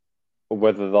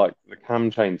whether like the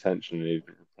cam chain tensioner needed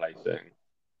replacing,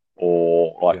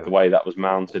 or like the way that was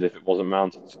mounted, if it wasn't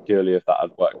mounted securely, if that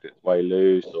had worked its way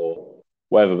loose or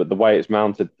whatever. But the way it's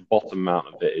mounted, the bottom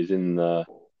mount of it is in the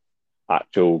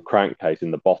actual crankcase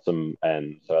in the bottom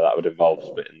end, so that would involve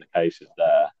splitting the cases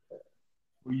there.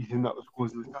 What do you think that was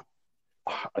causing that?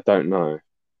 I don't know,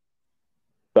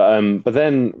 but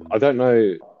then I don't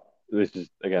know. This is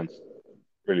again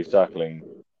really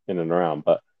circling in and around,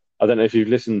 but I don't know if you've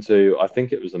listened to. I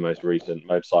think it was the most recent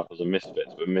Motorcycles and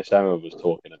Misfits, but Miss Emma was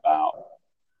talking about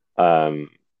how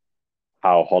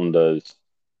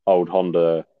old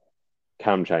Honda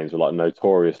cam chains were like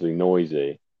notoriously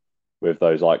noisy with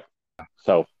those like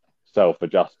self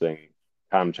adjusting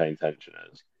cam chain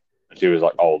tensioners, and she was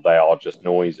like, "Oh, they are just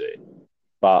noisy,"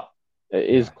 but it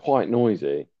is quite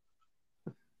noisy.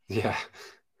 Yeah.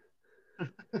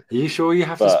 Are you sure you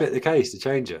have to split the case to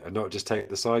change it and not just take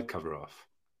the side cover off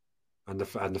and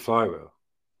the flywheel?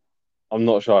 I'm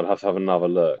not sure. I'd have to have another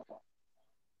look.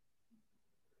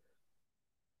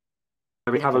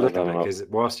 I mean, have a look at it, because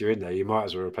whilst you're in there, you might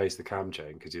as well replace the cam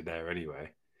chain because you're there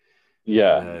anyway.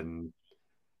 Yeah. And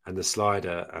the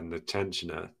slider and the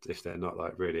tensioner, if they're not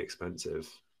like really expensive,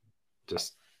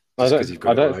 just because you've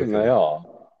got I don't think they are.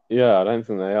 Yeah, I don't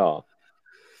think they are.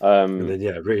 And then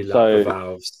really lap the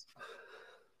valves.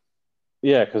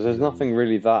 Yeah, because there's nothing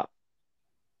really that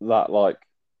like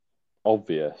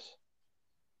obvious.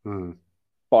 Hmm.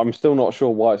 But I'm still not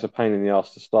sure why it's a pain in the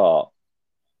ass to start.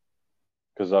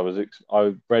 Because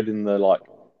I read in the like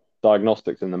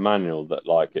diagnostics in the manual that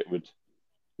like it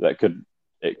could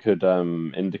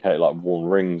indicate like worn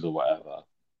rings or whatever.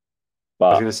 But I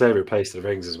was going to say replace the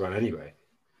rings as well anyway.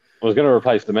 I was going to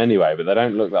replace them anyway, but they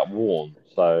don't look that worn.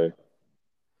 So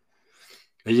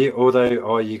are you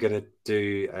going to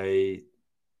do a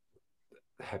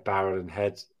barrel and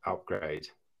head upgrade?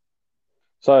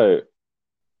 So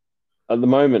at the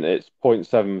moment it's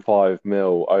 0.75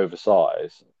 mil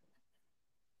oversize.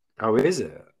 Oh, is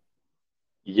it?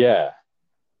 Yeah.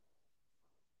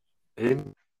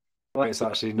 It's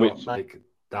actually not like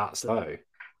that slow.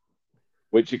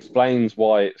 Which explains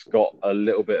why it's got a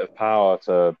little bit of power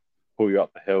to pull you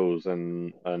up the hills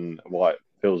and why it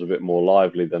feels a bit more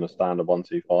lively than a standard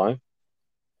 125.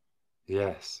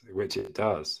 Yes, which it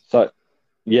does. So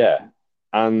yeah,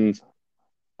 and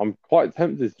I'm quite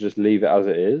tempted to just leave it as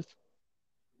it is.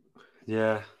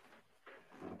 Yeah.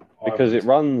 Because it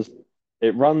runs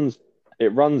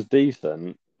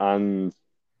decent, and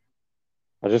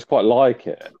I just quite like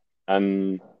it.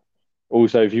 And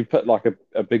also, if you put like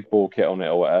a big bore kit on it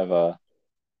or whatever,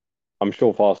 I'm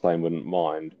sure Fastlane wouldn't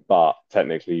mind, but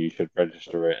technically you should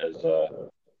register it as a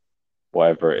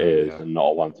whatever it is and not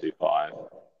a 125.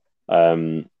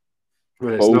 Well,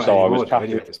 it's not anymore though,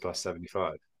 anyway, if it's plus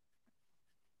 75.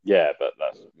 Yeah, but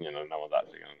that's no one's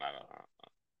actually going to know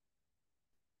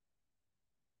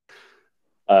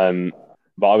that.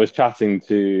 But I was chatting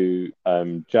to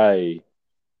Jay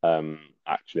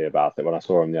actually about it when I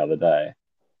saw him the other day,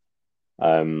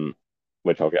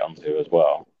 which I'll get onto as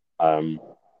well.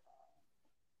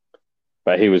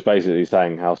 But he was basically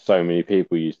saying how so many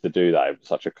people used to do that. It was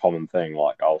such a common thing,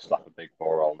 like, I'll slap a big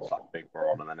bore on,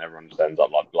 and then everyone just ends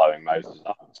up like blowing motors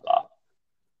up and stuff.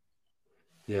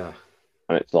 Yeah.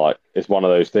 And it's like, it's one of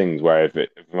those things where if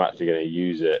I'm actually going to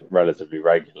use it relatively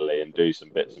regularly and do some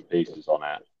bits and pieces on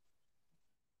it,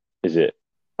 is it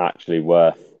actually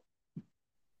worth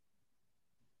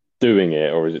doing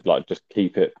it, or is it like just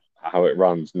keep it how it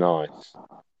runs nice,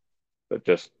 but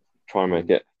just try and make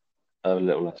it a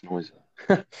little less noisy?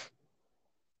 Yeah,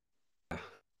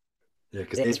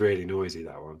 because it's really noisy,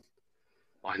 that one.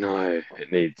 I know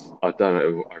it needs. I don't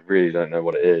know. I really don't know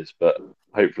what it is, but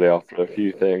hopefully after a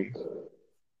few things.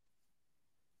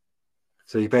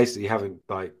 So you basically haven't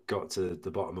like got to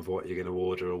the bottom of what you're going to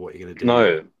order or what you're going to do.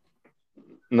 No,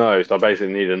 no. So I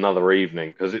basically need another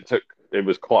evening because it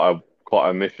was quite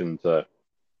a mission to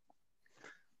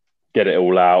get it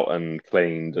all out and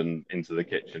cleaned and into the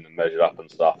kitchen and measured up and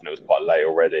stuff, and it was quite late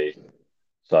already.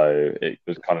 So it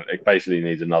basically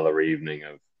needs another evening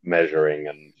of measuring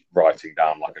and writing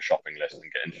down like a shopping list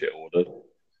and getting shit ordered.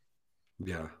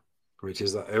 Yeah, which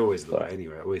is always the way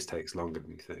anyway. It always takes longer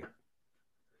than you think.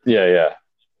 Yeah.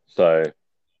 So,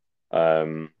 I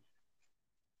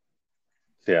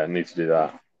need to do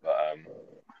that.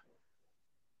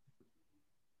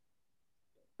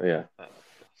 But yeah,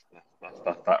 that's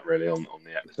that really on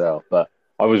the Excel. But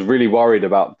I was really worried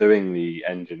about doing the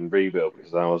engine rebuild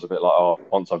because I was a bit like, oh,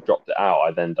 once I've dropped it out,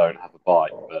 I then don't have a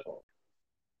bike. But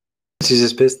she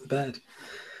just pissed the bed.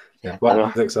 Yeah, well,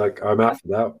 it looks like I'm out for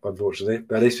that, unfortunately.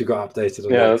 But at least we got updated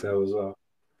on the Excel as well.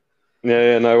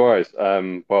 Yeah, no worries.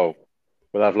 Well,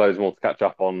 we'll have loads more to catch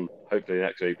up on hopefully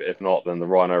next week. But if not, then the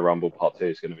Rhino Rumble Part 2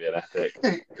 is going to be an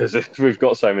epic because we've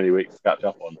got so many weeks to catch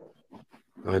up on.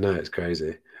 I know, it's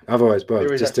crazy. Otherwise, well,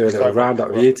 just doing a little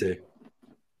roundup with you two.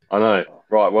 I know.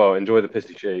 Right, well, enjoy the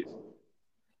pissy sheets.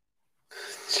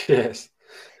 Cheers.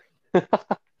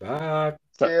 Bye.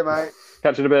 See you, mate.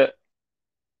 Catch you in a bit.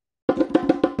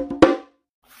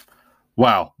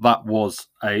 Wow, that was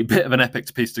a bit of an epic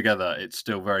to piece together. It's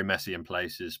still very messy in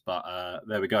places, but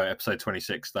there we go. Episode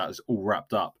 26, that is all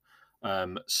wrapped up.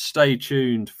 Stay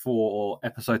tuned for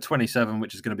episode 27,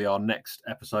 which is going to be our next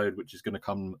episode, which is going to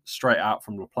come straight out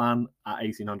from the plan at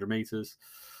 1800 meters.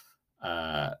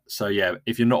 So yeah,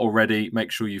 if you're not already,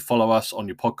 make sure you follow us on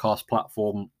your podcast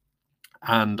platform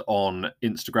and on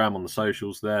Instagram on the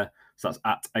socials there. So that's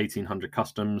at 1800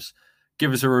 Customs.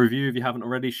 Give us a review if you haven't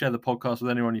already. Share the podcast with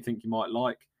anyone you think you might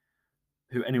like.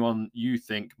 Anyone you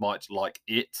think might like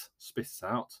it, spit it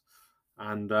out.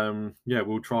 And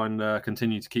we'll try and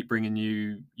continue to keep bringing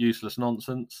you useless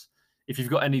nonsense. If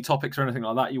you've got any topics or anything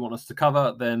like that you want us to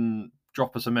cover, then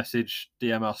drop us a message,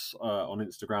 DM us on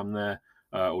Instagram there,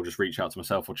 or just reach out to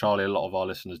myself or Charlie. A lot of our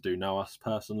listeners do know us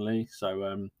personally. So,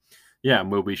 and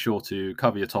we'll be sure to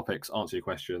cover your topics, answer your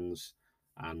questions,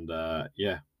 and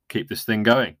keep this thing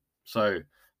going. So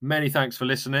many thanks for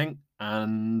listening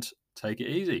and take it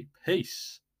easy.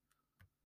 Peace.